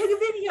or take a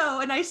video.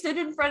 And I stood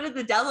in front of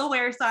the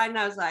Delaware sign and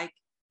I was like,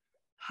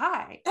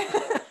 hi,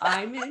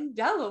 I'm in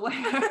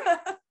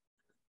Delaware.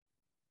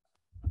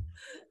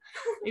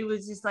 It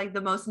was just like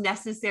the most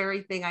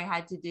necessary thing I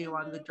had to do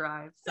on the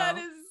drive. So that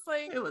is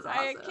like, it was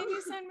awesome. Can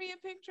you send me a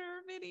picture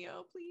or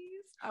video,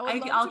 please?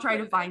 I'll try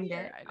to find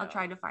it. I'll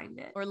try to find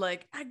it. Or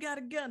like, I got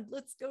a gun.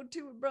 Let's go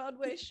to a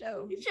Broadway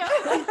show.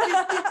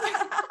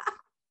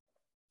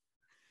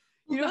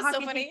 You know what's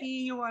so funny?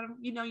 You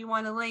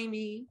want to lay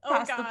me Oh,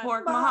 past the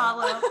pork,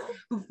 mahalo.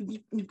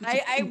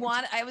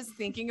 I was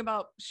thinking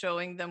about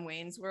showing them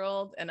Wayne's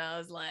World, and I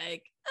was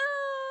like,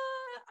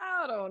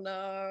 I don't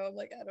know.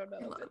 Like, I don't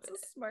know if it's a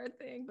smart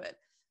thing, but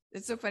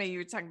it's so funny. You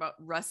were talking about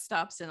rest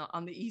stops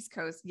on the East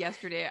Coast.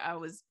 Yesterday, I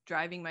was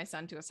driving my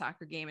son to a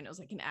soccer game, and it was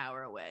like an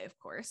hour away, of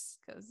course,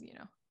 because,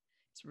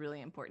 it's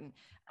really important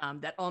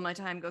that all my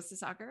time goes to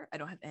soccer. I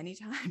don't have any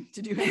time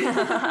to do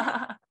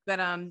it. But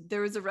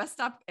there was a rest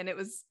stop, and it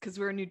was because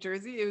we're in New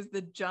Jersey. It was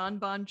the John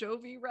Bon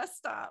Jovi rest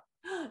stop.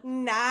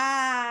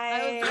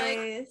 Nice.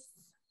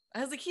 I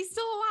was like, he's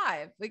still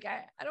alive. Like,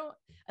 I don't.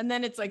 And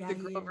then it's like Yeah, the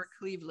he Grover is.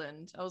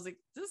 Cleveland. I was like,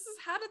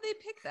 how did they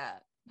pick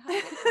that? How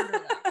did they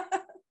remember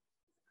that?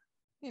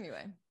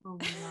 Anyway. Oh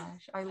my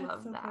gosh, I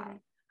love so that.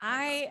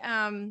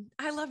 funny.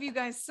 I love you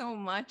guys so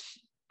much.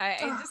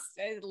 I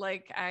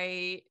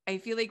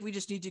feel like we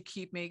just need to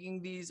keep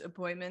making these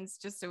appointments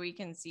just so we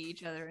can see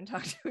each other and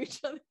talk to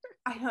each other.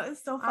 I know,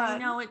 it's so fun. I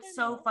know it's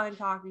so fun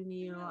talking to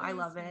you. I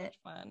love so it. much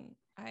fun.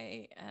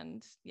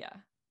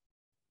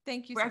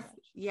 Thank you so much.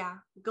 Yeah,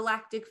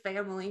 galactic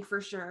family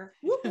for sure.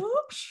 Whoop,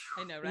 whoop.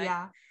 I know, right?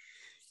 Yeah.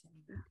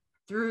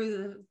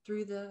 Through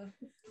the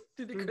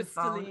phone.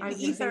 crystalline I was gonna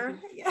say ether.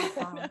 through Yeah. the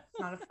phone. It's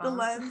not a The phone.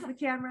 lens, the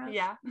camera,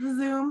 Yeah. the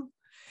zoom.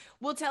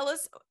 Well, tell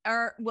us,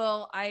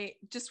 I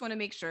just want to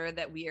make sure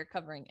that we are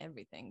covering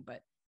everything,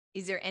 but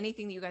is there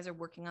anything that you guys are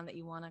working on that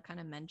you want to kind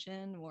of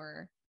mention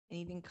or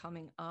anything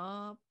coming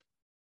up?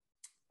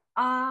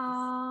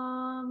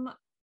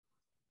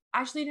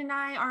 Ashley and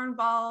I are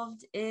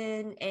involved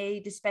in a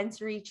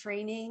dispensary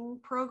training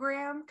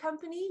program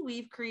company.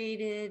 We've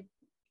created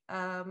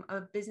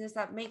a business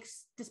that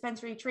makes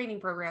dispensary training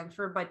programs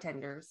for bud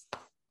tenders.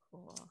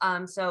 Cool.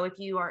 So if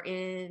you are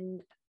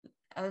in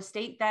a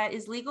state that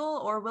is legal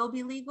or will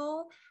be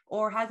legal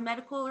or has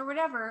medical or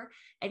whatever,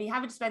 and you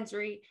have a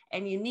dispensary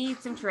and you need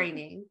some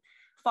training,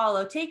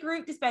 follow Take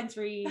Root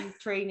Dispensary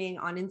Training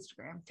on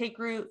Instagram.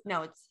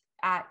 It's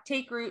at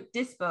Take Root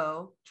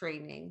Dispo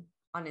Training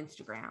on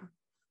Instagram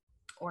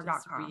or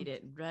Just .com. read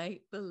it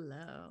right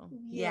below.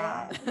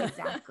 Yeah,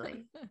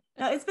 exactly.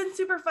 No, it's been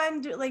super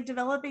fun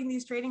developing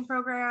these training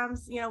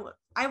programs.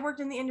 I worked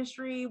in the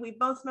industry. We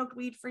both smoked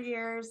weed for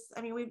years.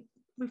 I mean,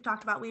 we've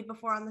talked about weed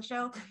before on the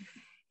show.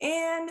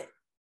 And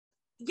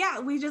yeah,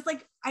 we just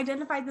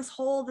identified this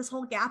whole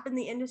gap in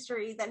the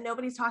industry that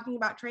nobody's talking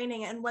about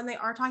training. And when they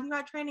are talking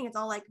about training, it's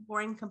all like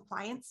boring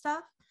compliance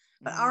stuff.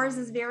 But ours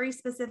is very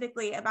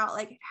specifically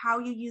about how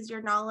you use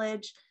your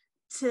knowledge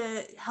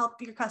to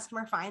help your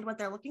customer find what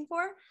they're looking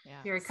for.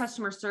 Yeah. Very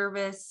customer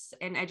service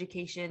and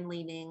education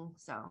leaning.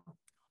 So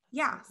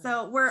Yeah.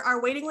 So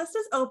our waiting list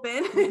is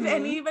open. If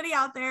anybody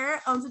out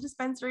there owns a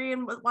dispensary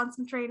and wants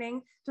some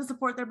training to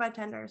support their bud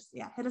tenders,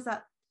 yeah, hit us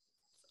up.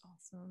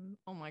 Awesome.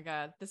 Oh my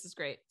God. This is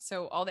great.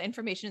 So all the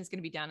information is going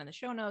to be down in the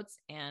show notes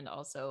and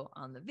also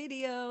on the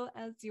video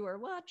as you are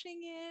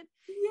watching it.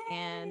 Yay.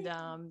 And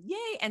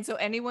yay. And so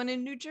anyone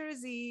in New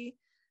Jersey,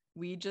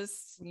 we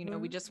just went y'all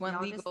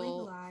legal. just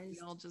legalized.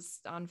 Y'all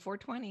just on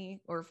 420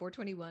 or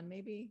 421,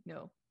 maybe.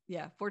 No.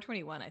 Yeah.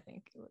 421. I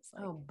think it was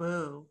like, oh,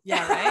 boo.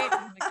 yeah. Right.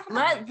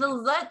 Let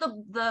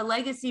the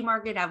legacy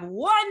market have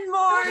one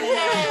more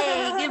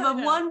day. Give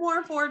them one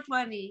more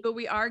 420. But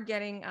we are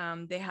getting,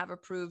 they have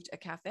approved a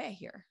cafe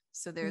here.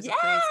 So there's a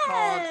place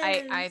called,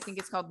 I think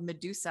it's called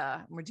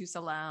Medusa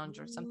Lounge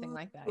or something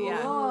like that.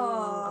 Yeah.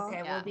 Whoa.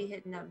 Okay, Yeah. we'll be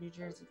hitting up New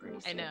Jersey pretty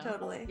soon. I know.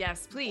 Totally.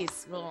 Yes,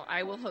 please. Well,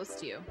 I will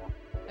host you.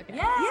 Okay.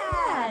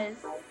 Yes.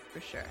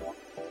 For sure.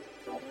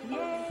 Yay.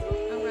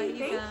 All right, you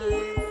Thank guys.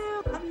 you.